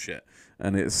forth bullshit.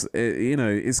 And it's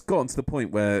gotten to the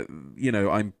point where,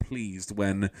 I'm pleased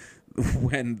when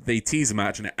they tease a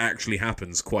match and it actually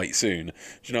happens quite soon. Do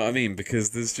you know what I mean? Because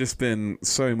there's just been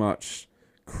so much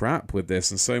crap with this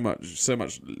and so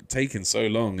much taking so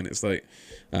long, and it's like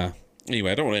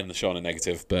anyway, I don't want to end the show on a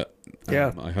negative, but I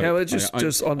hope,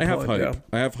 just on point. I have hope. Yeah.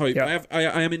 I have hope. Yeah.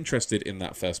 I am interested in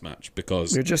that first match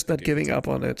because you're just not giving up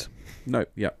on it. No,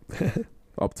 yeah.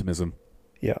 Optimism.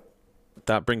 Yeah.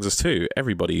 That brings us to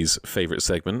everybody's favourite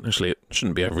segment. Actually, it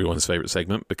shouldn't be everyone's favourite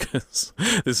segment because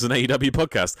this is an AEW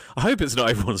podcast. I hope it's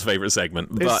not everyone's favourite segment,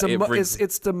 but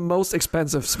it's the most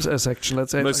expensive section.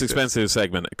 Let's say most expensive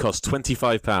segment. It costs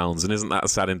 £25, and isn't that a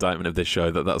sad indictment of this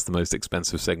show that that's the most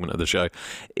expensive segment of the show?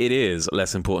 It is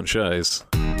Less Important Shows.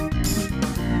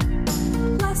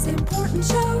 Less important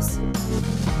shows.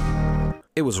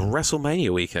 It was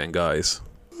WrestleMania weekend, guys.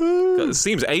 It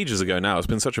seems ages ago now. It's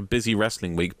been such a busy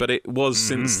wrestling week, but it was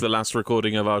since the last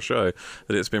recording of our show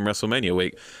that it's been WrestleMania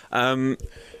week. I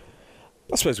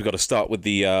suppose we've got to start with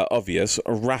the obvious,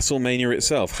 WrestleMania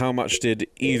itself. How much did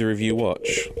either of you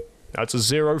watch? That's a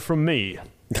 0 from me.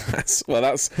 That's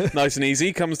nice and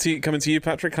easy. Coming to you,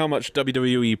 Patrick. How much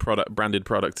WWE branded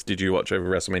product did you watch over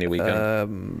WrestleMania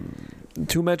weekend?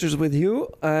 2 matches with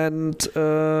you and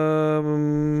one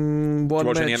did you watch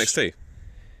match. any NXT?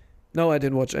 No, I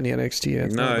didn't watch any NXT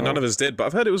yet. No, none of us did, but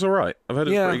I've heard it was alright. I've heard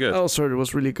it was pretty good. I also heard it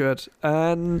was really good.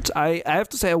 And I have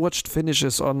to say I watched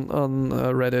finishes on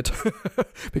Reddit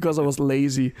because I was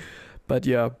lazy. But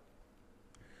yeah.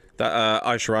 That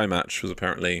Io Shirai match was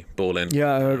apparently balling.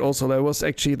 Yeah, I heard also that was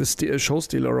actually the show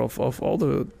stealer of all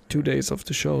the 2 days of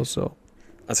the show. So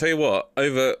I'll tell you what,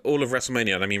 over all of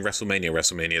WrestleMania, and I mean WrestleMania,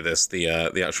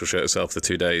 the actual show itself, the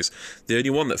 2 days, the only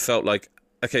one that felt like...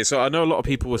 Okay, so I know a lot of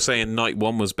people were saying night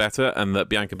one was better and that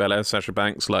Bianca Belair, Sasha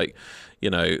Banks,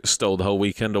 stole the whole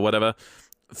weekend or whatever.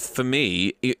 For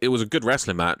me, it was a good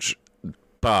wrestling match,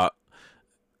 but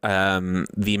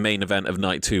the main event of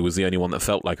night 2 was the only one that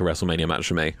felt like a WrestleMania match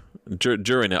for me.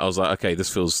 During it, I was like, okay,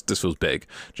 this feels big. Do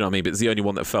you know what I mean? But it's the only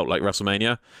one that felt like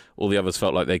WrestleMania. All the others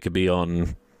felt like they could be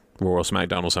on Raw or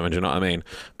SmackDown or something, do you know what I mean?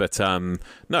 But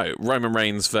no, Roman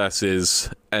Reigns versus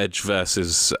Edge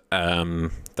versus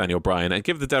Daniel Bryan. And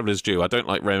give the devil his due, I don't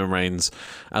like Roman Reigns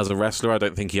as a wrestler. I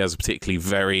don't think he has a particularly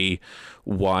very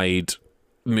wide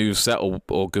moveset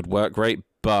or good work rate,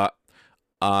 but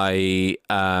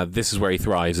this is where he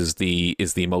thrives, is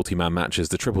the multi-man matches,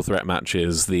 the triple threat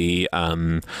matches, the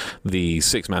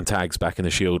 6-man tags back in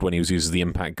the Shield when he was used as the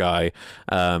Impact guy.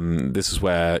 This is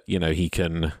where he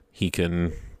can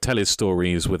tell his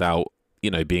stories without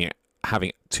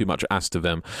having too much asked of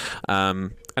him,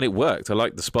 and it worked. I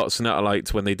liked the spots in it. I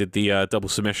liked when they did the double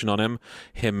submission on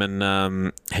him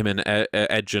and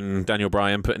Edge and Daniel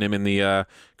Bryan, putting him in the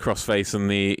crossface and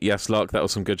the yes lock. That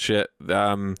was some good shit.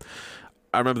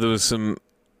 I remember there was some...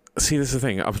 See, this is the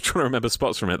thing. I'm trying to remember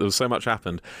spots from it. There was so much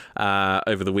happened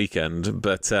over the weekend,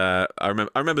 but I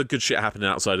remember good shit happening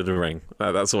outside of the ring.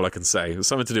 That's all I can say. It was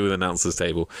something to do with announcers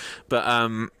table. But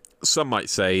some might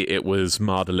say it was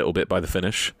marred a little bit by the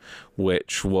finish,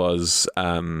 which was,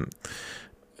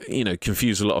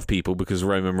 confused a lot of people because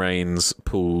Roman Reigns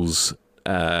pulls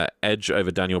Edge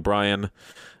over Daniel Bryan.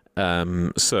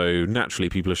 So naturally,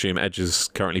 people assume Edge is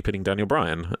currently pinning Daniel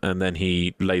Bryan, and then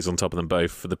he lays on top of them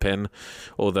both for the pin.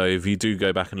 Although, if you do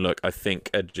go back and look, I think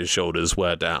Edge's shoulders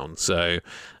were down. So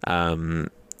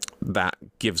that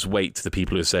gives weight to the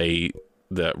people who say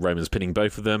that Roman's pinning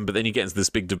both of them. But then you get into this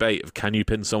big debate of, can you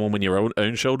pin someone when your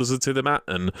own shoulders are to the mat?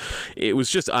 And it was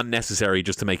just unnecessary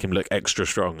just to make him look extra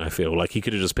strong, I feel. Like, he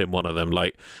could have just pinned one of them.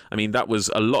 Like, I mean, that was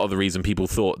a lot of the reason people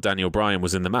thought Daniel Bryan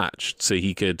was in the match, so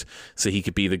he could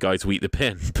be the guy to eat the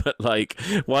pin. But, like,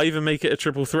 why even make it a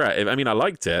triple threat? I mean, I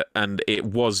liked it, and it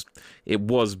was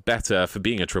better for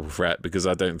being a triple threat, because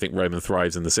I don't think Roman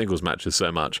thrives in the singles matches so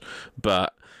much.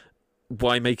 But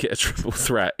why make it a triple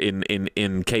threat in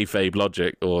kayfabe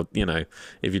logic, or, you know,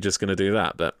 if you're just going to do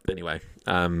that? But anyway,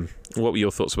 what were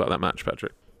your thoughts about that match,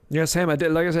 Patrick? Yeah, Sam, like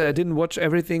I said, I didn't watch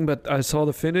everything, but I saw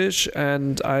the finish,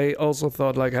 and I also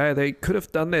thought, like, hey, they could have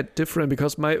done that different,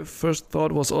 because my first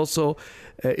thought was also,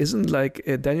 isn't like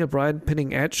Daniel Bryan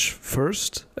pinning Edge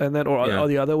first, and then or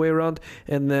the other way around,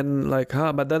 and then like,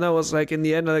 but then I was like, in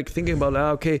the end, like thinking about,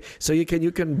 okay, so you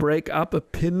can break up a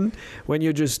pin when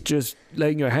you're just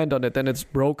laying your hand on it, then it's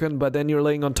broken, but then you're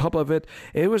laying on top of it.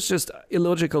 It was just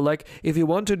illogical. Like, if you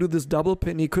want to do this double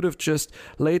pin, he could have just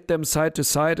laid them side to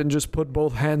side and just put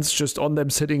both hands just on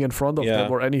them, sitting in front of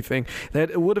them or anything.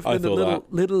 That would have been a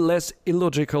little less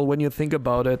illogical when you think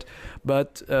about it.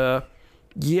 But the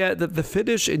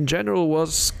finish in general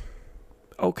was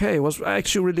okay. It was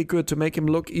actually really good to make him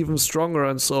look even stronger,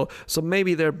 and so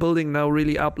maybe they're building now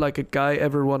really up like a guy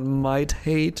everyone might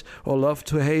hate or love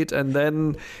to hate, and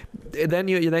then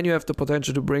you have the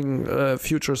potential to bring a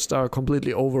future star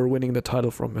completely over, winning the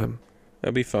title from him.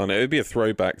 That'd be fun. It would be a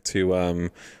throwback to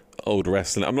old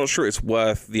wrestling. I'm not sure it's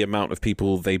worth the amount of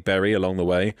people they bury along the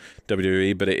way,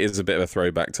 WWE, but it is a bit of a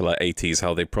throwback to like 80s,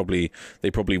 how they probably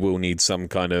will need some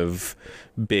kind of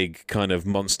big kind of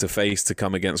monster face to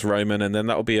come against Roman, and then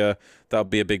that'll be a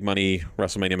big money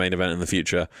WrestleMania main event in the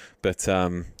future. But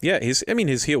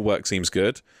his heel work seems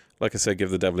good. Like I said, give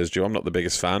the devil his due. I'm not the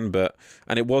biggest fan,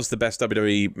 and it was the best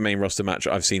WWE main roster match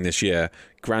I've seen this year.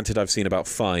 Granted, I've seen about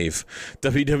 5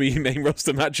 WWE main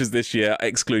roster matches this year,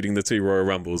 excluding the 2 Royal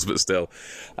Rumbles, but still.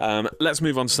 Let's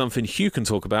move on to something Hugh can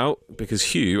talk about, because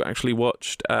Hugh actually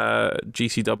watched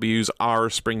GCW's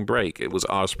Our Spring Break. It was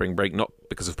Our Spring Break, not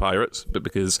because of Pirates, but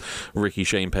because Ricky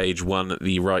Shane Page won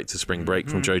the right to Spring Break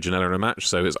from Joe Janela in a match,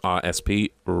 so it's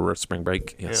RSP, Spring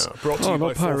Break. Yes. Yeah, brought to you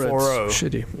by Pirates.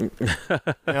 Shitty.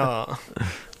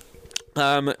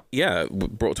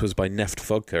 Brought to us by Neft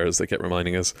Vodka, as they kept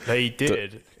reminding us. They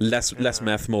did. Less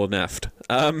meth, more Neft.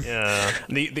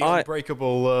 The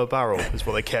unbreakable barrel is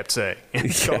what they kept saying.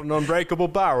 It's got an unbreakable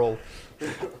barrel.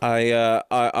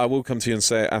 I will come to you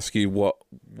and ask you what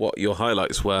your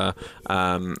highlights were.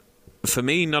 For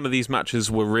me, none of these matches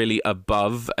were really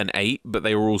above an 8, but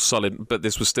they were all solid. But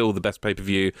this was still the best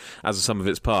pay-per-view as a sum of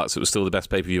its parts. It was still the best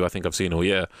pay-per-view I think I've seen all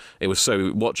year. It was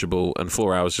so watchable, and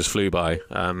 4 hours just flew by.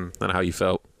 I don't know how you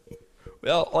felt.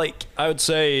 Well, like, I would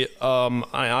say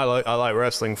I like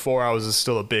wrestling. 4 hours is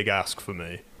still a big ask for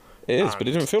me. It is, but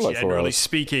it didn't feel like 4 hours. Generally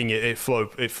speaking, it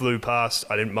flew past.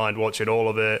 I didn't mind watching all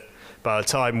of it. By the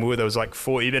time there was like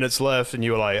 40 minutes left, and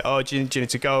you were like, oh, do you need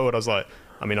to go? And I was like,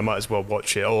 I mean, I might as well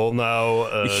watch it all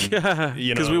now. Yeah,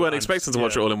 because we weren't expecting to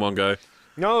watch it all in one go.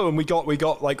 No, and we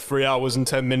got like 3 hours and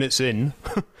 10 minutes in,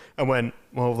 and went,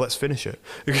 well, let's finish it.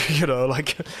 I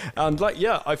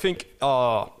think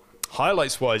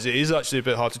highlights wise, it is actually a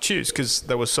bit hard to choose, because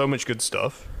there was so much good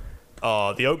stuff.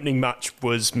 The opening match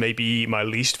was maybe my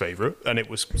least favorite, and it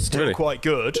was still quite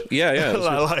good. Yeah.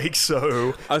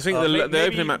 So I think the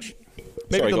opening match.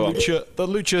 Maybe the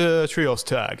Lucha Trios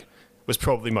tag was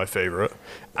probably my favorite,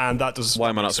 and that does. Why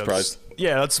am I not surprised?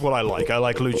 Yeah, that's what I like. I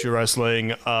like lucha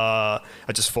wrestling. I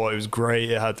just thought it was great.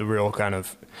 It had the real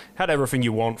had everything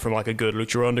you want from like a good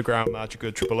Lucha Underground match, a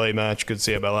good AAA match, good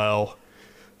CMLL,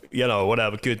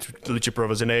 whatever, good Lucha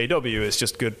Brothers in AEW. It's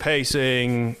just good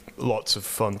pacing, lots of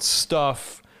fun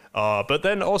stuff. But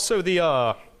then also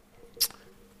the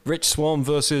Rich Swann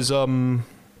versus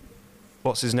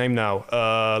what's his name now?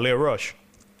 Leo Rush.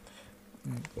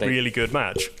 Really good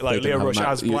match. Like Leo Rush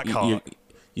as Blackheart.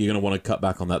 You're going to want to cut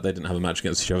back on that. They didn't have a match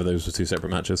against each other. Those were 2 separate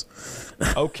matches.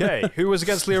 Okay. Who was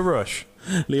against Leo Rush?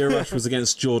 Leo Rush was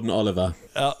against Jordan Oliver.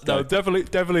 No,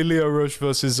 definitely Leo Rush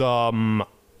versus Jordan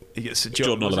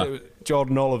Oliver.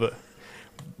 Jordan Oliver.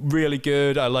 Really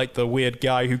good. I like the weird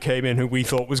guy who came in who we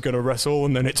thought was going to wrestle,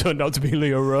 and then it turned out to be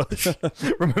Leo Rush.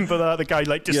 Remember that? The guy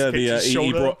his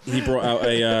shoulder. He brought out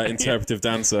a interpretive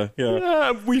dancer.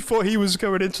 Yeah, we thought he was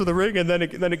going into the ring, and then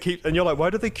and you're like, why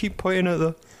do they keep pointing at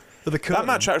the The that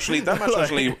match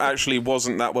actually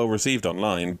wasn't that well received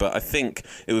online, but I think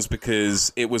it was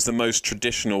because it was the most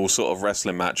traditional sort of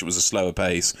wrestling match. It was a slower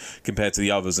pace compared to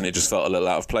the others, and it just felt a little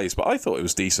out of place. But I thought it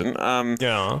was decent.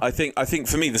 I think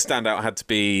for me the standout had to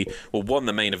be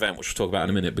the main event, which we'll talk about in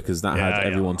a minute, because that had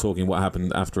everyone talking what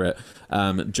happened after it.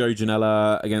 Joe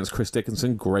Janela against Chris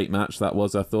Dickinson, great match that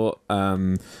was. I thought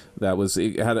it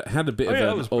had a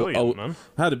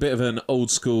bit of an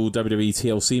old school WWE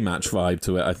TLC match vibe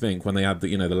to it. I think when they had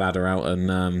the ladder out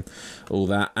and all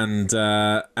that, and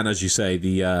as you say,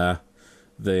 the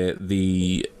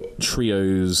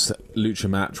trios lucha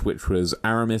match, which was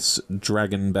Aramis,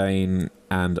 Dragonbane,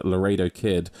 and Laredo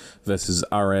Kid versus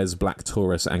Ares, Black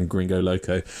Taurus, and Gringo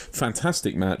Loco.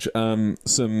 Fantastic match.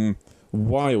 Some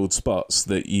wild spots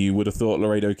that you would have thought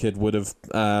Laredo Kid would have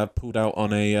pulled out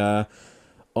on a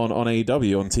on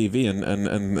AEW on TV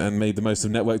and made the most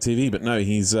of network TV, but no,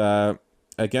 he's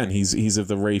of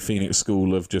the Ray Phoenix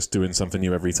school of just doing something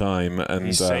new every time, and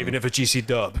he's saving it for GC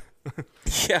Dub.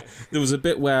 Yeah, there was a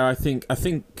bit where I think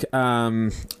it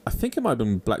might have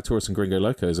been Black Taurus and Gringo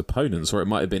Loco as opponents, or it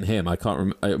might have been him. I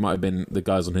can't it might have been the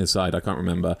guys on his side. I can't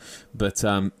remember, but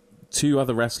two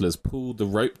other wrestlers pulled the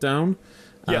rope down.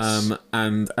 Yes.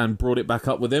 And brought it back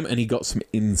up with him, and he got some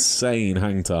insane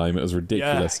hang time. It was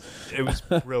ridiculous. Yeah, it was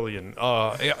brilliant.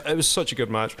 It was such a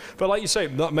good match. But like you say,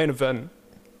 that main event,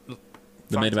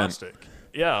 fantastic.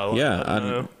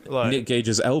 And Nick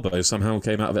Gage's elbow somehow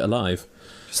came out of it alive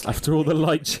after all the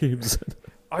light tubes.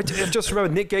 I just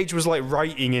remember Nick Gage was like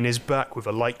writing in his back with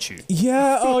a light tube.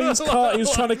 Yeah, he was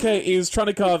trying to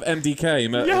carve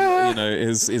MDK,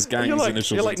 his gang's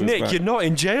initials. You're like, Nick, you're not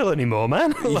in jail anymore,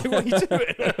 man. Like, what are you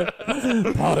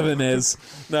doing? Part of him is.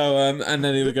 No, and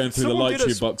then they were going through the light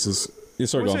tube boxes. Yeah,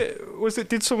 sorry, was it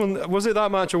that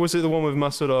match, or was it the one with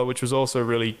Masuda, which was also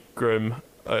really grim?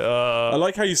 I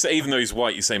like how you say, even though he's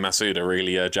white, you say Masuda,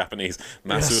 really Japanese.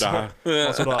 Masuda.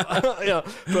 Yes. Masuda. Yeah,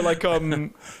 but like,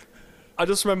 I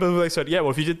just remember they said,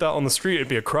 if you did that on the street, it'd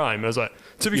be a crime. And I was like,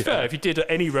 to be fair, if you did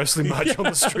any wrestling match on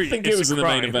the street, I think it was in the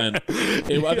main event. I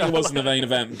think it was in the main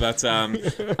event, but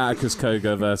Atticus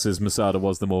Koga versus Masada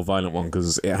was the more violent one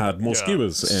because it had more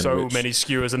skewers. Many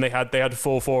skewers, and they had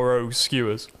 440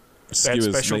 skewers. They had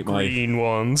special green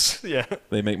ones. Yeah,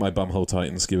 they make my bumhole tight,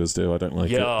 and skewers do. I don't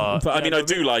like it. But I mean, I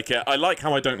do like it. I like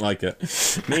how I don't like it.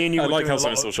 Me and you. I like how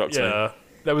someone still shocks me.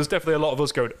 There was definitely a lot of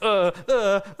us going, like,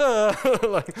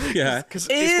 because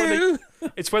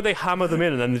it's when they hammer them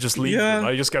in and then they just leave them.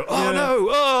 I just go,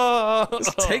 no,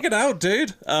 just take it out,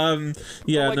 dude. But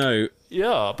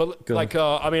like,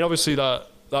 I mean, obviously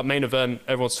that main event,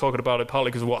 everyone's talking about it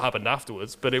partly because of what happened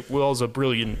afterwards, but it was a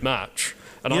brilliant match.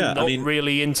 And I'm not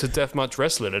really into deathmatch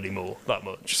wrestling anymore that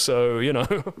much, so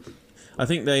I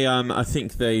think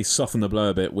they softened the blow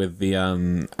a bit with the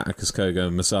Atticus Koga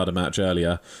and Masada match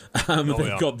earlier.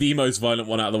 They've got the most violent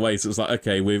one out of the way, so it's like,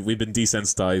 okay, we've been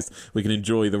desensitized. We can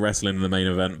enjoy the wrestling in the main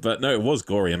event. But no, it was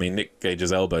gory. I mean, Nick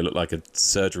Gage's elbow looked like a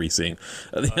surgery scene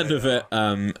at the end of it.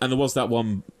 And there was that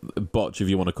one botch, if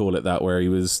you want to call it that, where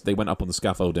they went up on the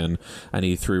scaffolding and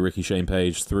he threw Ricky Shane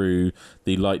Page through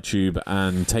the light tube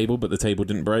and table, but the table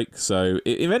didn't break. So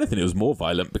if anything, it was more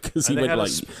violent because he went like...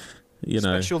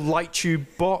 special light tube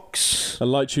box. A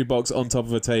light tube box on top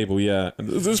of a table, yeah. And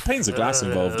there's panes of glass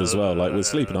involved as well. Like, we're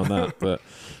sleeping on that, but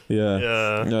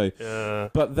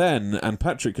But then, and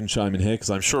Patrick can chime in here because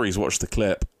I'm sure he's watched the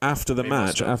clip after the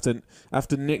match, after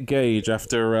Nick Gage,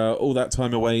 after all that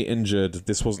time away injured.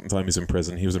 This wasn't the time he was in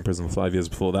prison. He was in prison 5 years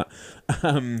before that.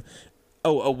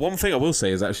 One thing I will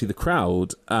say is actually the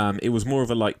crowd, it was more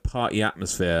of a like party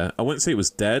atmosphere. I wouldn't say it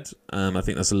was dead. I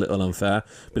think that's a little unfair,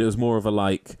 but it was more of a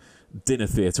like dinner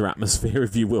theatre atmosphere,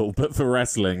 if you will, but for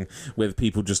wrestling, with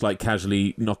people just like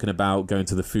casually knocking about, going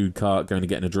to the food cart, going to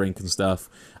getting a drink and stuff,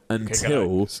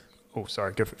 until...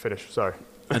 finish. Sorry.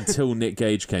 Until Nick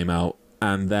Gage came out,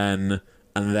 and then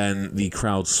the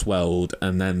crowd swelled,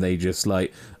 and then they just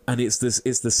like... And it's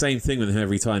the same thing with him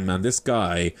every time, man. This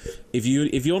guy, if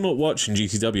you're not watching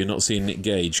GCW and not seeing Nick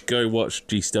Gage, go watch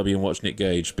GCW and watch Nick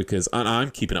Gage, because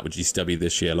I'm keeping up with GCW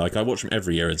this year. Like, I watch him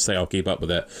every year and say I'll keep up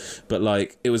with it. But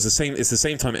like, it's the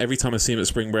same time every time I see him at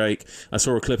Spring Break. I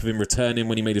saw a clip of him returning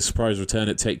when he made his surprise return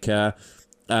at Take Care.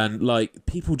 And like,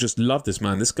 people just love this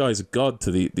man. This guy's a god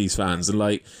to these fans. And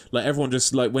like everyone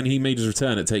just like, when he made his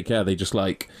return at Take Care, they just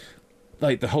like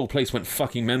the whole place went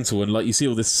fucking mental, and like you see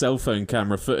all this cell phone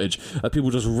camera footage of people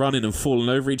just running and falling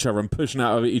over each other and pushing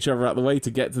each other out of the way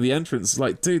to get to the entrance. It's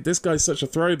like, dude, this guy's such a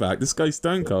throwback. This guy's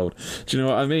Stone Cold. Do you know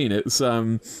what I mean? It's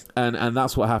and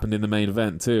that's what happened in the main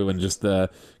event too, and just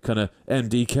the kind of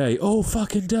MDK all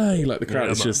fucking day, like the crowd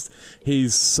is just,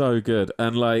 he's so good.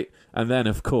 And like, And then,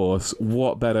 of course,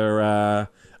 what better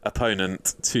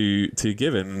opponent to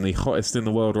give him than the hottest in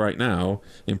the world right now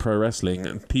in pro wrestling,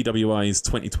 PWI's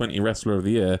 2020 Wrestler of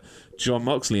the Year, Jon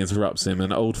Moxley interrupts him,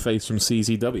 an old face from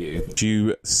CZW. Do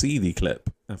you see the clip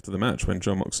after the match when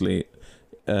Jon Moxley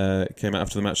came out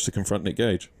after the match to confront Nick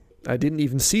Gage? I didn't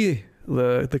even see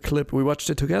the clip. We watched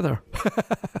it together.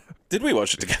 Did we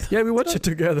watch it together? Yeah, we watched it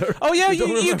together. Oh yeah,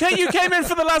 you came in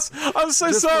for the last. I'm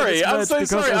so sorry. I'm so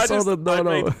sorry.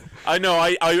 I know.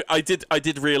 I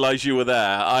did realize you were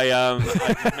there.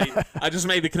 I just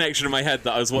made the connection in my head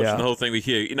that I was watching the whole thing with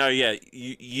you. You know, yeah,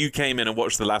 you came in and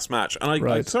watched the last match, and I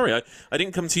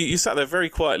didn't come to you. You sat there very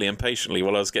quietly and patiently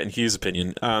while I was getting Hugh's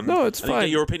opinion. No, it's fine.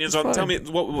 Get your opinions on. Tell me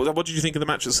what did you think of the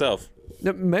match itself?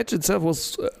 The match itself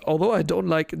was, although I don't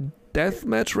like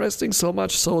deathmatch wrestling so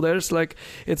much, so there's like,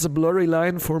 it's a blurry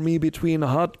line for me between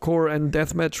hardcore and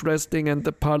deathmatch wrestling, and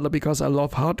the part because I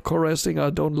love hardcore wrestling, I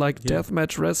don't like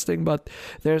deathmatch wrestling, but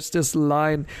there's this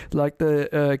line, like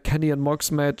the Kenny and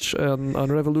Mox match on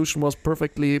Revolution was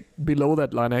perfectly below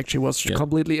that line, actually was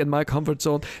completely in my comfort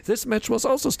zone. This match was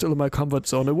also still in my comfort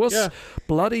zone. It was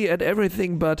bloody and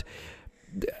everything, but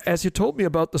as you told me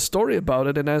about the story about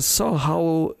it, and I saw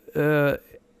how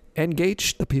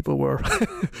engaged the people were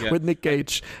with Nick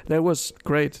Gage, that was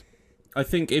great. I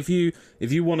think if you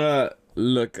want to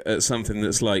look at something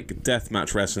that's like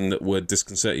deathmatch wrestling that would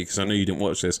disconcert you, because I know you didn't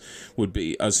watch this, would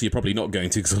be, so you're probably not going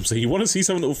to, because I'm saying you want to see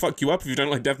something that will fuck you up if you don't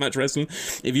like deathmatch wrestling.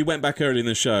 If you went back early in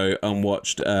the show and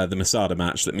watched the Masada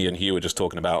match that me and Hugh were just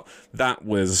talking about, that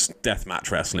was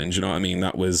deathmatch wrestling. Do you know what I mean?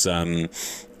 That was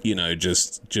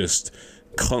just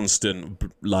constant,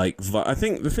 like, I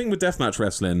think the thing with deathmatch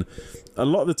wrestling, a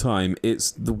lot of the time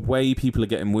it's the way people are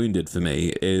getting wounded for me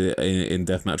in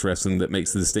deathmatch wrestling that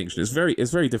makes the distinction. It's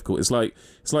very difficult. It's like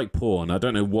porn. I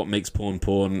don't know what makes porn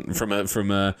from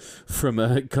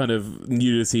a kind of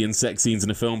nudity and sex scenes in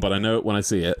a film, but I know it when I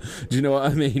see it. Do you know what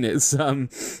I mean? I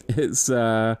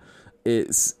know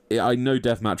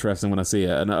deathmatch wrestling when I see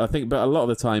it, and I think, but a lot of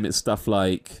the time it's stuff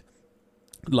like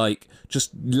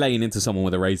just laying into someone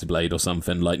with a razor blade or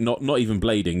something, like not even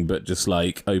blading, but just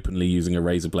like openly using a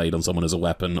razor blade on someone as a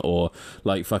weapon, or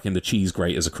like fucking the cheese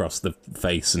graters across the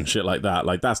face and shit like that.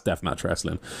 Like, that's deathmatch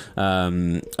wrestling.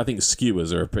 I think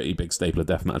skewers are a pretty big staple of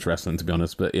deathmatch wrestling, to be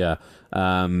honest. But yeah,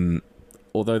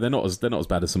 although they're not as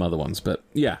bad as some other ones. But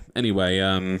yeah, anyway,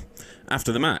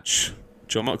 after the match,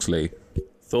 Jon Moxley,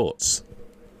 thoughts?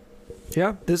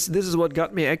 Yeah, this is what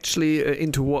got me actually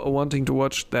into wanting to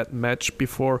watch that match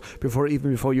before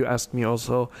you asked me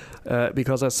also,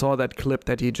 because I saw that clip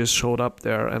that he just showed up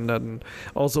there, and then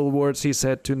also words he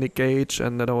said to Nick Gage,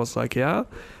 and then I was like, yeah,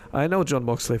 I know Jon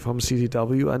Moxley from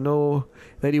CZW. I know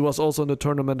that he was also in the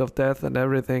Tournament of Death and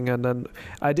everything, and then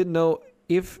I didn't know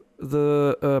if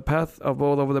the path of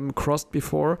both of them crossed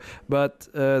before, but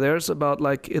there's about,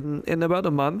 like, in about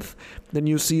a month, the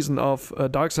new season of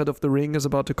Dark Side of the Ring is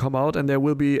about to come out, and there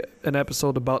will be an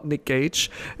episode about Nick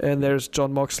Gage, and there's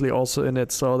Jon Moxley also in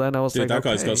it. So then I was that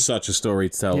guy's got such a story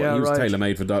to tell. Yeah, he was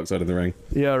tailor-made for Dark Side of the Ring.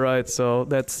 Yeah, right. So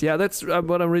that's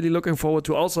what I'm really looking forward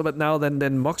to also. But now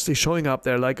then Moxley showing up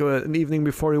there, like an evening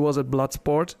before he was at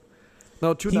Bloodsport.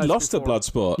 No, 2 nights He lost before. at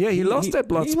Bloodsport. Yeah, he lost at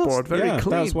Bloodsport. Very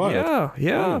clean. That's wild.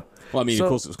 Yeah. Well, I mean, of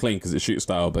course it was clean because it's shoot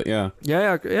style, but yeah.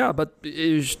 Yeah, but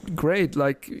it's great.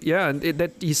 Like, yeah, and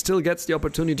that he still gets the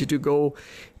opportunity to go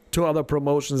to other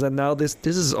promotions, and now this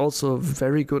is also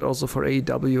very good also for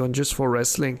AEW and just for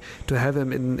wrestling to have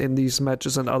him in these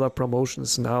matches and other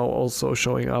promotions now also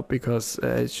showing up, because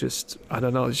it's just, I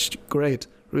don't know, it's great.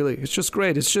 Really, it's just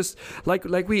great. It's just like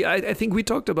I think we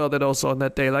talked about that also on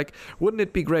that day. Like, wouldn't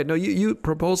it be great? No, you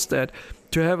proposed that,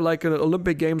 to have like an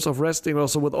Olympic Games of wrestling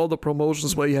also with all the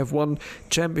promotions where you have one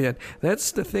champion.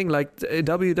 That's the thing. Like,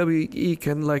 WWE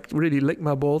can like really lick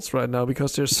my balls right now,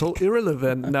 because they're so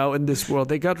irrelevant now in this world.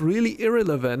 They got really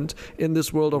irrelevant in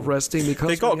this world of wrestling because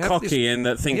they got cocky in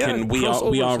that thinking we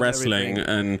are wrestling,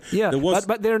 and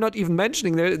but they're not even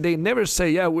mentioning. They never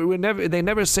say They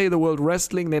never say the word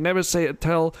wrestling. They never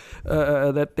tell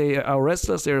that they are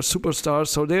wrestlers. They're superstars.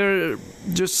 So they're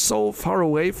just so far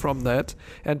away from that,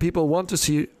 and people want to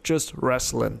see just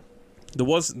wrestling. There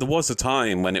was a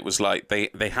time when it was like they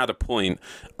had a point.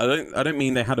 I don't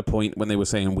mean they had a point when they were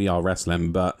saying we are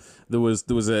wrestling, but there was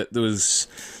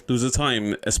a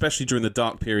time, especially during the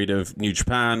dark period of New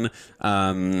Japan,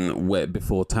 where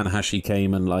before Tanahashi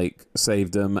came and like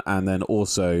saved them, and then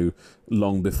also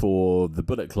long before the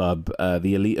Bullet Club,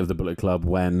 the elite of the Bullet Club,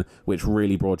 which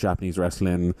really brought Japanese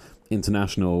wrestling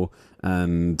international,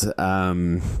 and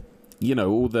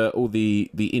all the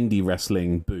indie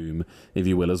wrestling boom, if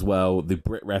you will, as well, the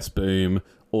Brit Rest boom,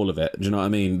 all of it. Do you know what I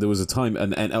mean? There was a time,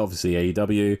 and obviously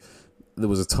AEW, there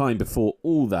was a time before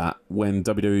all that when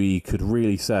WWE could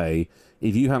really say,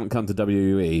 if you haven't come to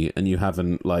WWE and you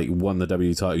haven't like won the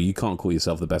WWE title, you can't call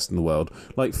yourself the best in the world.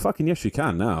 Like, fucking yes, you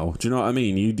can now. Do you know what I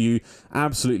mean? You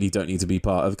absolutely don't need to be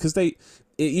part of, because it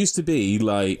used to be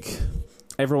like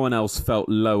everyone else felt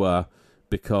lower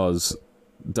because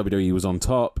WWE was on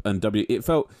top, and it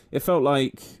felt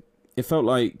like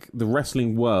the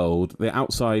wrestling world, the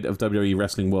outside of WWE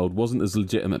wrestling world, wasn't as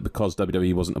legitimate because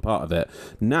WWE wasn't a part of it.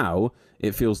 Now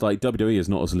it feels like WWE is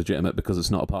not as legitimate because it's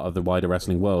not a part of the wider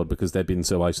wrestling world, because they've been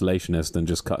so isolationist and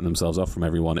just cutting themselves off from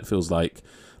everyone. It feels like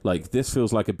this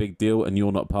feels like a big deal and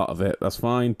you're not part of it. That's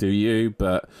fine, do you?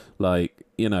 But like,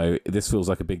 you know, this feels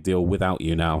like a big deal without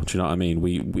you now. Do you know what I mean?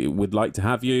 We would like to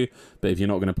have you, but if you're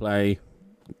not going to play,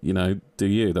 you know, do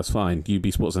you? That's fine. You be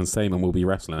Sports Entertainment, we'll be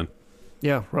wrestling.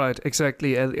 Yeah, right.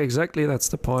 Exactly. Exactly. That's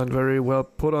the point. Very well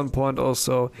put on point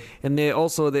also. And they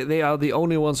are the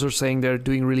only ones who are saying they're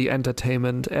doing really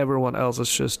entertainment. Everyone else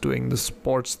is just doing the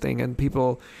sports thing. And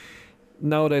people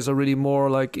nowadays are really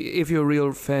more like, if you're a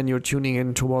real fan, you're tuning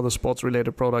into more the sports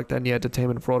related product than the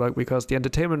entertainment product, because the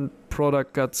entertainment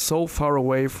product got so far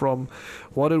away from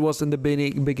what it was in the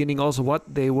beginning, also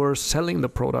what they were selling the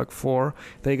product for.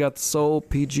 They got so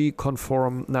PG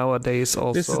conform nowadays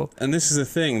also. This is the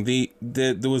thing.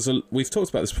 There was we've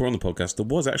talked about this before on the podcast. There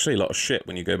was actually a lot of shit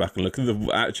when you go back and look at the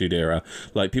Attitude Era.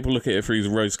 Like, people look at it through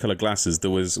rose-colored glasses.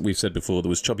 We've said before, there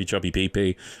was chubby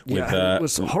PP with it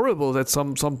was horrible at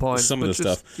some point. Some of the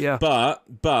stuff. Yeah. But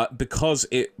because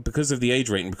of the age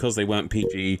rating, because they weren't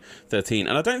PG-13,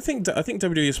 and I think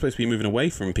WWE is supposed to be moving away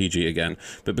from PG again,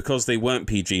 but because they weren't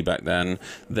PG back then,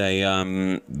 they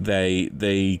had,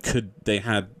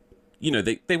 you know,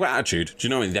 they were Attitude. Do you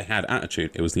know what I mean? They had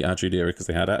attitude. It was the Attitude Era because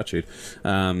they had attitude,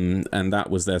 and that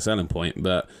was their selling point.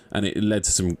 And it led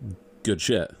to some good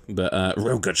shit, but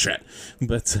real good shit,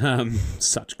 but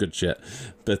such good shit.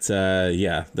 But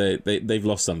yeah, they've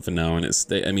lost something now, and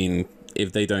I mean,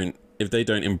 if they don't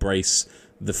embrace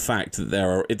the fact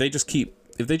that if they just keep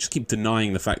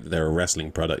denying the fact that they're a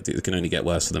wrestling product, it can only get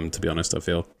worse for them, to be honest, I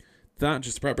feel. That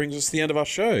just about brings us to the end of our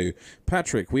show.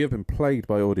 Patrick, we have been plagued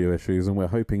by audio issues, and we're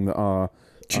hoping that our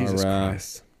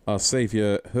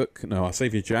saviour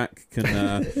Jack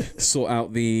can sort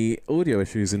out the audio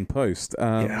issues in post.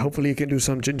 Hopefully you can do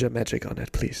some ginger magic on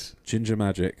it, please. Ginger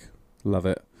magic. Love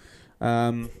it.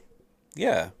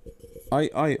 Yeah.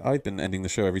 I've been ending the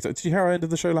show every time. Did you hear I ended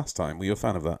the show last time? Were you a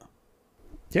fan of that?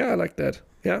 Yeah, I like that.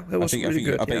 Yeah, that was really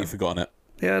good. I bet you've forgotten it.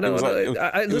 Yeah, no,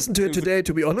 I listened to it today,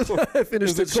 to be honest. I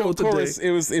finished the show today.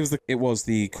 It was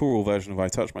the choral version of I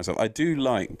Touch Myself. I do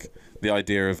like the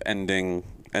idea of ending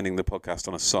the podcast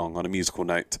on a song, on a musical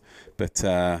note, but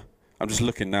I'm just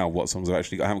looking now what songs I've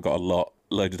actually got. I haven't got a lot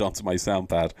loaded onto my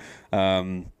SoundPad.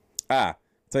 Tell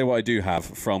you what I do have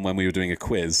from when we were doing a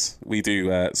quiz. We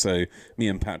do, so me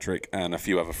and Patrick and a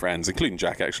few other friends, including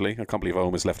Jack, actually. I can't believe I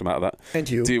almost left him out of that. And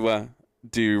you.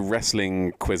 Do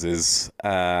wrestling quizzes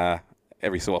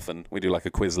every so often. We do like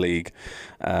a quiz league.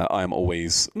 I'm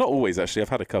always, not always actually, I've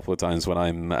had a couple of times when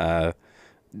I'm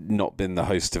not been the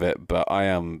host of it, but I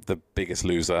am the biggest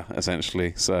loser,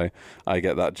 essentially. So I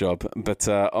get that job. But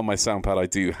on my SoundPad, I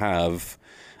do have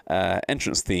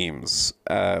entrance themes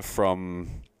from...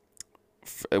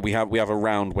 We have a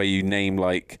round where you name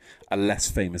like a less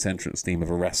famous entrance theme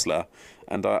of a wrestler,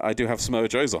 and I do have Samoa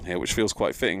Joe's on here, which feels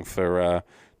quite fitting for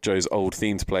Joe's old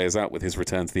theme to play us out with his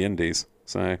return to the Indies.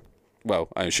 So, well,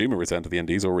 I assume a return to the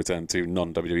Indies or return to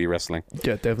non-WWE wrestling.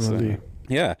 Yeah, definitely. So,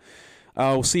 yeah.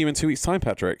 I'll see you in 2 weeks' time,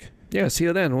 Patrick. Yeah, see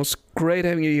you then. It was great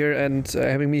having you here and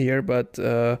having me here, but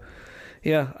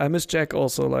yeah, I miss Jack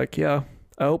also. Like, yeah,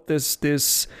 I hope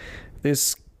this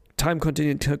time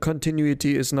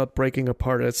continuity is not breaking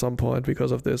apart at some point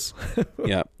because of this.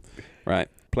 Yeah. Right.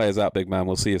 Players out, big man.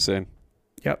 We'll see you soon.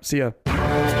 Yeah. See ya.